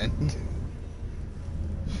mind.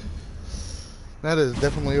 That is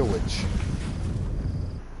definitely a witch.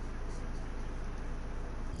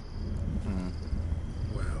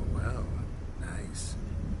 Well, well. Nice.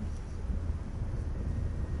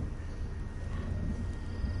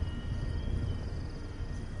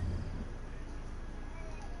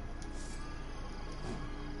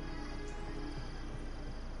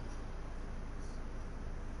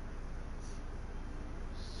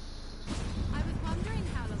 I was wondering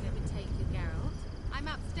how long it would take you, Geralt. I'm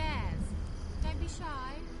upstairs. Don't be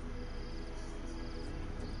shy.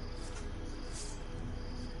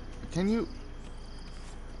 Can you...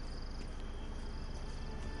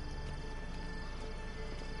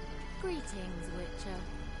 Greetings, Witcher.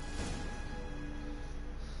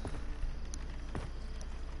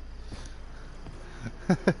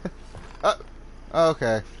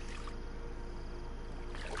 Okay.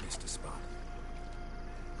 Missed a spot.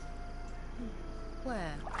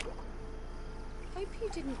 Where? Hope you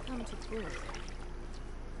didn't come to talk.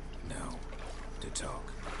 No. To talk.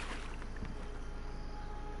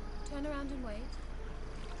 Turn around and wait.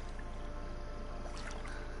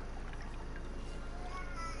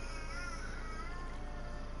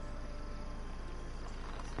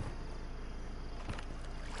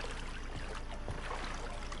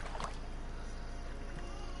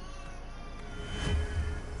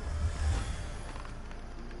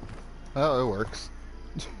 Oh, it works.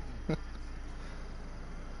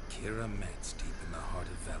 Kira Metz, deep in the heart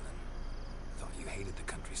of Velen. Thought you hated the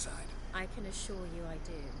countryside. I can assure you I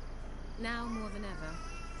do. Now more than ever.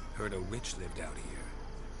 Heard a witch lived out here.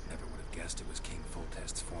 Never would have guessed it was King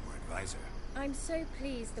Foltest's former advisor. I'm so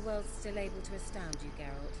pleased the world's still able to astound you,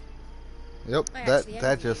 Geralt. Yep, I that actually that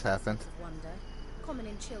envy just you that happened. sort of wonder. Common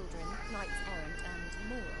in children, knights errant, and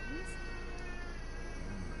morons.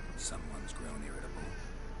 Someone's grown irritable.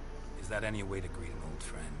 Is that any way to greet an old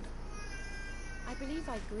friend? I believe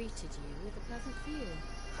I greeted you with a pleasant view.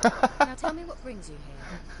 Now tell me what brings you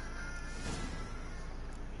here.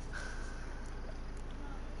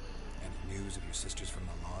 Any news of your sisters from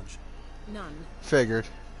the lodge? None. Figured.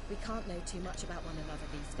 We can't know too much about one another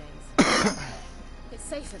these days. It's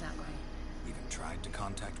safer that way. Even tried to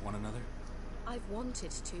contact one another? I've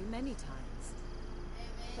wanted to many times.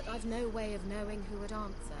 But I've no way of knowing who would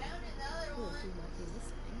answer. Or who might be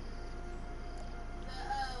listening.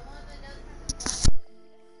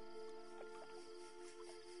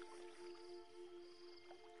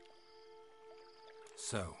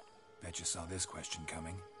 So, bet you saw this question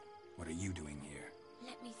coming. What are you doing here?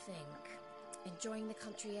 Let me think. Enjoying the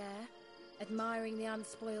country air? Admiring the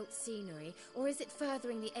unspoilt scenery? Or is it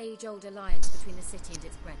furthering the age-old alliance between the city and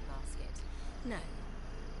its breadbasket? No.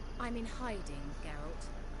 I'm in hiding, Geralt.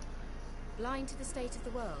 Blind to the state of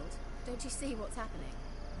the world? Don't you see what's happening?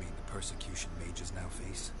 Mean the persecution mages now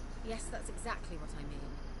face? Yes, that's exactly what I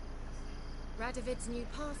mean. Radovid's new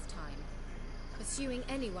pastime. Pursuing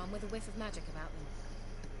anyone with a whiff of magic about them.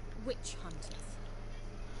 Witch hunters.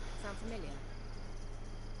 Sound familiar?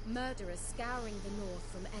 Murderers scouring the north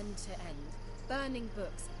from end to end, burning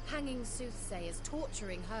books, hanging soothsayers,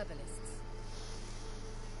 torturing herbalists.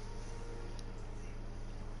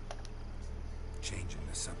 Changing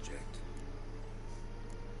the subject.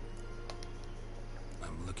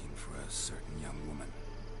 I'm looking for a certain young woman.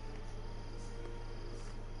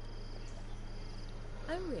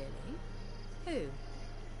 Oh, really? Who?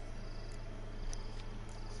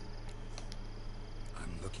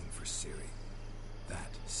 I'm looking for Ciri.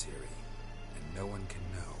 That Ciri. And no one can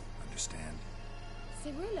know, understand?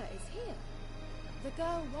 Cirilla is here. The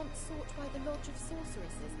girl once sought by the Lodge of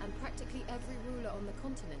Sorceresses, and practically every ruler on the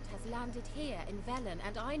continent has landed here in Velen,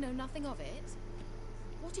 and I know nothing of it.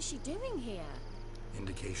 What is she doing here?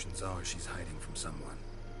 Indications are she's hiding from someone.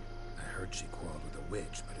 I heard she quarreled with a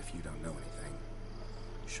witch, but if you don't know anything,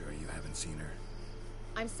 sure you haven't seen her?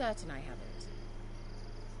 I'm certain I haven't.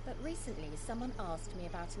 But recently someone asked me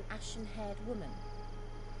about an ashen-haired woman.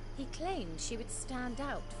 He claimed she would stand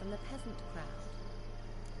out from the peasant crowd.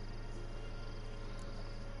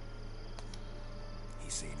 He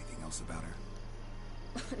say anything else about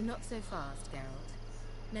her? Not so fast, Geralt.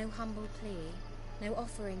 No humble plea, no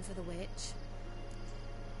offering for the witch.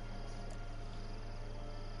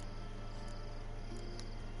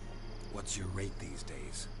 What's your rate these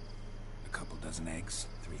days? A couple dozen eggs?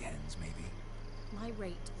 3 hens, maybe? My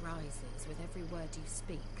rate rises with every word you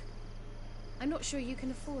speak. I'm not sure you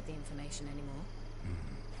can afford the information anymore.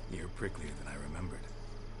 You're pricklier than I remembered.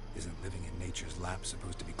 Isn't living in nature's lap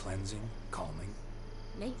supposed to be cleansing, calming?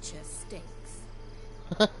 Nature stinks.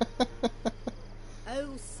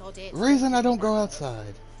 Oh, sod it. Reason I don't go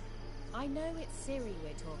outside. I know it's Ciri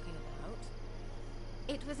we're talking about.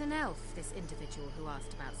 It was an elf, this individual who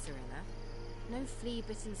asked about Cirilla. No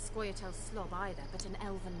flea-bitten Scoia'tael slob either, but an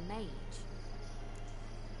elven mage.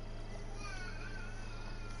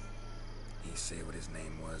 He say what his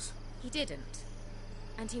name was? He didn't.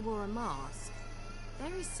 And he wore a mask.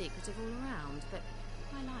 Very secretive all around, but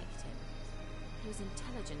I liked him. He was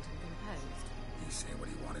intelligent and composed. He say what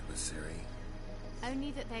he wanted with Ciri?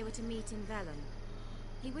 Only that they were to meet in Velen.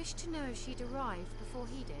 He wished to know if she'd arrived before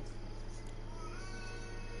he did.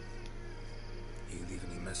 He leave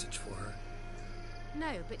any message for her?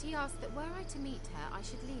 No, but he asked that were I to meet her, I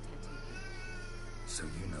should lead her to him. So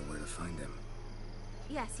you know where to find him?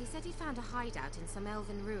 Yes, he said he found a hideout in some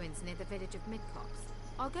elven ruins near the village of Midcops.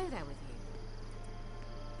 I'll go there with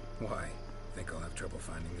you. Why? Think I'll have trouble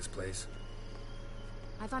finding this place?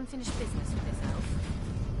 I've unfinished business with this elf.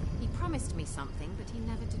 He promised me something, but he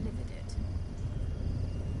never delivered it.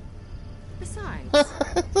 Besides,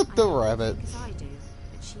 the rabbit. Because I do,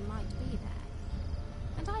 but she might be there.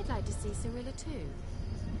 And I'd like to see Cirilla too.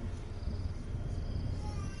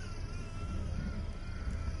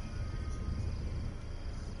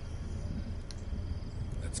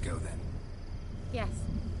 Let's go then. Yes,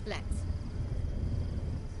 let's.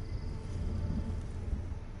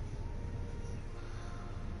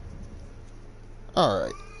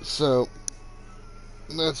 Alright, so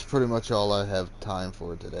that's pretty much all I have time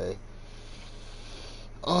for today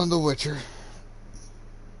on The Witcher.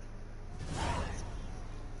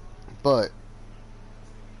 But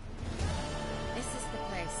this is the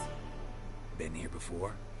place. Been here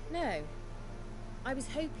before? No. I was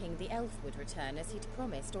hoping the elf would return as he'd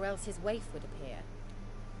promised, or else his waif would appear.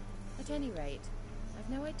 At any rate, I've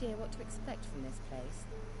no idea what to expect from this place.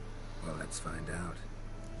 Well, let's find out.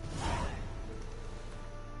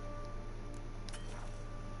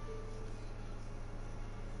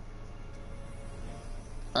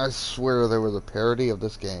 I swear there was a parody of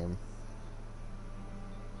this game.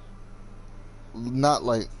 Not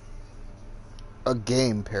like a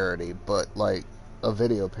game parody, but like a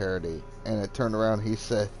video parody. And it turned around, he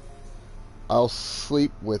said, "I'll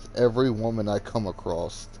sleep with every woman I come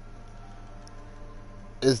across."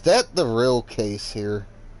 Is that the real case here?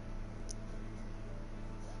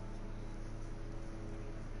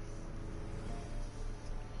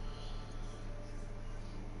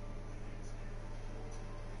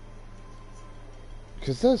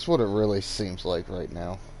 Because that's what it really seems like right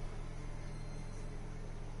now.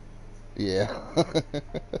 Yeah.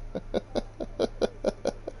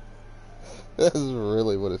 That's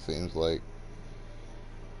really what it seems like.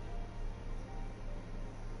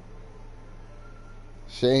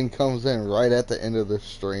 Shane comes in right at the end of the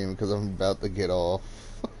stream because I'm about to get off.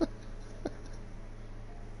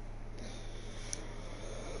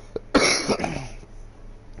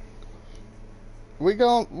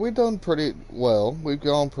 We done pretty well. We've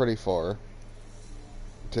gone pretty far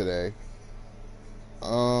today.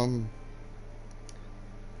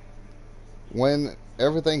 When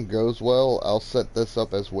everything goes well, I'll set this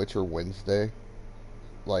up as Witcher Wednesday.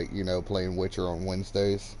 Like, you know, playing Witcher on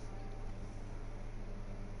Wednesdays.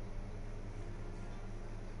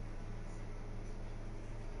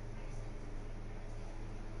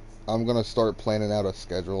 I'm gonna start planning out a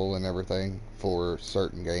schedule and everything for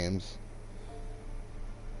certain games.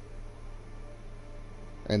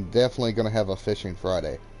 And definitely gonna have a Fishing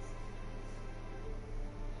Friday.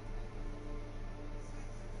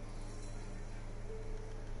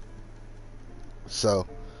 So,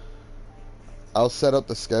 I'll set up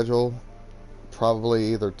the schedule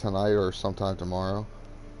probably either tonight or sometime tomorrow.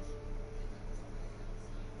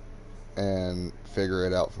 And figure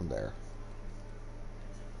it out from there.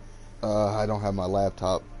 I don't have my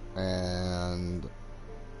laptop, and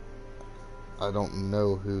I don't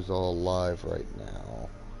know who's all live right now.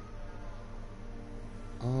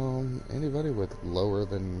 Anybody with lower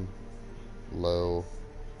than low?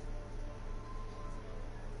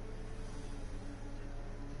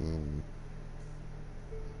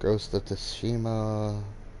 Ghost of Tsushima,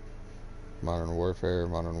 Modern Warfare,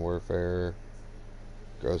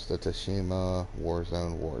 Ghost of Tsushima,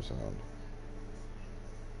 Warzone.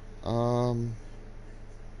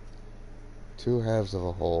 Two halves of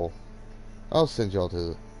a whole. I'll send y'all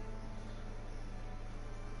to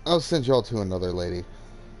another lady.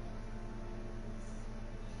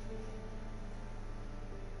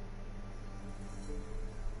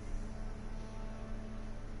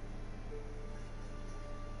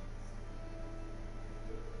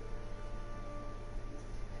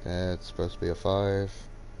 That's supposed to be a 5.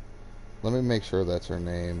 Let me make sure that's her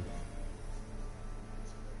name.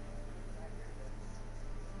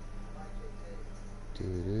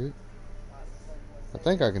 I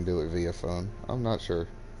think I can do it via phone. I'm not sure.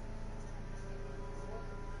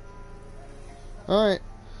 Alright.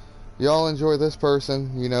 Y'all enjoy this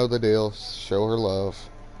person. You know the deal. Show her love.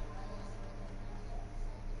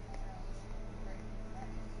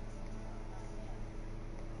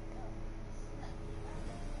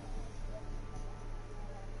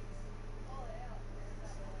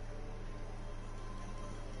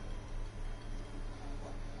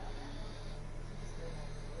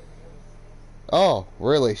 Oh,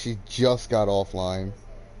 really? She just got offline.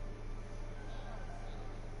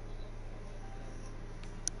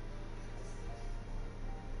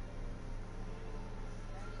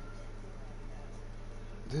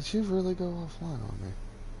 Did she really go offline on me?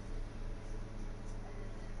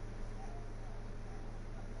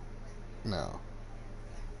 No.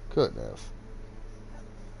 Couldn't have.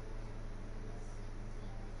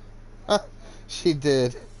 Ah, she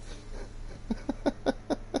did.